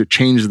 or just to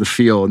change the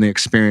feel and the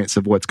experience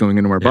of what's going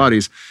into our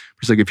bodies.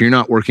 It's like if you're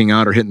not working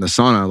out or hitting the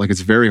sauna, like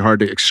it's very hard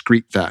to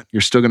excrete that.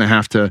 You're still going to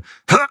have to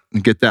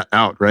get that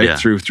out, right?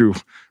 Through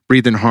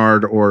breathing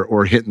hard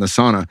or hitting the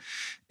sauna.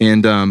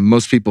 And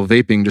most people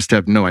vaping just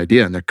have no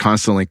idea, and they're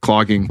constantly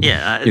clogging.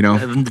 Yeah, I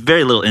have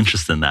very little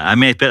interest in that.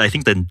 I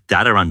think the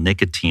data around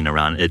nicotine,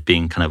 around it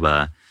being kind of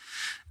a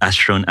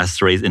estrone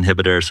esterase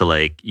inhibitor. So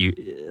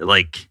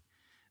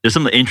there's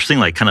some interesting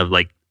like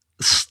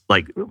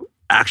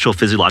actual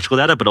physiological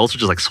data, but also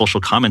just like social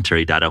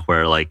commentary data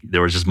where like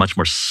there was just much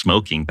more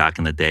smoking back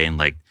in the day, and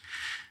like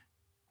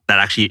that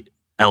actually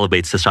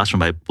elevates testosterone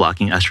by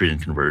blocking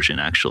estrogen conversion.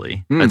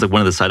 Actually, that's like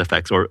one of the side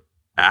effects or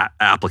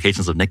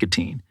applications of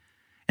nicotine.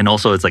 And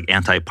also it's like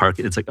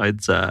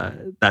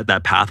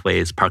that pathway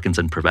is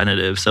Parkinson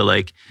preventative. So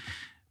like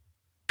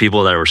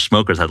people that were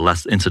smokers had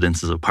less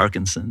incidences of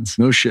Parkinson's.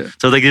 No shit.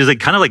 So like there's like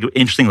kind of like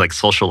interesting like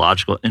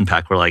sociological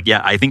impact where like,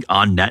 yeah, I think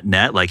on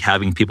net, like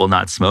having people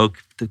not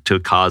smoke to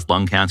cause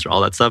lung cancer,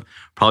 all that stuff,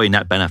 probably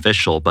net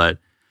beneficial. But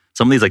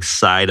some of these like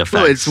side effects.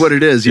 Well, it's what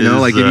it is, you know,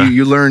 like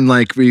you learn,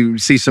 like we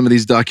see some of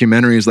these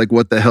documentaries, like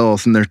What the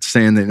Health, and they're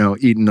saying that, you know,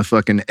 eating a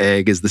fucking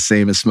egg is the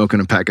same as smoking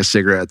a pack of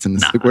cigarettes. And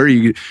it's like, where are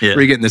you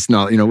getting this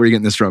knowledge? You know, where are you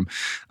getting this from?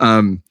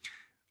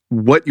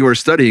 What you're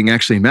studying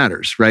actually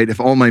matters, right? If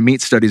all my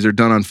meat studies are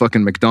done on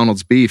fucking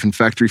McDonald's beef and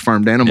factory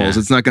farmed animals,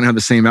 it's not going to have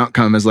the same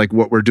outcome as like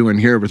what we're doing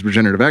here with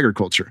regenerative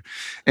agriculture.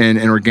 And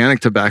organic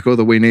tobacco,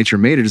 the way nature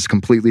made it, is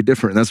completely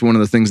different. And that's one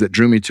of the things that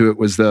drew me to it,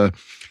 was the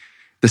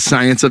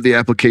science of the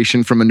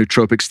application from a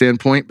nootropic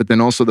standpoint, but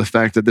then also the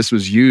fact that this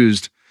was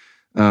used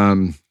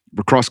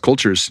across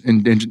cultures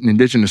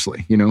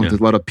indigenously. You know, a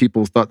lot of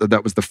people thought that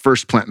that was the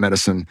first plant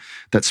medicine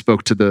that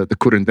spoke to the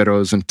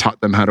curanderos and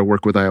taught them how to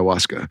work with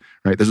ayahuasca,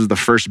 right? This is the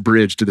first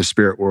bridge to the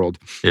spirit world.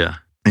 Yeah.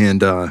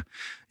 And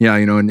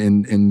you know,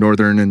 in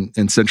Northern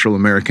and Central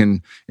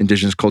American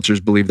indigenous cultures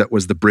believe that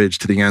was the bridge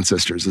to the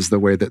ancestors, is the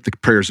way that the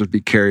prayers would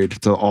be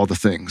carried to all the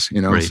things,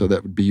 you know, so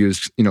that would be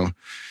used, you know,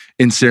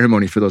 in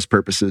ceremony for those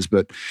purposes.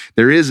 But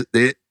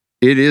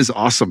it is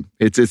awesome.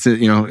 It's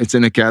you know, it's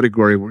in a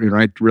category where, you know,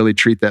 I really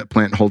treat that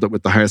plant and hold it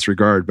with the highest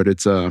regard, but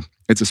it's a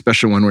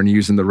special one when you're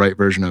using the right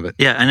version of it.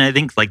 Yeah, and I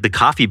think like the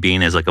coffee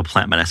bean is like a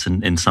plant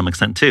medicine in some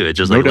extent too. It's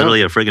just like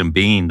literally a friggin'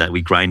 bean that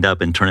we grind up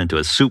and turn into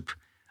a soup.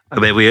 I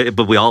mean,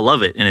 but we all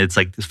love it, and it's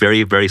like it's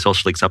very, very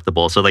socially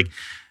acceptable. So like,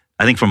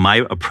 I think from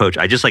my approach,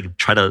 I just like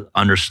try to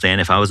understand,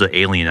 if I was an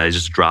alien, I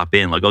just drop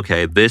in like,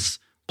 okay, this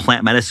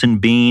plant medicine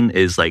bean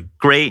is like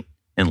great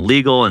and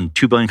legal, and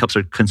 2 billion cups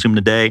are consumed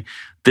a day.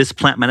 This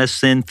plant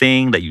medicine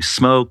thing that you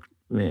smoke,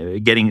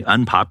 getting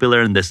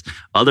unpopular, and this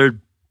other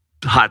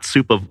hot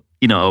soup of,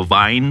 you know, a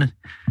vine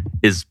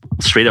is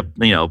straight up,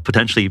 you know,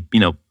 potentially, you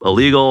know,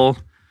 illegal.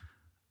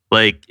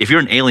 Like if you're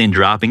an alien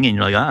dropping in,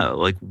 you're like, oh,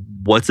 like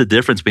what's the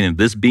difference between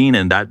this bean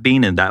and that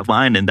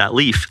vine and that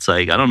leaf? It's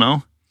like, I don't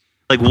know.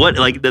 Like what,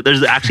 like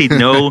there's actually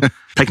no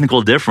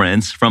technical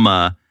difference from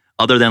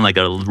other than like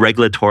a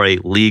regulatory,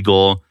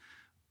 legal,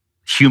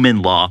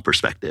 human law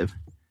perspective.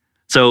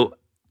 So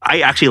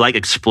I actually like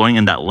exploring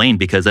in that lane,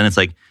 because then it's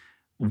like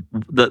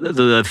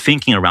the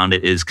thinking around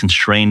it is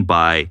constrained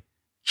by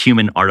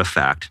human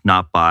artifact,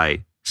 not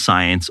by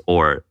science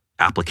or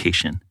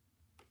application.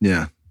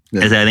 Yeah.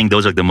 And I think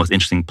those are the most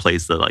interesting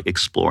places to like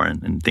explore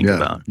and think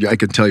about. Yeah, I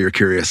can tell you're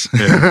curious.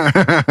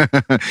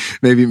 Yeah.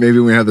 maybe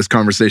when we have this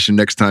conversation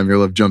next time,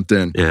 you'll have jumped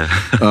in. Yeah.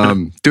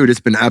 Dude, it's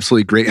been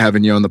absolutely great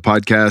having you on the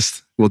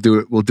podcast. We'll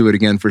do it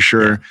again for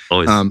sure. Yeah,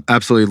 always.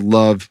 Absolutely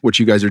love what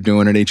you guys are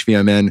doing at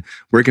HVMN.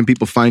 Where can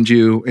people find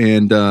you?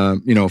 And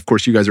you know, of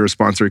course, you guys are a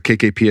sponsor.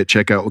 KKP at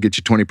checkout will get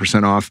you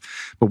 20% off.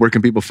 But where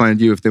can people find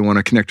you if they want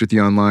to connect with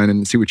you online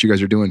and see what you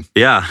guys are doing?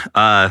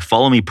 Yeah,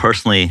 follow me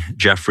personally,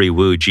 Geoffrey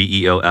Woo,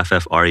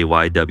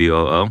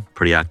 GeoffreyWoo.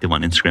 Pretty active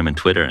on Instagram and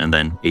Twitter, and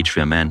then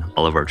HVMN.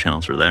 All of our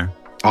channels are there.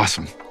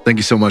 Awesome. Thank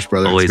you so much,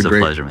 brother. Always a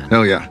pleasure, man.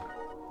 Hell yeah.